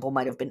 or the temple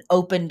might have been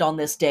opened on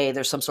this day.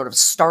 There's some sort of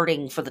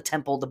starting for the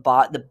temple,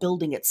 the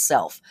building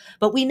itself.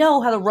 But we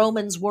know how the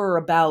Romans were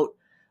about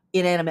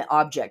inanimate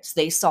objects.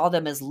 They saw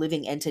them as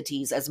living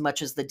entities as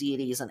much as the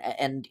deities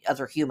and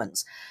other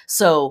humans.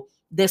 So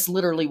this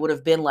literally would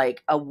have been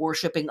like a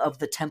worshiping of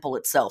the temple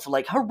itself.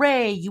 Like,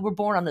 hooray, you were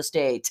born on this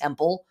day,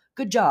 temple.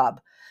 Good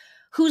job.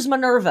 Who's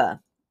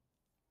Minerva?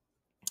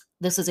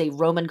 This is a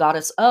Roman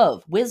goddess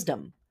of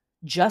wisdom,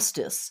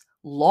 justice,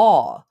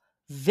 law,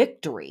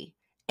 victory,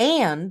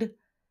 and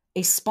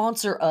a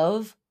sponsor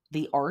of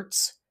the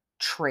arts,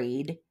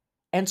 trade,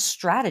 and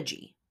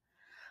strategy.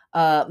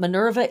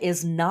 Minerva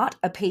is not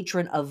a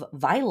patron of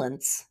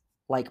violence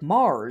like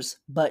Mars,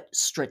 but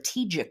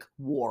strategic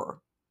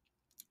war.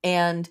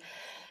 And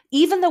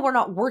even though we're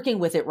not working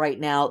with it right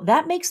now,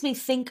 that makes me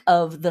think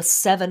of the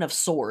Seven of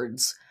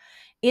Swords.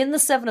 In the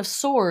Seven of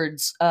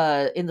Swords,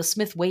 in the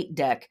Smith-Waite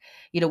deck,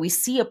 we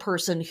see a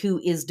person who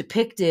is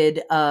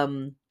depicted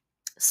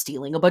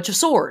stealing a bunch of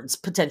swords,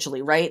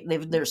 potentially, right?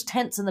 There's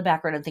tents in the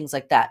background and things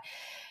like that.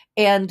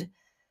 And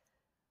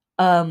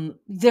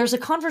there's a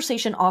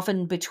conversation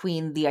often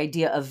between the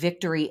idea of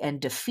victory and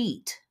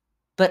defeat.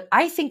 But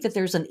I think that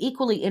there's an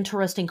equally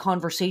interesting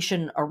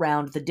conversation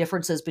around the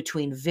differences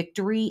between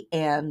victory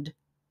and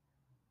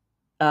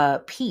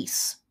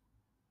peace.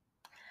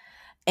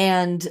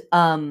 And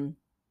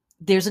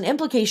there's an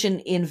implication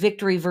in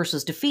victory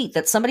versus defeat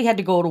that somebody had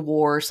to go to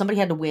war, somebody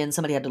had to win,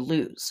 somebody had to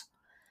lose.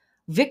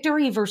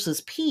 Victory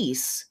versus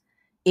peace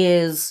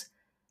is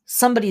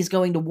somebody's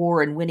going to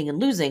war and winning and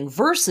losing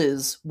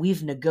versus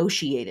we've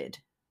negotiated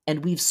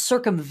and we've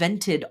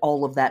circumvented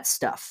all of that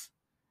stuff.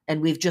 And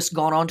we've just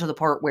gone on to the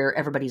part where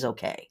everybody's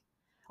okay.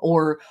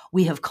 Or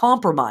we have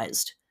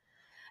compromised.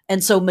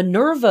 And so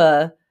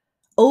Minerva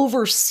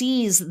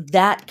oversees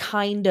that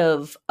kind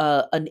of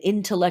an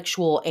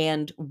intellectual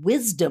and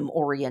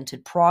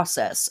wisdom-oriented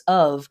process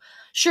of,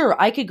 sure,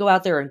 I could go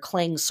out there and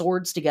clang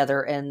swords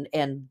together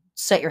and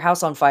set your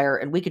house on fire,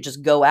 and we could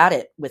just go at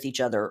it with each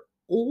other,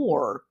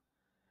 or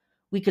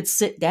we could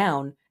sit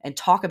down and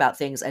talk about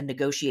things and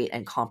negotiate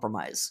and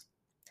compromise.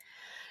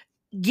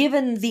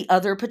 Given the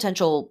other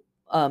potential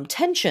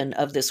tension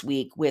of this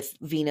week with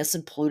Venus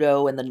and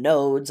Pluto and the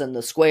nodes and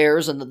the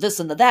squares and the this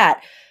and the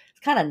that,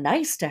 kind of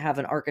nice to have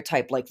an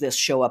archetype like this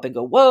show up and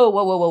go, whoa,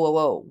 whoa, whoa, whoa, whoa,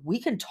 whoa. We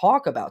can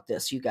talk about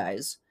this, you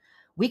guys.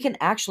 We can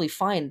actually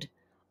find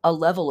a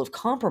level of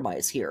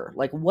compromise here.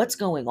 Like, what's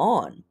going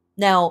on?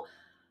 Now,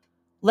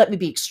 let me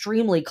be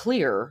extremely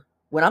clear.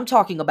 When I'm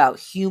talking about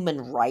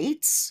human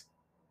rights,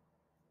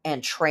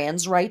 and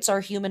trans rights are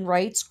human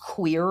rights,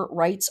 queer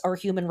rights are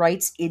human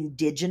rights,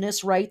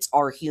 indigenous rights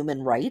are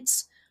human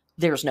rights,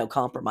 there's no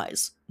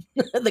compromise.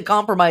 The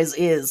compromise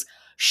is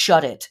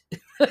shut it.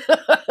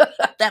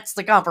 That's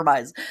the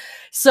compromise.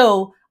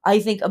 So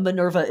I think a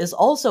Minerva is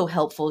also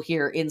helpful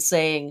here in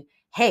saying,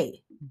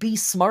 hey, be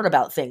smart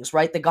about things,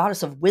 right? The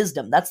goddess of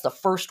wisdom. That's the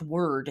first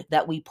word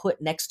that we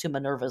put next to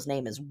Minerva's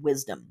name is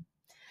wisdom.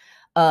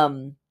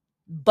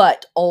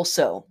 But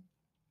also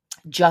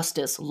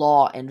justice,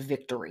 law, and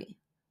victory.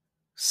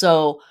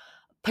 So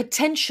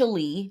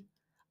potentially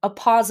a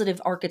positive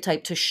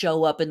archetype to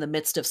show up in the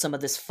midst of some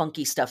of this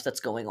funky stuff that's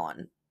going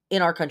on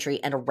in our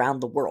country and around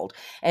the world.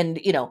 And,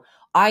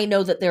 I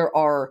know that there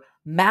are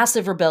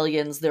massive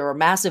rebellions, there are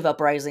massive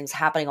uprisings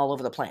happening all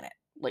over the planet.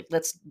 Like,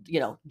 let's,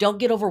 don't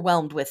get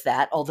overwhelmed with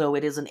that, although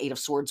it is an Eight of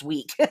Swords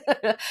week.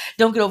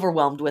 Don't get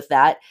overwhelmed with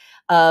that.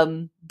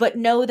 But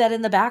know that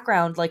in the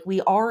background, like,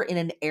 we are in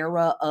an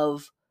era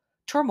of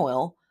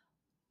turmoil.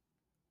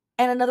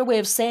 And another way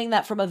of saying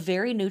that from a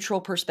very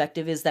neutral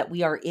perspective is that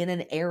we are in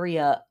an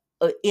era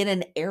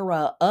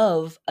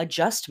of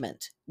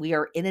adjustment. We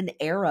are in an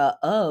era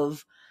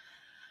of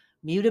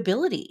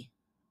mutability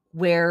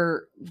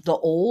where the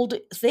old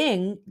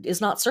thing is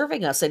not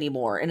serving us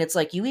anymore. And it's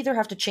like, you either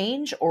have to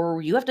change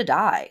or you have to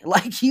die.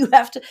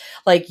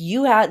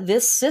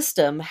 This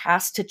system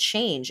has to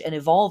change and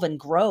evolve and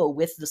grow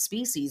with the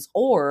species,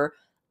 or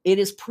it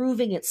is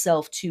proving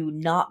itself to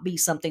not be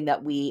something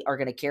that we are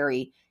going to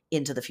carry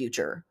into the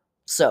future.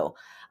 So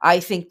I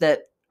think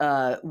that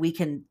we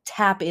can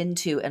tap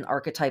into an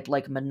archetype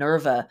like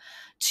Minerva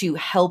to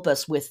help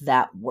us with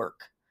that work.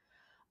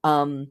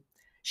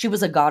 She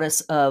was a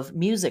goddess of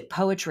music,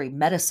 poetry,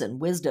 medicine,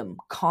 wisdom,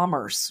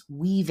 commerce,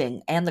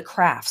 weaving, and the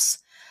crafts.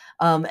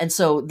 And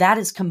so that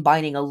is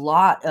combining a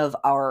lot of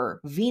our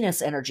Venus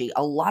energy,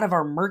 a lot of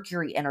our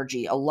Mercury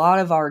energy, a lot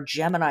of our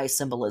Gemini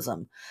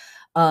symbolism,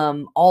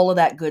 all of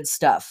that good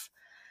stuff.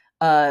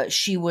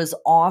 She was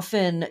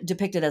often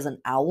depicted as an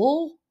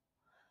owl,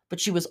 but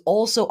she was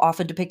also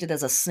often depicted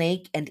as a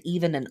snake and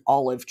even an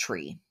olive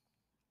tree.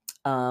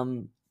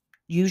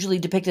 Usually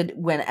depicted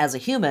when as a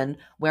human,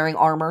 wearing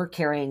armor,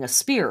 carrying a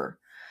spear.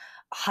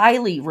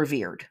 Highly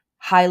revered,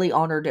 highly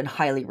honored, and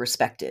highly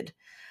respected.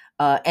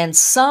 And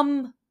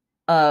some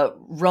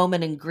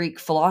Roman and Greek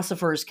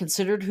philosophers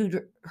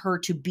considered her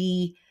to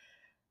be,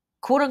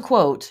 quote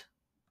unquote,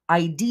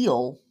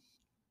 ideal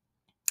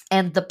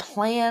and the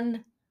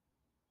plan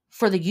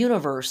for the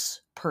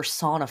universe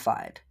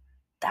personified.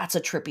 That's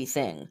a trippy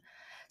thing.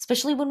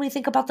 Especially when we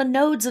think about the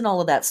nodes and all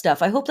of that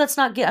stuff. I hope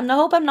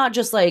I'm not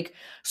just like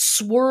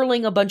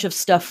swirling a bunch of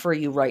stuff for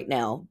you right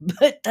now,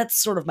 but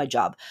that's sort of my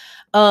job.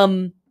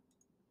 In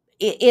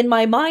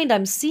my mind,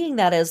 I'm seeing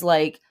that as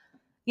like,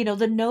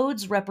 the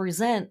nodes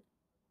represent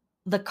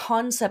the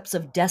concepts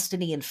of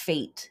destiny and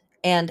fate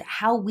and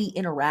how we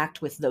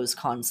interact with those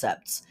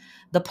concepts.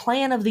 The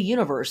plan of the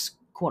universe,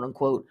 quote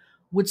unquote,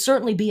 would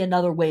certainly be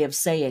another way of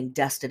saying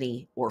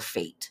destiny or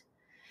fate.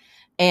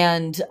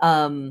 And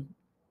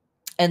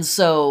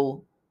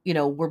so,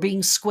 we're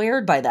being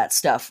squared by that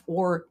stuff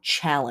or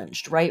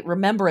challenged, right?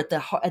 Remember, at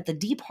the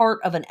deep heart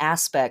of an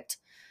aspect,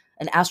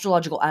 an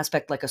astrological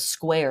aspect like a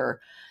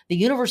square, the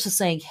universe is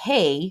saying,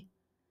 hey,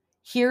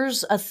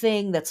 here's a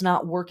thing that's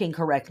not working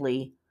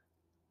correctly,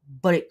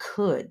 but it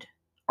could.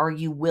 Are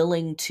you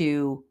willing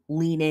to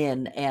lean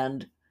in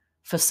and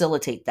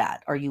facilitate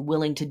that? Are you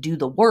willing to do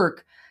the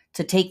work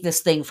to take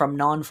this thing from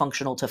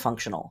non-functional to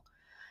functional?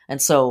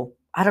 And so,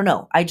 I don't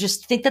know. I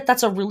just think that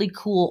that's a really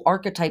cool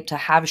archetype to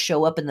have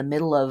show up in the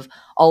middle of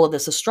all of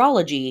this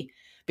astrology,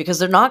 because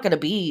they're not going to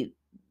be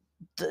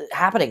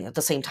happening at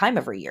the same time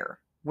every year.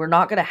 We're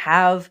not going to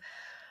have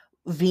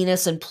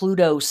Venus and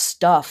Pluto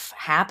stuff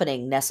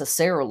happening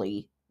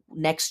necessarily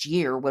next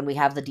year when we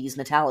have the Dies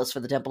Natalis for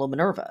the Temple of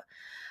Minerva.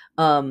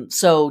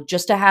 So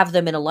just to have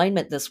them in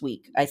alignment this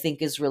week, I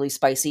think is really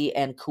spicy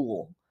and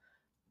cool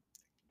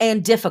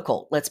and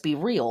difficult. Let's be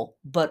real,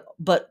 but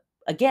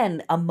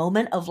again, a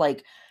moment of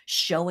like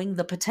showing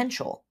the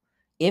potential.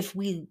 If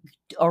we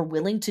are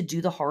willing to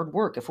do the hard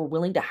work, if we're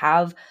willing to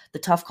have the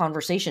tough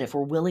conversation, if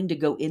we're willing to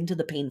go into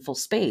the painful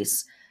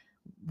space,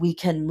 we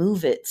can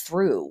move it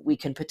through. We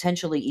can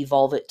potentially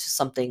evolve it to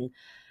something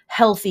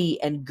healthy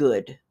and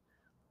good,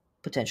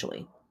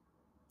 potentially.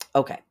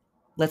 Okay,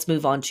 let's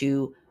move on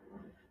to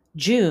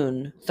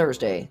June,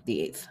 Thursday, the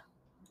 8th.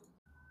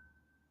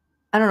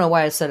 I don't know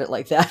why I said it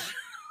like that.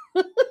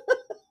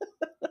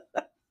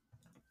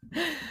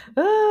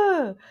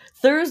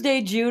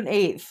 Thursday, June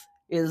 8th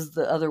is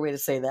the other way to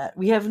say that.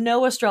 We have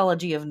no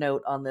astrology of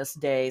note on this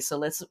day, so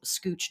let's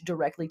scooch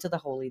directly to the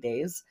holy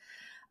days.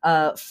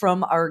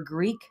 From our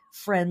Greek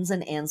friends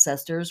and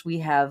ancestors, we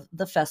have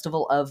the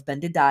festival of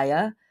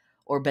Bendidia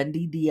or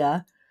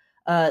Bendidia.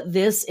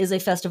 This is a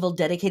festival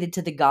dedicated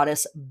to the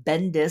goddess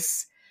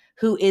Bendis,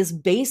 who is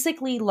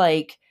basically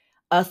like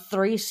a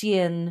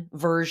Thracian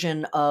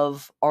version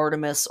of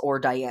Artemis or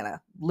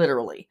Diana,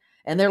 literally.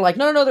 And they're like,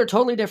 no, they're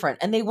totally different.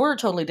 And they were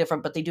totally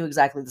different, but they do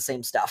exactly the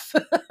same stuff.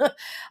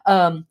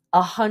 A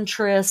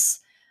huntress,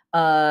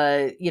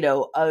 a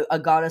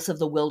goddess of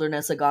the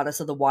wilderness, a goddess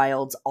of the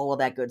wilds, all of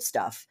that good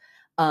stuff.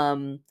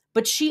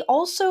 But she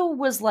also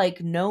was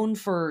like known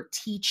for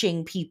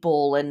teaching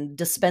people and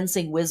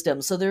dispensing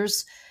wisdom. So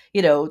there's,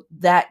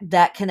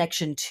 that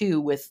connection too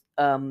with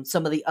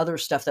some of the other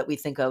stuff that we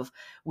think of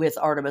with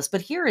Artemis. But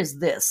here is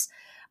this.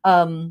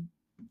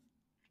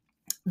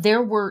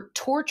 There were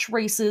torch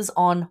races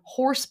on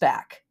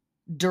horseback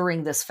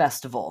during this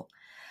festival.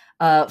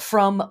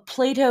 From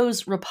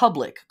Plato's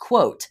Republic,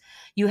 quote,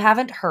 "You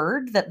haven't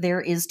heard that there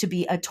is to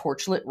be a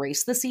torchlit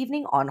race this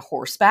evening on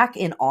horseback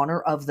in honor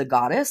of the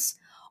goddess?"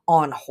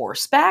 "On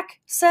horseback?"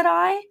 said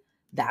I.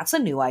 "That's a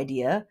new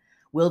idea.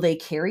 Will they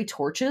carry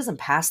torches and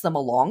pass them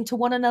along to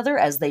one another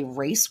as they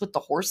race with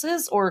the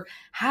horses? Or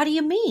how do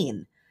you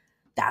mean?"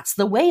 "That's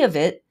the way of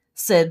it,"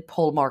 said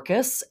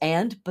Polemarchus,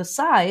 "and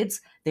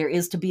besides, there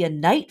is to be a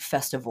night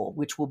festival,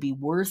 which will be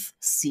worth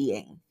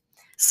seeing."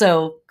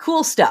 So,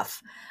 cool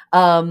stuff.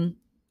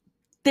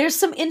 There's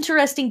some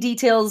interesting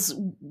details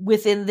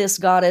within this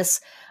goddess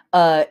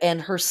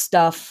and her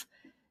stuff.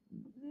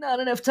 Not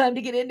enough time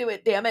to get into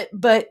it, damn it.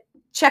 But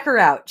check her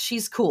out.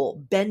 She's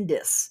cool.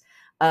 Bendis.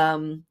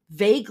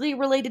 Vaguely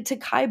related to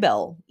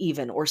Kybel,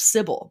 even, or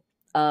Sybil.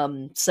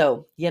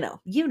 So, you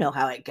know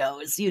how it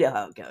goes. You know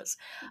how it goes.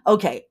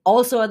 Okay.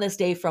 Also on this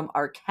day from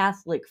our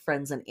Catholic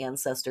friends and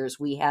ancestors,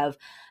 we have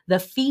the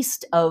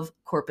Feast of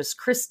Corpus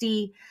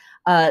Christi.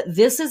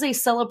 This is a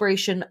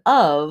celebration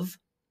of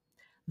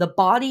the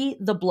body,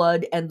 the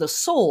blood, and the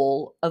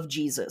soul of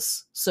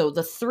Jesus. So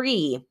the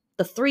three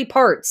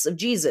parts of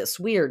Jesus.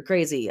 Weird,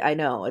 crazy. I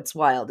know, it's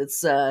wild.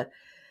 It's a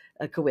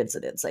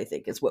coincidence, I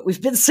think, is what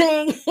we've been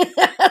saying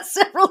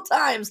several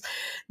times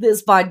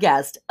this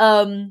podcast.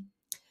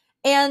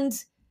 And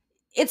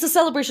it's a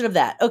celebration of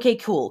that. Okay,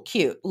 cool,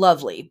 cute,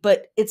 lovely.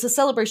 But it's a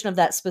celebration of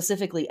that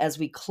specifically as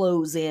we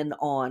close in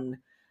on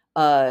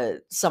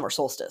summer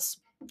solstice.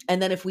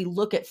 And then if we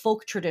look at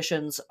folk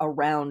traditions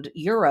around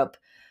Europe,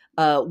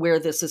 where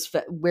this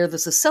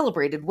is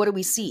celebrated, what do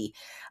we see?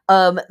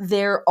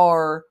 There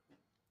are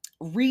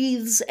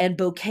wreaths and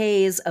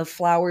bouquets of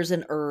flowers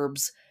and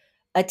herbs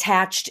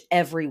attached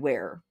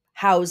everywhere.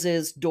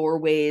 Houses,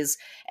 doorways,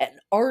 and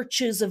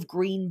arches of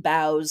green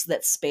boughs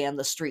that span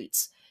the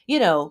streets.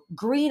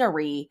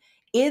 Greenery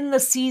in the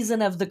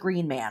season of the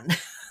Green Man.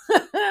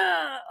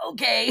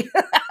 Okay.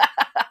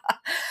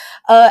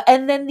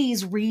 And then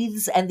these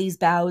wreaths and these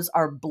boughs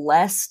are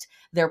blessed.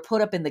 They're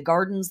put up in the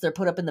gardens. They're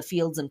put up in the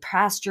fields and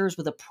pastures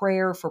with a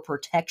prayer for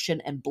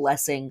protection and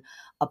blessing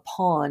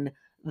upon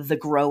the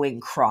growing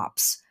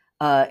crops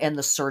and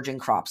the surging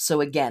crops.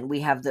 So again,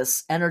 we have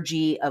this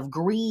energy of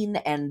green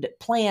and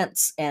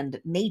plants and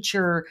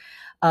nature,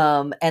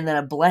 and then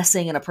a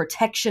blessing and a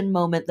protection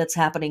moment that's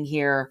happening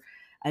here.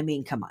 I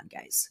mean, come on,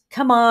 guys.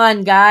 Come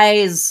on,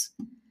 guys.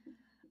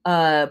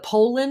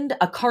 Poland,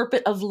 a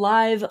carpet of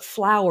live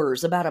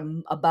flowers about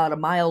a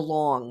mile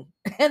long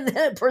and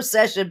then a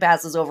procession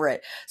passes over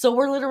it. So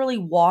we're literally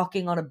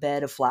walking on a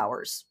bed of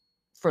flowers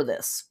for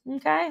this.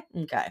 Okay?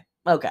 Okay.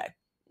 Okay.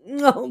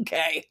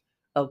 Okay.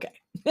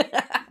 Okay.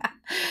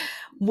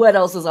 What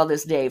else is on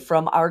this day?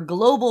 From our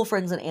global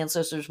friends and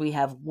ancestors, we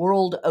have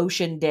World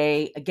Ocean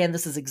Day. Again,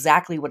 this is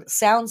exactly what it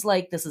sounds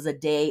like. This is a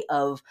day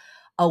of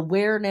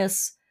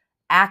awareness,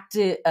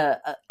 activity,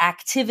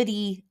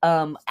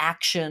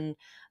 action,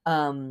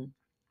 um,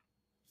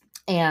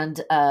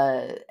 and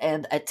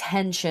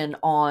attention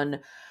on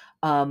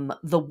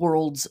the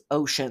world's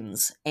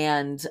oceans,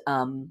 and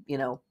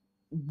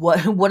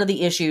what are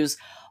the issues.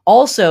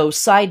 Also,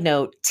 side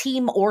note,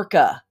 Team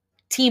Orca.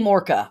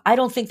 I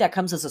don't think that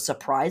comes as a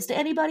surprise to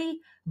anybody,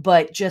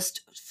 but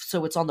just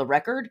so it's on the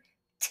record,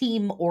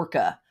 Team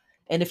Orca.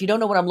 And if you don't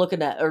know what I'm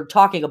looking at or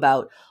talking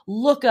about,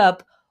 look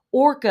up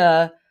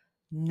Orca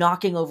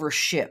knocking over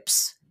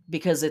ships,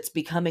 because it's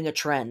becoming a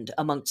trend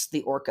amongst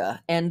the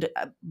Orca, and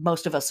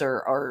most of us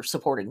are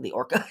supporting the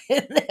Orca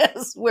in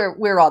this.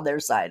 We're on their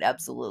side,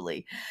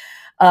 absolutely.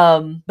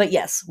 But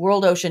yes,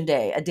 World Ocean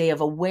Day, a day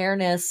of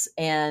awareness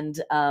and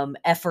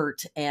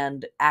effort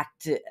and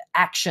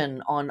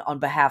action on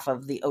behalf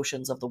of the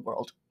oceans of the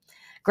world.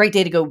 Great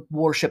day to go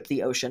worship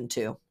the ocean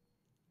too.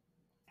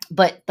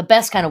 But the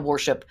best kind of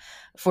worship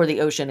for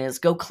the ocean is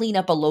go clean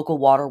up a local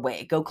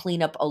waterway, go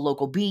clean up a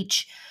local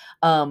beach,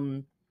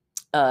 go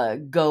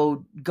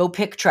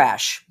pick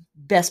trash.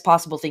 Best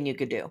possible thing you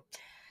could do.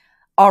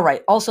 All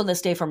right. Also on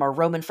this day, from our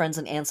Roman friends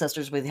and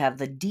ancestors, we have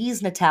the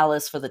Dies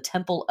Natalis for the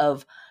temple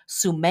of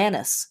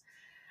Sumanus.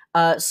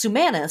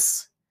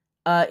 Sumanus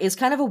is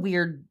kind of a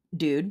weird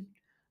dude.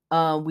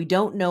 We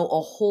don't know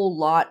a whole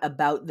lot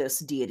about this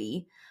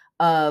deity,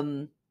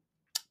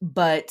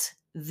 but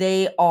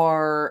they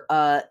are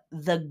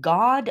the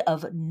god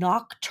of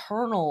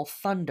nocturnal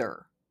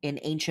thunder in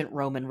ancient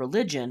Roman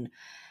religion,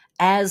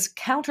 as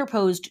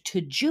counterposed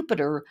to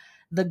Jupiter,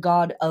 the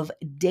god of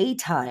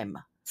daytime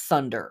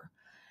thunder.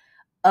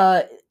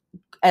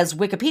 As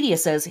Wikipedia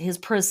says, his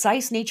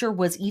precise nature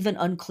was even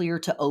unclear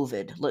to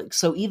Ovid. Look,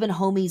 so even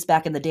homies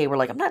back in the day were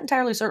like, I'm not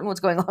entirely certain what's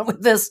going on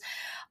with this.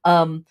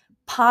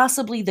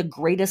 Possibly the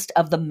greatest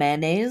of the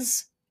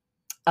manes.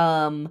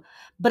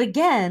 But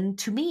again,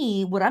 to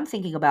me, what I'm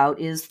thinking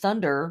about is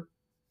thunder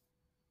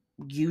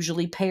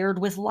usually paired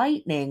with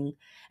lightning.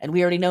 And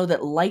we already know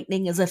that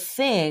lightning is a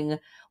thing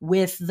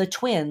with the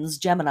twins,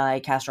 Gemini,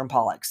 Castor, and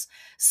Pollux.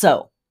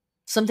 So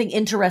something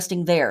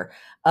interesting there.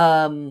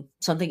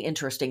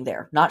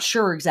 Not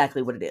sure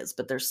exactly what it is,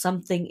 but there's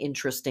something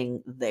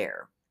interesting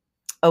there.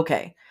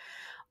 Okay.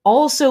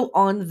 Also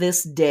on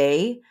this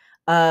day,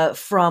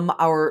 from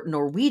our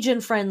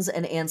Norwegian friends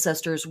and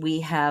ancestors,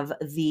 we have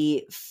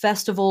the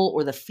festival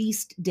or the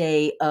feast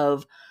day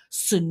of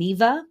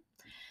Sunniva.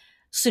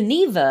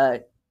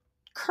 Sunniva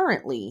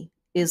currently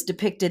is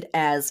depicted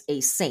as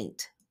a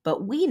saint,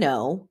 but we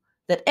know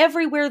that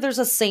everywhere there's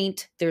a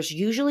saint, there's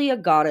usually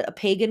a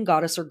pagan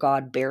goddess or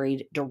god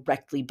buried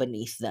directly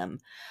beneath them.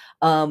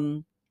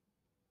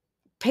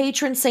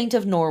 Patron saint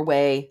of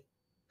Norway,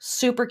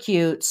 super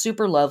cute,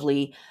 super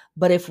lovely,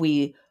 but if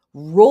we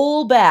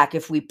roll back,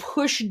 if we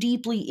push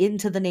deeply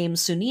into the name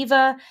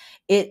Sunniva,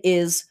 it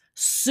is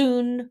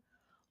Sun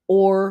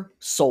or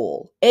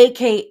Soul,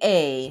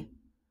 aka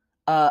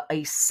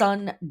a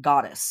sun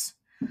goddess.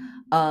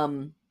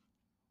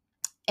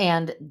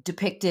 And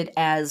depicted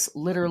as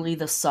literally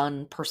the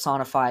sun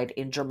personified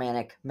in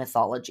Germanic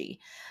mythology.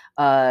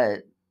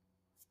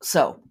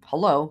 So,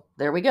 hello,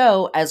 there we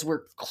go. As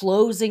we're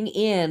closing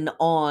in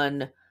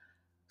on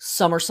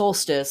summer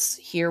solstice,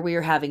 here we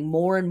are having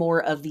more and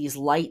more of these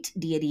light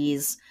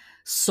deities,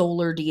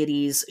 solar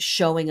deities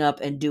showing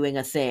up and doing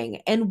a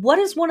thing. And what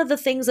is one of the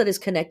things that is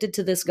connected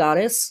to this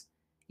goddess?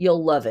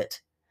 You'll love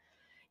it.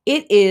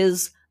 It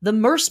is the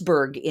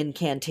Merseburg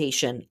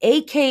incantation,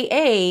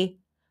 aka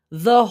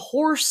the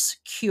horse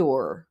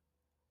cure.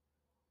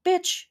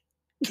 Bitch.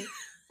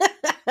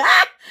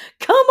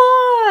 Come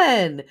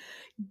on.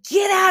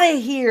 Get out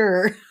of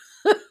here.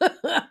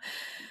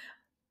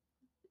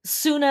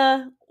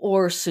 Suna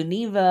or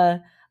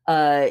Sunniva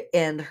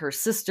and her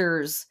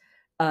sisters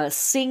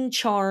sing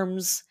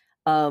charms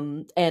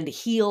and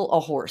heal a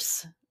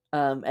horse,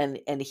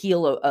 and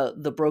heal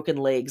the broken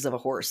legs of a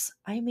horse.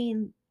 I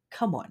mean,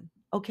 come on.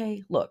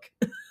 Okay, look.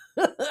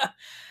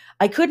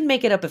 I couldn't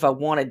make it up if I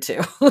wanted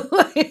to.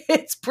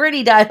 It's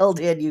pretty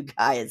dialed in, you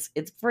guys.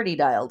 It's pretty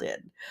dialed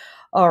in.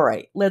 All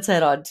right, let's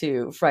head on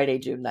to Friday,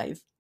 June 9th.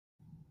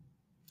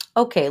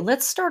 Okay,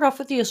 let's start off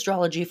with the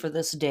astrology for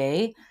this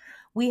day.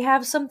 We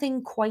have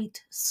something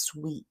quite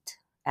sweet,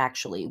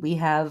 actually. We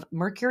have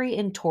Mercury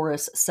in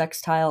Taurus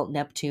sextile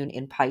Neptune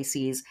in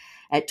Pisces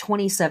at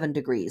 27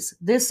 degrees.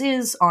 This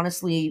is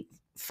honestly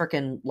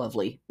freaking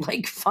lovely.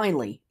 Like,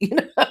 finally.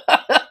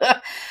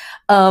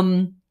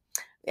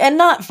 And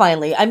not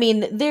finally. I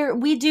mean,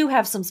 we do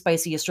have some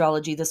spicy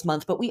astrology this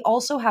month, but we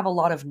also have a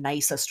lot of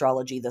nice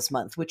astrology this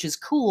month, which is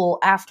cool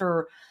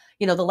after,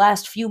 the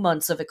last few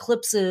months of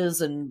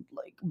eclipses and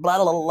like blah,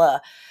 blah, blah, blah,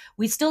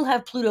 we still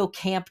have Pluto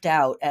camped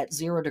out at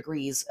 0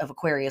 degrees of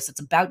Aquarius.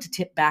 It's about to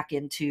tip back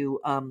into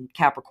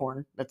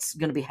Capricorn. That's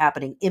going to be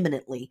happening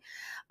imminently.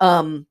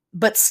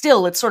 But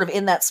still, it's sort of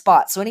in that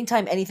spot. So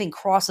anytime anything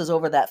crosses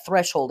over that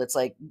threshold, it's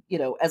like,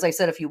 as I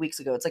said a few weeks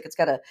ago, it's like it's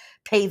got to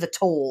pay the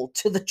toll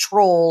to the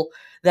troll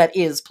that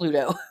is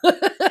Pluto.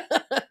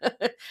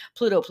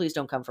 Pluto, please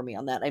don't come for me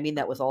on that. I mean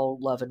that with all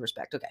love and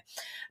respect. Okay.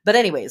 But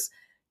anyways,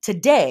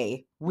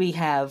 today we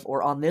have,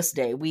 or on this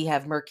day, we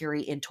have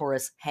Mercury in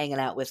Taurus hanging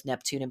out with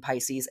Neptune in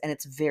Pisces, and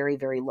it's very,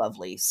 very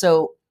lovely.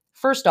 So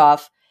first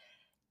off,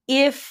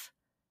 if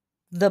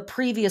the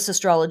previous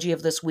astrology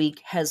of this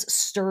week has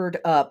stirred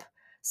up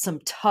some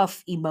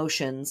tough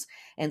emotions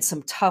and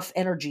some tough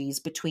energies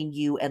between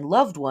you and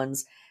loved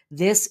ones,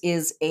 this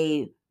is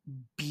a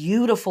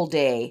beautiful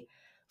day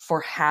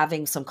for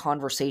having some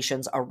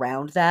conversations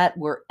around that,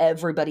 where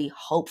everybody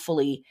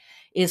hopefully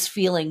is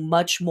feeling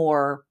much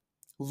more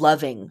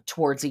loving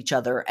towards each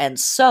other, and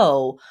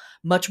so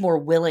much more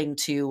willing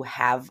to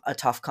have a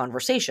tough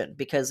conversation,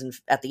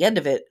 because at the end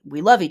of it,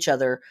 we love each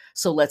other,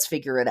 so let's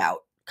figure it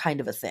out,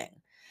 kind of a thing.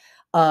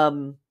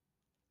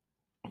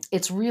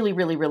 It's really,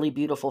 really, really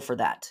beautiful for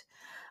that.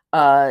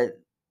 I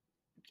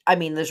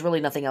mean, there's really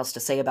nothing else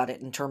to say about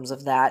it in terms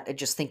of that. I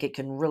just think it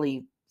can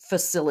really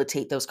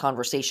facilitate those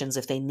conversations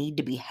if they need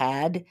to be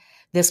had.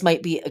 This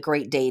might be a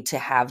great day to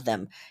have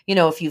them.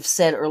 If you've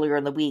said earlier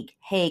in the week,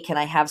 hey, can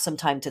I have some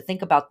time to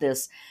think about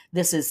this?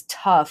 This is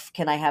tough.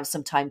 Can I have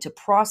some time to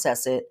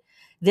process it?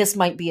 This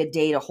might be a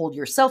day to hold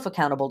yourself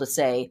accountable to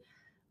say,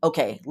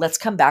 okay, let's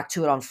come back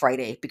to it on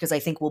Friday, because I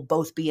think we'll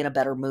both be in a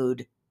better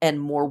mood and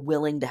more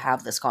willing to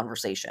have this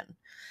conversation.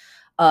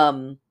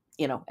 And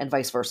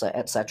vice versa,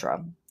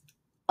 etc.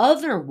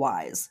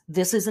 Otherwise,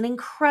 this is an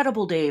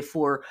incredible day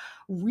for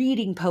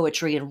reading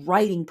poetry and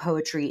writing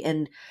poetry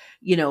and,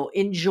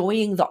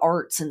 enjoying the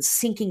arts and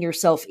sinking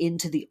yourself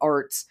into the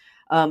arts.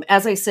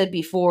 As I said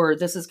before,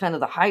 this is kind of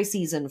the high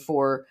season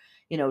for,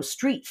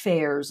 street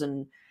fairs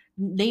and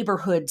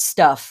neighborhood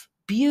stuff.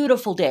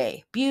 Beautiful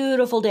day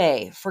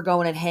for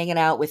going and hanging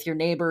out with your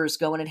neighbors,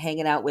 going and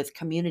hanging out with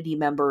community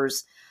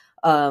members,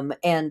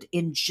 and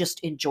in just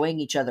enjoying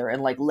each other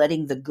and like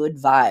letting the good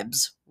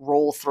vibes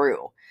roll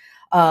through.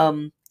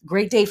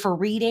 Great day for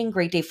reading,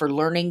 great day for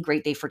learning,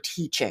 great day for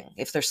teaching.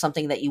 If there's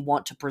something that you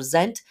want to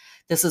present,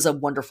 this is a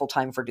wonderful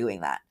time for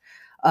doing that.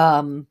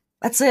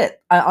 That's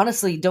it. I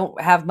honestly don't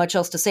have much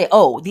else to say.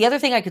 Oh, the other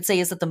thing I could say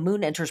is that the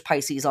moon enters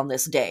Pisces on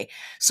this day.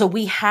 So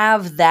we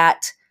have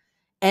that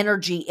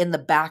energy in the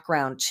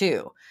background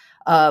too.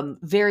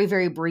 Very,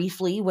 very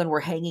briefly, when we're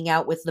hanging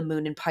out with the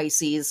moon in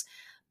Pisces,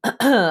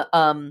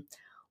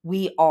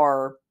 we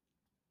are,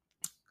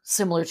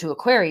 similar to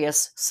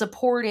Aquarius,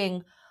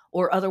 supporting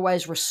or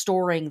otherwise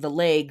restoring the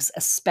legs,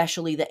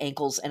 especially the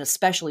ankles, and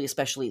especially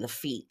the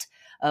feet,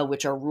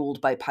 which are ruled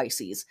by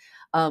Pisces.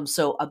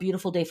 So a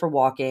beautiful day for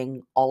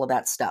walking, all of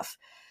that stuff.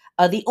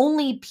 The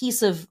only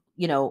piece of,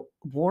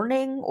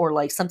 warning or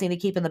like something to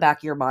keep in the back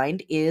of your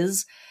mind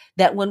is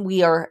that when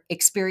we are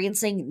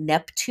experiencing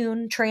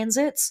Neptune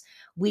transits,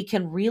 we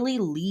can really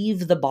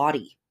leave the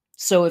body.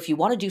 So if you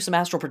want to do some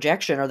astral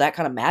projection or that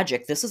kind of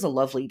magic, this is a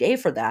lovely day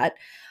for that.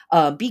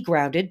 Be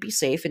grounded, be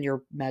safe in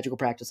your magical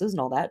practices and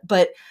all that.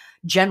 But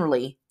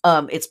generally,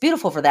 it's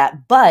beautiful for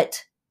that.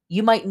 But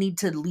you might need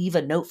to leave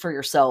a note for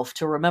yourself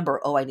to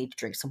remember, I need to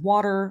drink some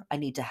water. I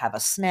need to have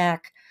a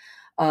snack.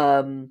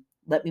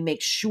 Let me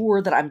make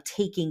sure that I'm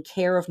taking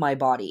care of my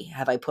body.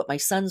 Have I put my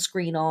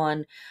sunscreen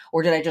on?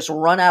 Or did I just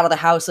run out of the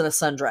house in a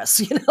sundress,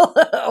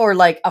 or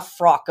like a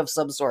frock of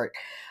some sort?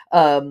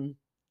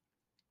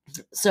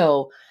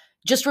 So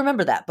just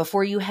remember that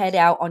before you head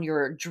out on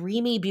your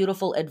dreamy,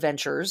 beautiful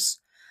adventures.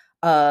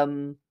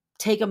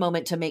 Take a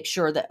moment to make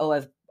sure that,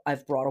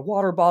 I've brought a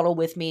water bottle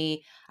with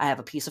me. I have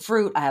a piece of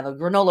fruit. I have a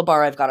granola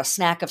bar. I've got a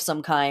snack of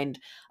some kind,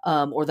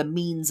 or the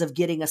means of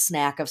getting a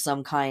snack of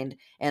some kind.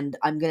 And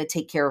I'm going to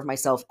take care of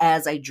myself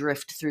as I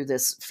drift through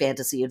this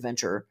fantasy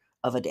adventure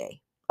of a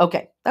day.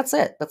 Okay, that's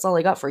it. That's all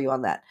I got for you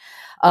on that.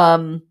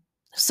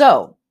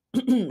 So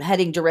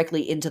heading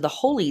directly into the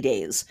holy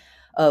days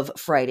of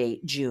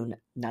Friday, June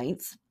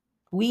 9th,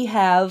 we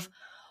have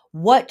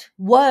what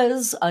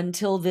was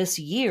until this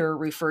year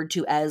referred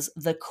to as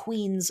the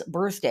Queen's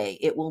birthday.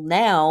 It will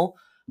now,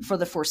 for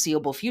the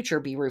foreseeable future,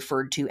 be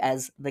referred to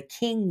as the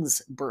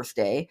King's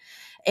birthday.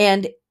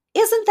 And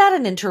isn't that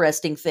an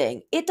interesting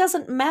thing? It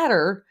doesn't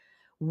matter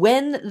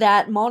when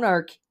that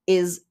monarch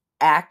is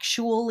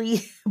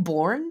actually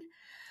born.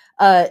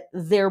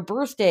 Their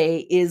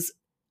birthday is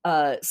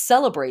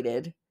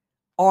celebrated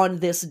on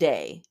this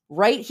day,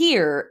 right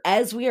here,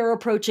 as we are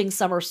approaching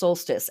summer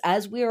solstice,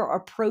 as we are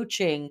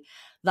approaching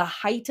the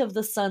height of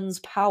the sun's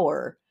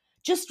power,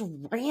 just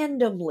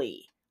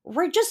randomly,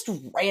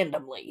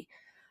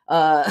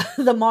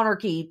 the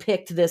monarchy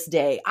picked this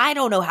day. I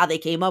don't know how they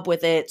came up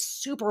with it.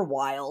 Super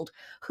wild.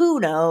 Who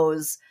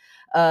knows?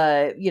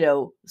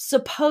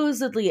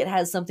 Supposedly it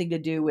has something to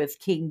do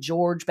with King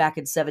George back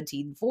in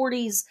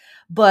 1740s,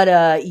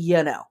 but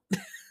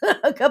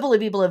A couple of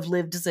people have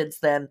lived since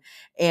then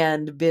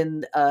and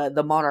been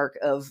the monarch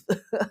of,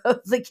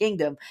 of the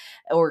kingdom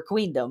or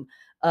queendom.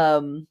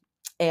 Um,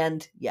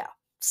 and yeah,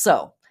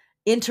 so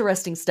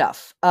interesting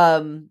stuff.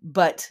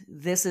 But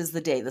this is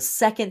the day, the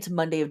second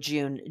Monday of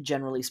June,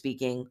 generally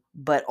speaking,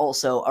 but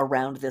also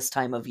around this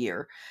time of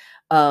year,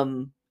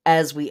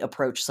 as we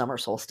approach summer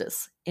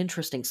solstice.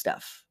 Interesting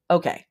stuff.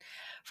 Okay.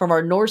 From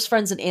our Norse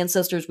friends and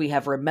ancestors, we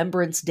have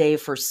Remembrance Day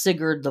for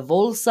Sigurd the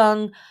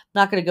Volsung.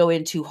 Not going to go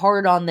in too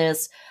hard on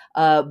this,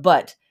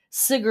 but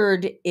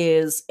Sigurd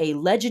is a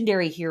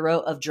legendary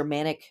hero of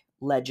Germanic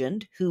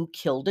legend who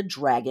killed a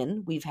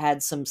dragon. We've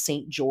had some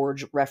St.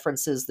 George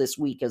references this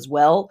week as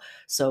well,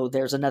 so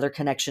there's another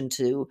connection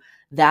to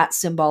that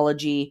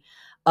symbology.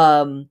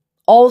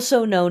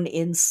 Also known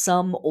in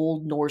some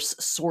Old Norse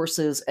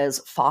sources as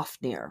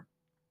Fafnir.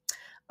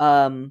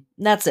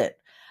 That's it.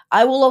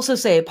 I will also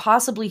say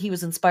possibly he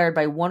was inspired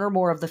by one or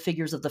more of the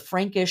figures of the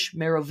Frankish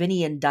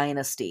Merovingian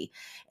dynasty.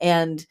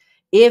 And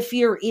if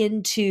you're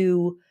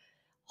into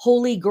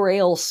Holy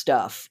Grail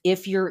stuff,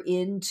 if you're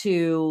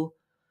into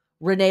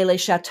Rene Le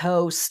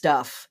Chateau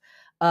stuff,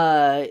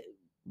 the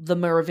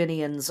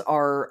Merovingians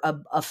are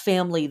a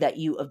family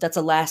that's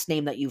a last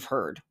name that you've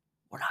heard.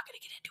 We're not going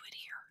to get into it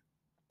here,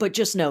 but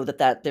just know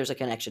that there's a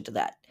connection to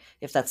that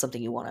if that's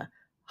something you want to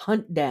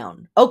hunt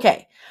down.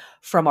 Okay.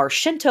 From our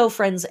Shinto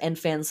friends and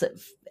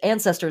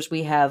ancestors,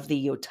 we have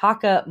the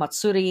Yotaka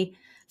Matsuri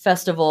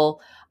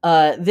Festival.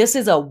 This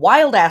is a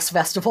wild ass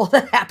festival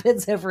that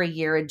happens every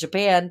year in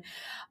Japan.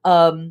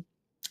 The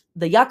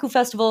Yaku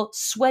Festival,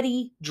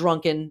 sweaty,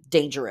 drunken,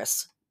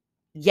 dangerous.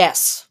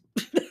 Yes.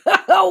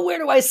 Oh, where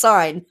do I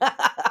sign?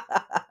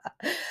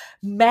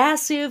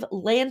 Massive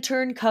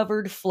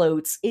lantern-covered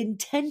floats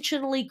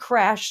intentionally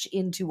crashed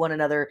into one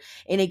another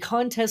in a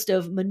contest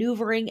of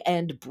maneuvering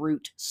and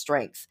brute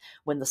strength.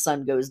 When the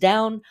sun goes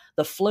down,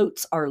 the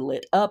floats are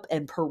lit up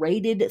and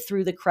paraded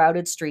through the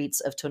crowded streets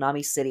of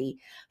Tonami City.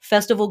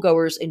 Festival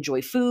goers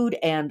enjoy food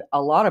and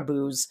a lot of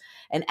booze,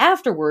 and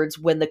afterwards,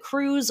 when the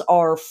crews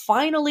are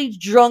finally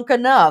drunk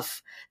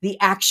enough, the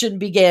action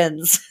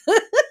begins.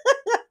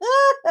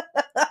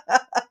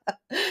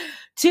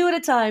 Two at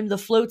a time, the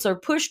floats are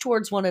pushed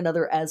towards one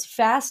another as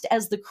fast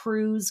as the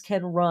crews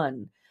can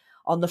run.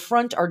 On the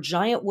front are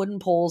giant wooden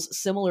poles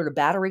similar to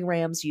battering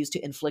rams used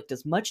to inflict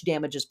as much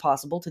damage as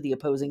possible to the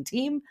opposing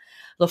team.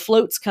 The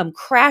floats come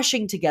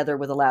crashing together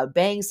with a loud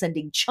bang,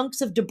 sending chunks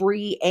of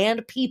debris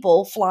and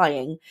people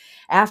flying.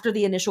 After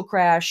the initial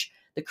crash,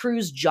 the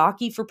crews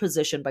jockey for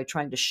position by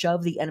trying to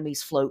shove the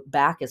enemy's float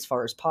back as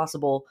far as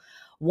possible.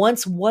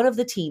 Once one of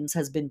the teams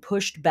has been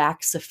pushed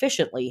back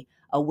sufficiently,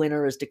 a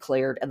winner is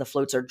declared and the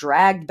floats are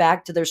dragged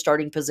back to their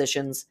starting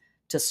positions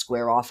to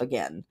square off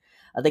again.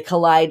 They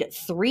collide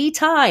 3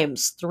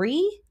 times.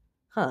 3?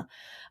 Huh.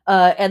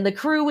 And the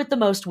crew with the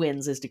most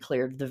wins is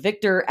declared the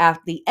victor. At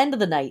the end of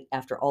the night,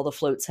 after all the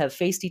floats have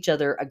faced each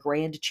other, a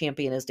grand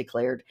champion is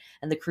declared,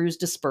 and the crews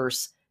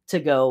disperse to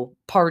go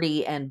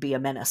party and be a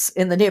menace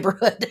in the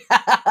neighborhood.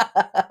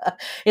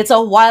 It's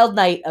a wild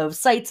night of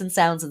sights and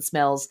sounds and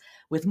smells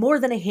with more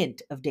than a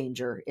hint of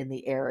danger in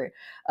the air.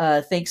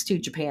 Thanks to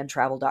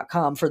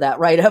japantravel.com for that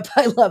write-up.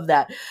 I love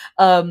that.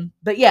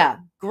 But yeah,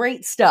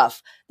 great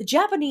stuff. The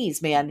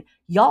Japanese, man,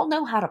 y'all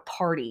know how to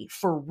party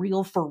for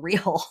real, for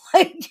real.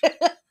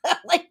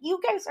 Like you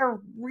guys are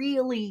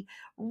really,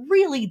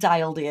 really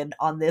dialed in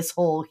on this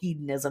whole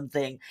hedonism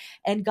thing.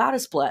 And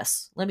goddess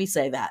bless. Let me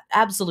say that.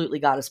 Absolutely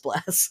goddess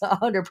bless.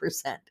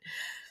 100%.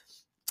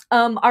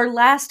 Our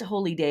last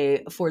holy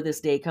day for this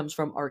day comes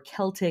from our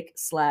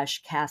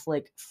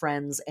Celtic/Catholic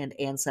friends and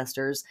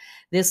ancestors.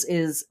 This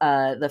is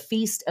the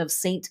feast of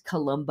Saint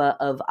Columba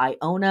of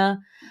Iona.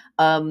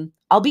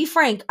 I'll be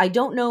frank, I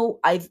don't know.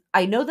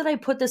 I know that I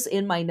put this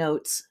in my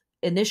notes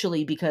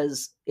initially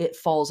because it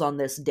falls on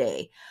this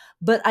day,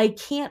 but I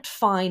can't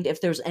find if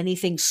there's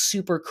anything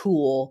super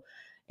cool,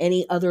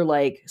 any other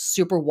like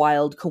super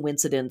wild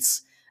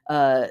coincidence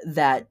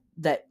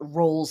that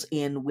rolls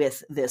in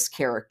with this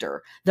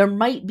character. There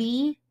might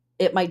be,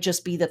 it might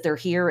just be that they're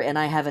here and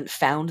I haven't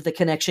found the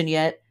connection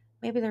yet.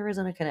 Maybe there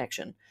isn't a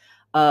connection.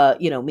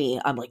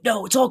 Me, I'm like,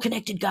 no, it's all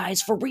connected,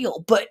 guys, for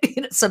real. But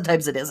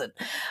sometimes it isn't.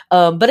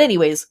 But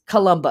anyways,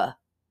 Columba,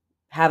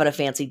 having a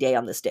fancy day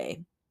on this day.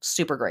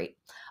 Super great.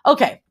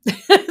 Okay.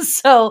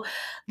 So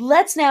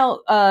let's now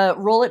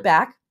roll it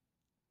back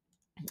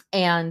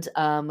and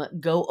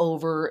go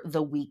over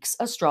the week's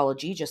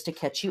astrology just to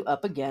catch you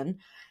up again.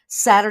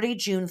 Saturday,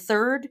 June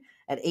 3rd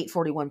at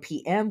 8:41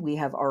 p.m., we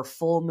have our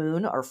full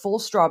moon, our full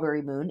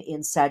strawberry moon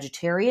in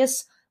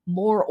Sagittarius,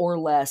 more or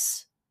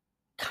less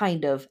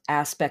kind of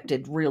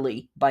aspected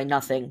really by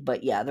nothing.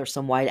 But yeah, there's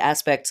some wide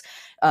aspects.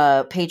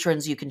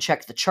 Patrons, you can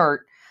check the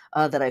chart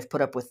that I've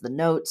put up with the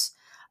notes.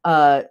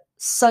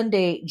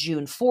 Sunday,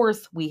 June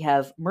 4th, we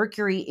have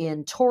Mercury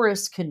in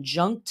Taurus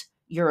conjunct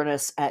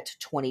Uranus at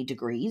 20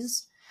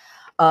 degrees.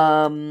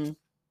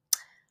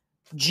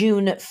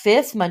 June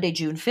 5th, Monday,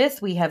 June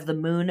 5th, we have the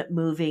moon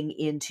moving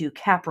into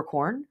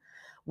Capricorn.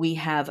 We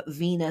have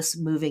Venus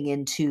moving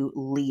into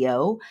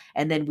Leo.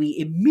 And then we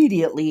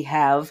immediately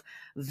have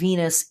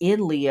Venus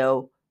in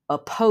Leo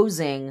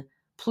opposing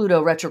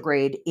Pluto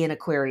retrograde in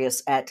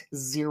Aquarius at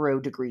 0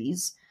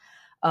 degrees.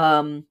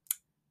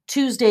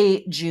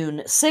 Tuesday,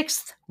 June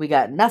 6th, we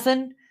got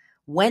nothing.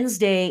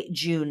 Wednesday,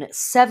 June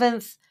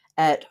 7th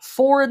at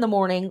 4 in the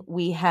morning,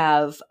 we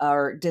have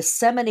our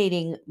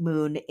disseminating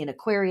moon in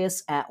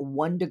Aquarius at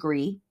 1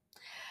 degree.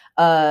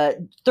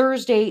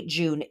 Thursday,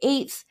 June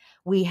 8th,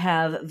 we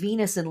have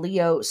Venus and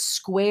Leo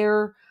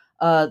square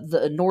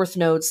the north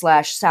node /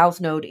 south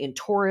node in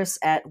Taurus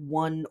at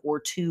 1 or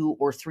 2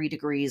 or 3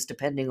 degrees,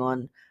 depending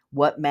on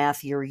what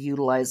math you're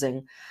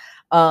utilizing.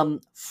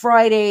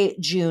 Friday,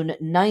 June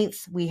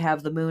 9th, we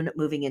have the moon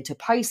moving into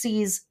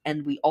Pisces,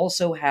 and we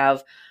also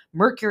have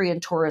Mercury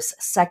and Taurus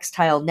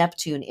sextile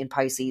Neptune in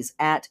Pisces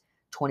at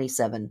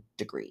 27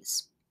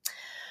 degrees.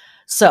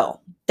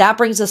 So that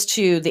brings us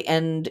to the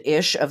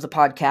end-ish of the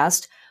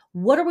podcast.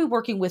 What are we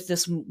working with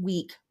this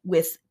week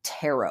with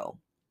tarot?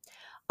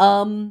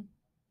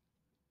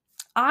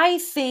 I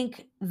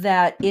think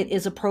that it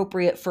is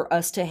appropriate for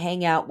us to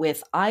hang out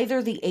with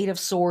either the Eight of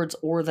Swords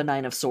or the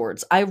Nine of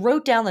Swords. I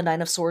wrote down the Nine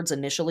of Swords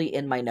initially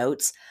in my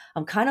notes.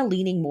 I'm kind of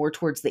leaning more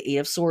towards the Eight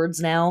of Swords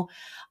now.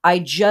 I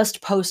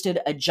just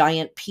posted a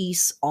giant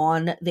piece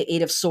on the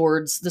Eight of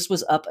Swords. This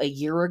was up a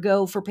year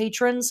ago for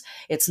patrons.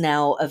 It's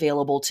now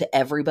available to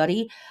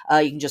everybody.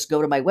 You can just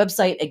go to my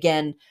website.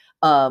 Again,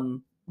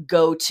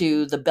 go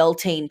to the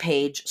Beltane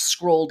page,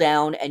 scroll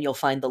down, and you'll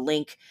find the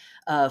link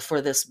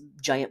for this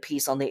giant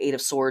piece on the Eight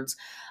of Swords.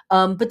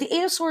 But the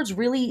Eight of Swords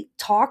really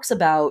talks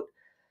about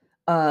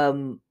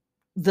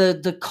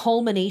the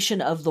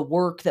culmination of the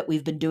work that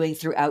we've been doing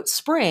throughout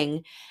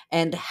spring,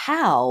 and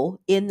how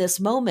in this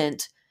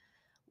moment,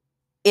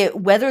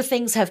 whether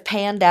things have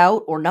panned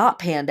out or not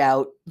panned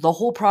out, the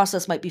whole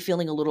process might be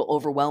feeling a little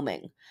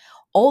overwhelming.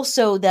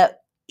 Also, that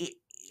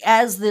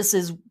as this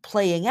is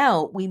playing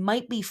out, we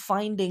might be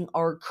finding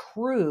our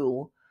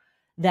crew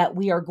that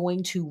we are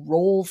going to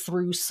roll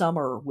through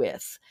summer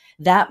with.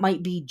 That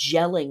might be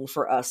gelling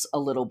for us a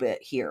little bit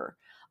here.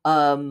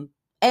 And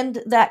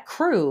that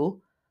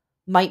crew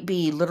might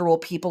be literal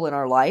people in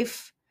our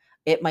life.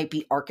 It might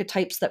be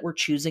archetypes that we're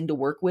choosing to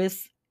work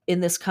with in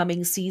this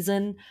coming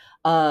season.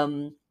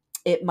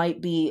 It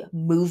might be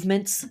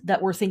movements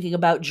that we're thinking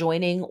about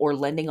joining or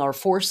lending our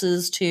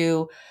forces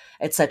to,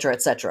 etc.,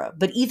 etc.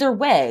 But either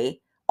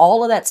way,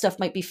 all of that stuff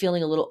might be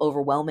feeling a little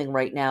overwhelming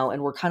right now.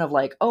 And we're kind of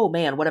like, oh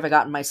man, what have I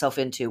gotten myself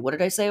into? What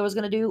did I say I was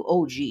going to do?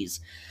 Oh,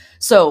 geez.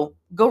 So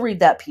go read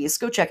that piece.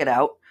 Go check it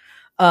out.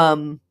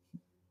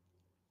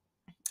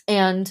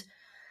 And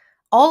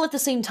all at the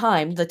same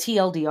time, the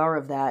TLDR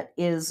of that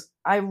is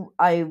I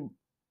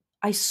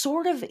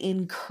sort of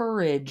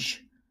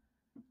encourage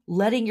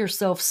letting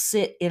yourself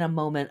sit in a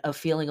moment of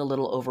feeling a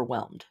little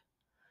overwhelmed.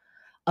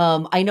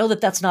 I know that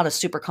that's not a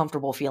super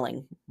comfortable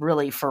feeling,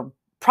 really, for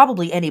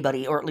probably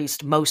anybody, or at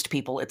least most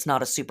people. It's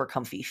not a super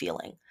comfy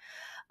feeling.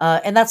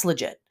 And that's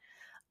legit.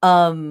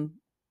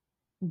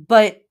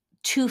 But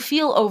to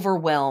feel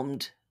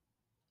overwhelmed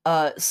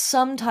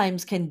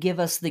sometimes can give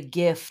us the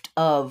gift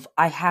of,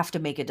 I have to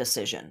make a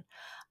decision.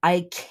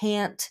 I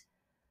can't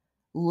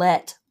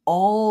let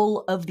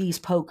all of these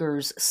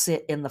pokers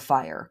sit in the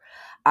fire.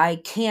 I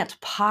can't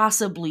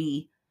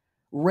possibly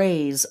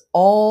raise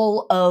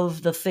all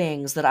of the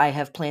things that I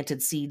have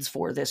planted seeds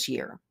for this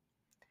year.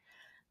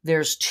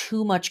 There's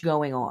too much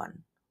going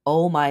on.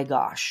 Oh my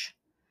gosh.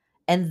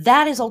 And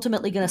that is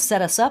ultimately going to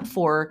set us up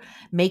for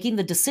making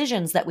the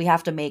decisions that we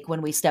have to make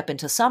when we step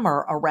into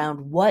summer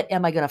around what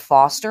am I going to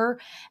foster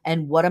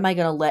and what am I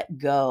going to let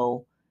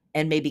go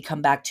and maybe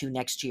come back to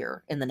next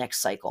year in the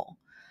next cycle.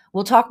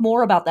 We'll talk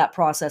more about that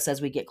process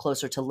as we get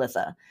closer to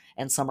Litha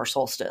and summer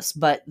solstice,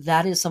 but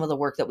that is some of the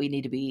work that we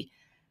need to be,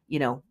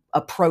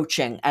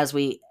 approaching as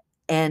we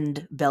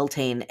end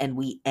Beltane and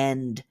we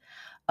end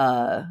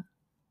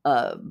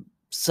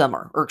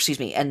summer, or excuse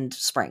me, end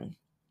spring.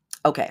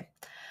 Okay.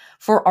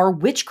 For our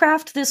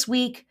witchcraft this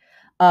week,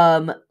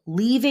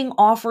 leaving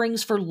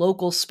offerings for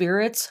local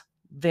spirits,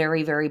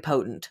 very, very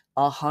potent,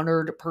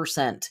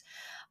 100%.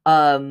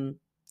 And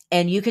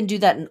you can do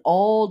that in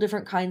all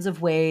different kinds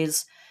of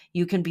ways.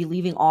 You can be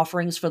leaving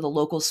offerings for the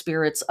local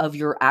spirits of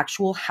your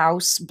actual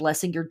house,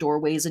 blessing your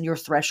doorways and your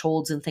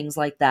thresholds and things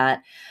like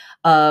that.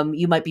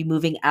 You might be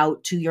moving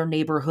out to your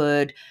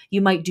neighborhood.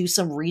 You might do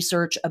some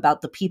research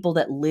about the people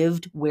that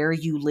lived where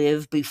you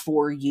live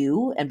before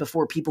you and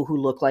before people who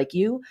look like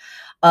you.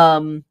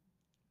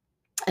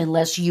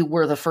 Unless you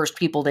were the first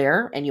people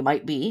there, and you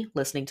might be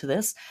listening to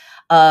this,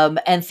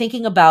 and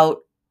thinking about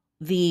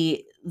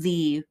the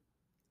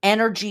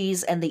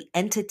energies and the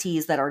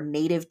entities that are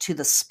native to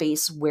the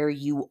space where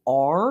you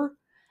are,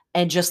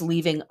 and just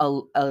leaving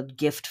a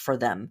gift for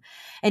them.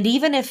 And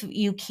even if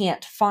you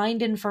can't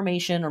find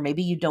information, or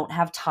maybe you don't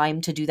have time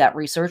to do that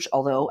research,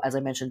 although, as I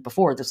mentioned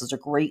before, this is a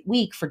great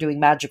week for doing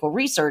magical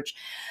research,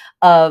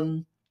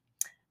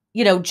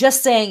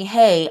 just saying,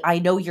 hey, I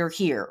know you're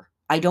here.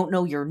 I don't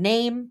know your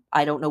name.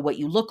 I don't know what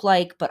you look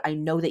like, but I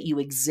know that you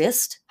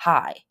exist.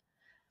 Hi.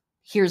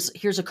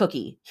 Here's a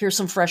cookie. Here's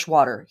some fresh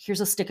water.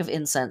 Here's a stick of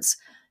incense.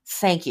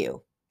 Thank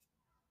you.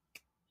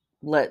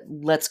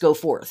 Let's go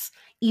forth.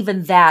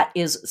 even that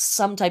is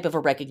some type of a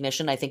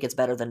recognition. I think it's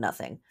better than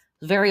nothing.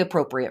 Very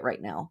appropriate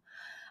right now.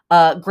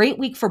 Great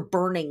week for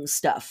burning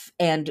stuff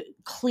and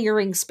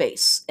clearing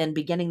space and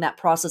beginning that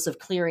process of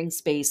clearing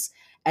space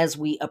as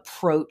we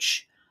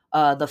approach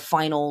the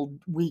final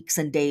weeks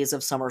and days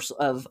of summer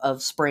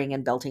of spring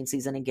and Beltane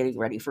season and getting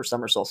ready for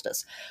summer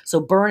solstice. So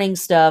burning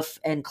stuff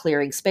and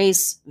clearing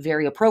space,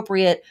 very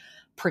appropriate.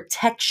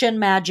 Protection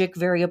magic,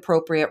 very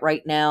appropriate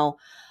right now.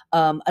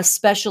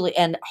 Especially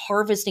and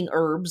harvesting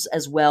herbs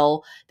as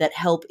well that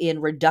help in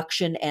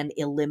reduction and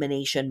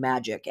elimination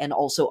magic. And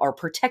also our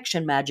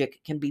protection magic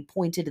can be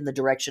pointed in the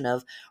direction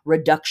of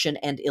reduction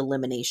and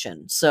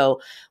elimination. So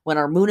when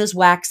our moon is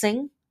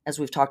waxing, as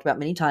we've talked about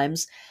many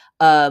times,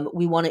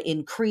 we want to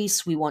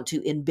increase, we want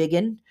to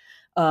embiggen.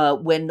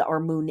 When our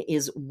moon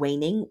is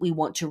waning, we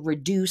want to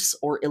reduce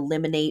or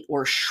eliminate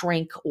or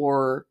shrink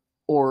or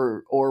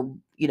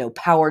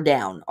power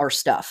down our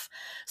stuff.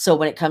 So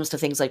when it comes to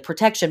things like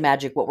protection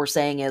magic, what we're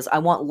saying is I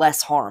want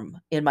less harm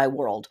in my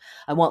world.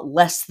 I want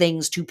less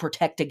things to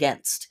protect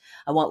against.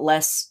 I want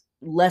less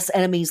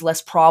enemies,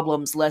 less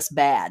problems, less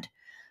bad.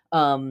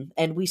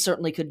 And we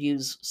certainly could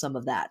use some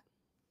of that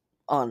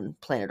on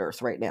planet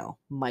Earth right now.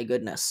 My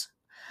goodness.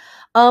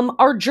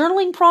 Our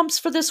journaling prompts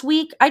for this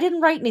week, I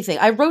didn't write anything.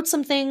 I wrote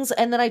some things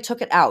and then I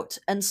took it out.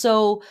 And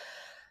so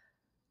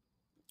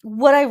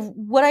what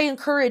I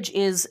encourage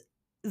is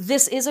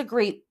this is a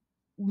great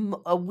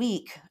a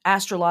week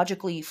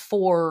astrologically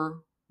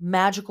for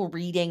magical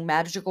reading,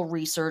 magical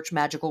research,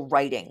 magical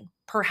writing.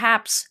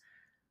 Perhaps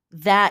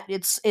that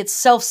it's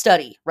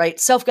self-study, right?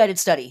 Self-guided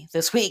study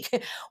this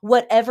week.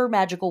 Whatever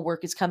magical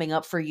work is coming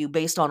up for you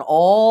based on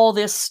all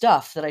this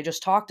stuff that I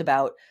just talked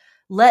about,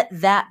 let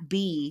that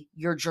be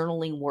your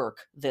journaling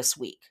work this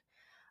week.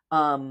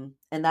 And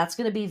that's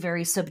going to be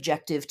very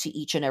subjective to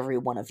each and every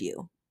one of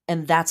you.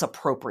 And that's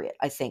appropriate,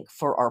 I think,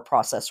 for our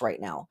process right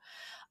now.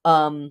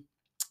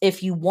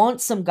 If you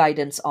want some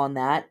guidance on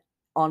that,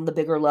 on the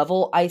bigger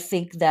level, I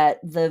think that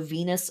the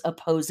Venus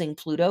opposing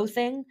Pluto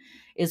thing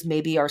is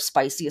maybe our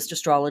spiciest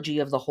astrology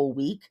of the whole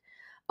week.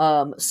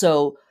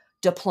 So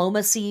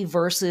diplomacy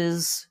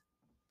versus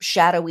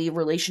shadowy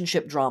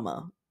relationship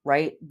drama,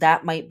 right?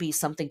 That might be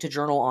something to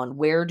journal on.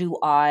 Where do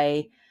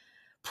I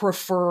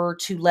prefer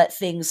to let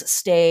things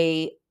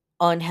stay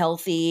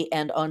unhealthy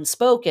and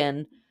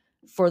unspoken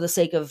for the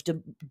sake of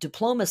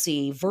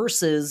diplomacy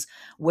versus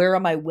where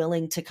am I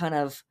willing to kind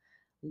of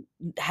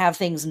have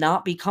things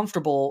not be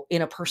comfortable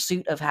in a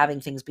pursuit of having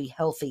things be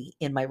healthy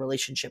in my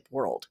relationship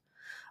world?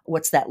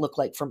 What's that look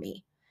like for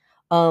me?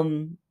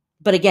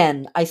 But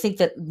again, I think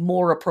that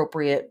more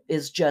appropriate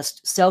is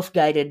just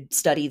self-guided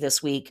study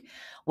this week.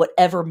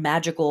 Whatever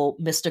magical,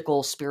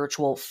 mystical,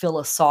 spiritual,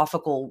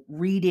 philosophical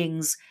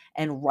readings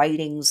and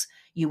writings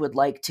you would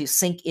like to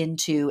sink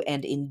into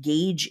and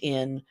engage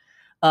in,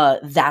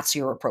 that's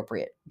your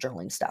appropriate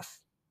journaling stuff.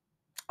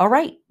 All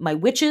right, my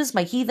witches,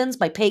 my heathens,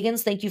 my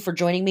pagans, thank you for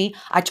joining me.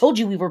 I told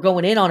you we were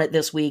going in on it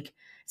this week.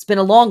 It's been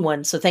a long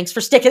one, so thanks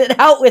for sticking it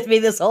out with me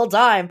this whole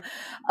time.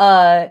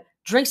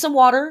 Drink some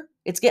water.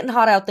 It's getting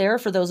hot out there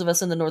for those of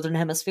us in the Northern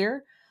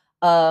Hemisphere.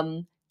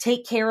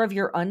 Take care of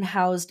your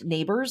unhoused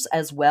neighbors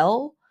as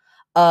well.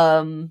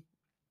 Um,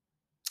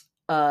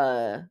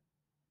 again,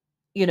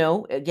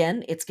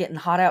 it's getting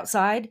hot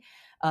outside.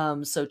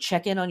 So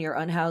check in on your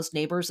unhoused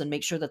neighbors and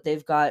make sure that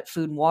they've got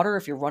food and water.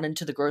 If you're running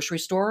to the grocery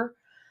store,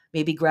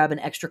 maybe grab an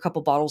extra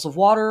couple bottles of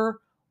water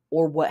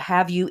or what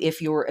have you,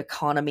 if your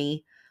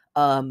economy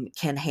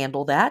can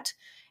handle that.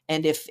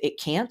 And if it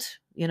can't,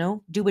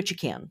 do what you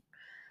can.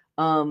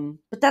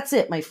 But that's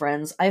it, my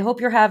friends. I hope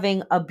you're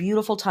having a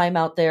beautiful time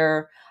out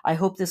there. I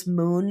hope this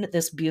moon,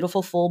 this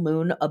beautiful full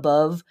moon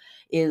above,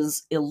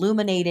 is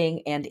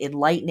illuminating and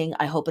enlightening.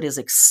 I hope it is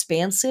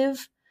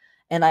expansive.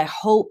 And I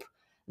hope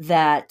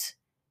that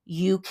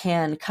you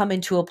can come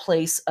into a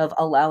place of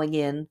allowing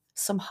in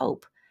some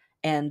hope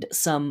and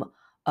some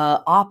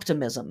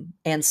optimism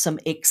and some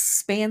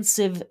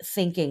expansive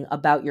thinking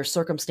about your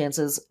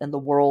circumstances and the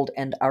world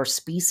and our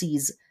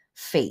species'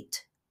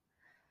 fate.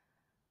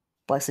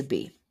 Blessed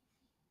be.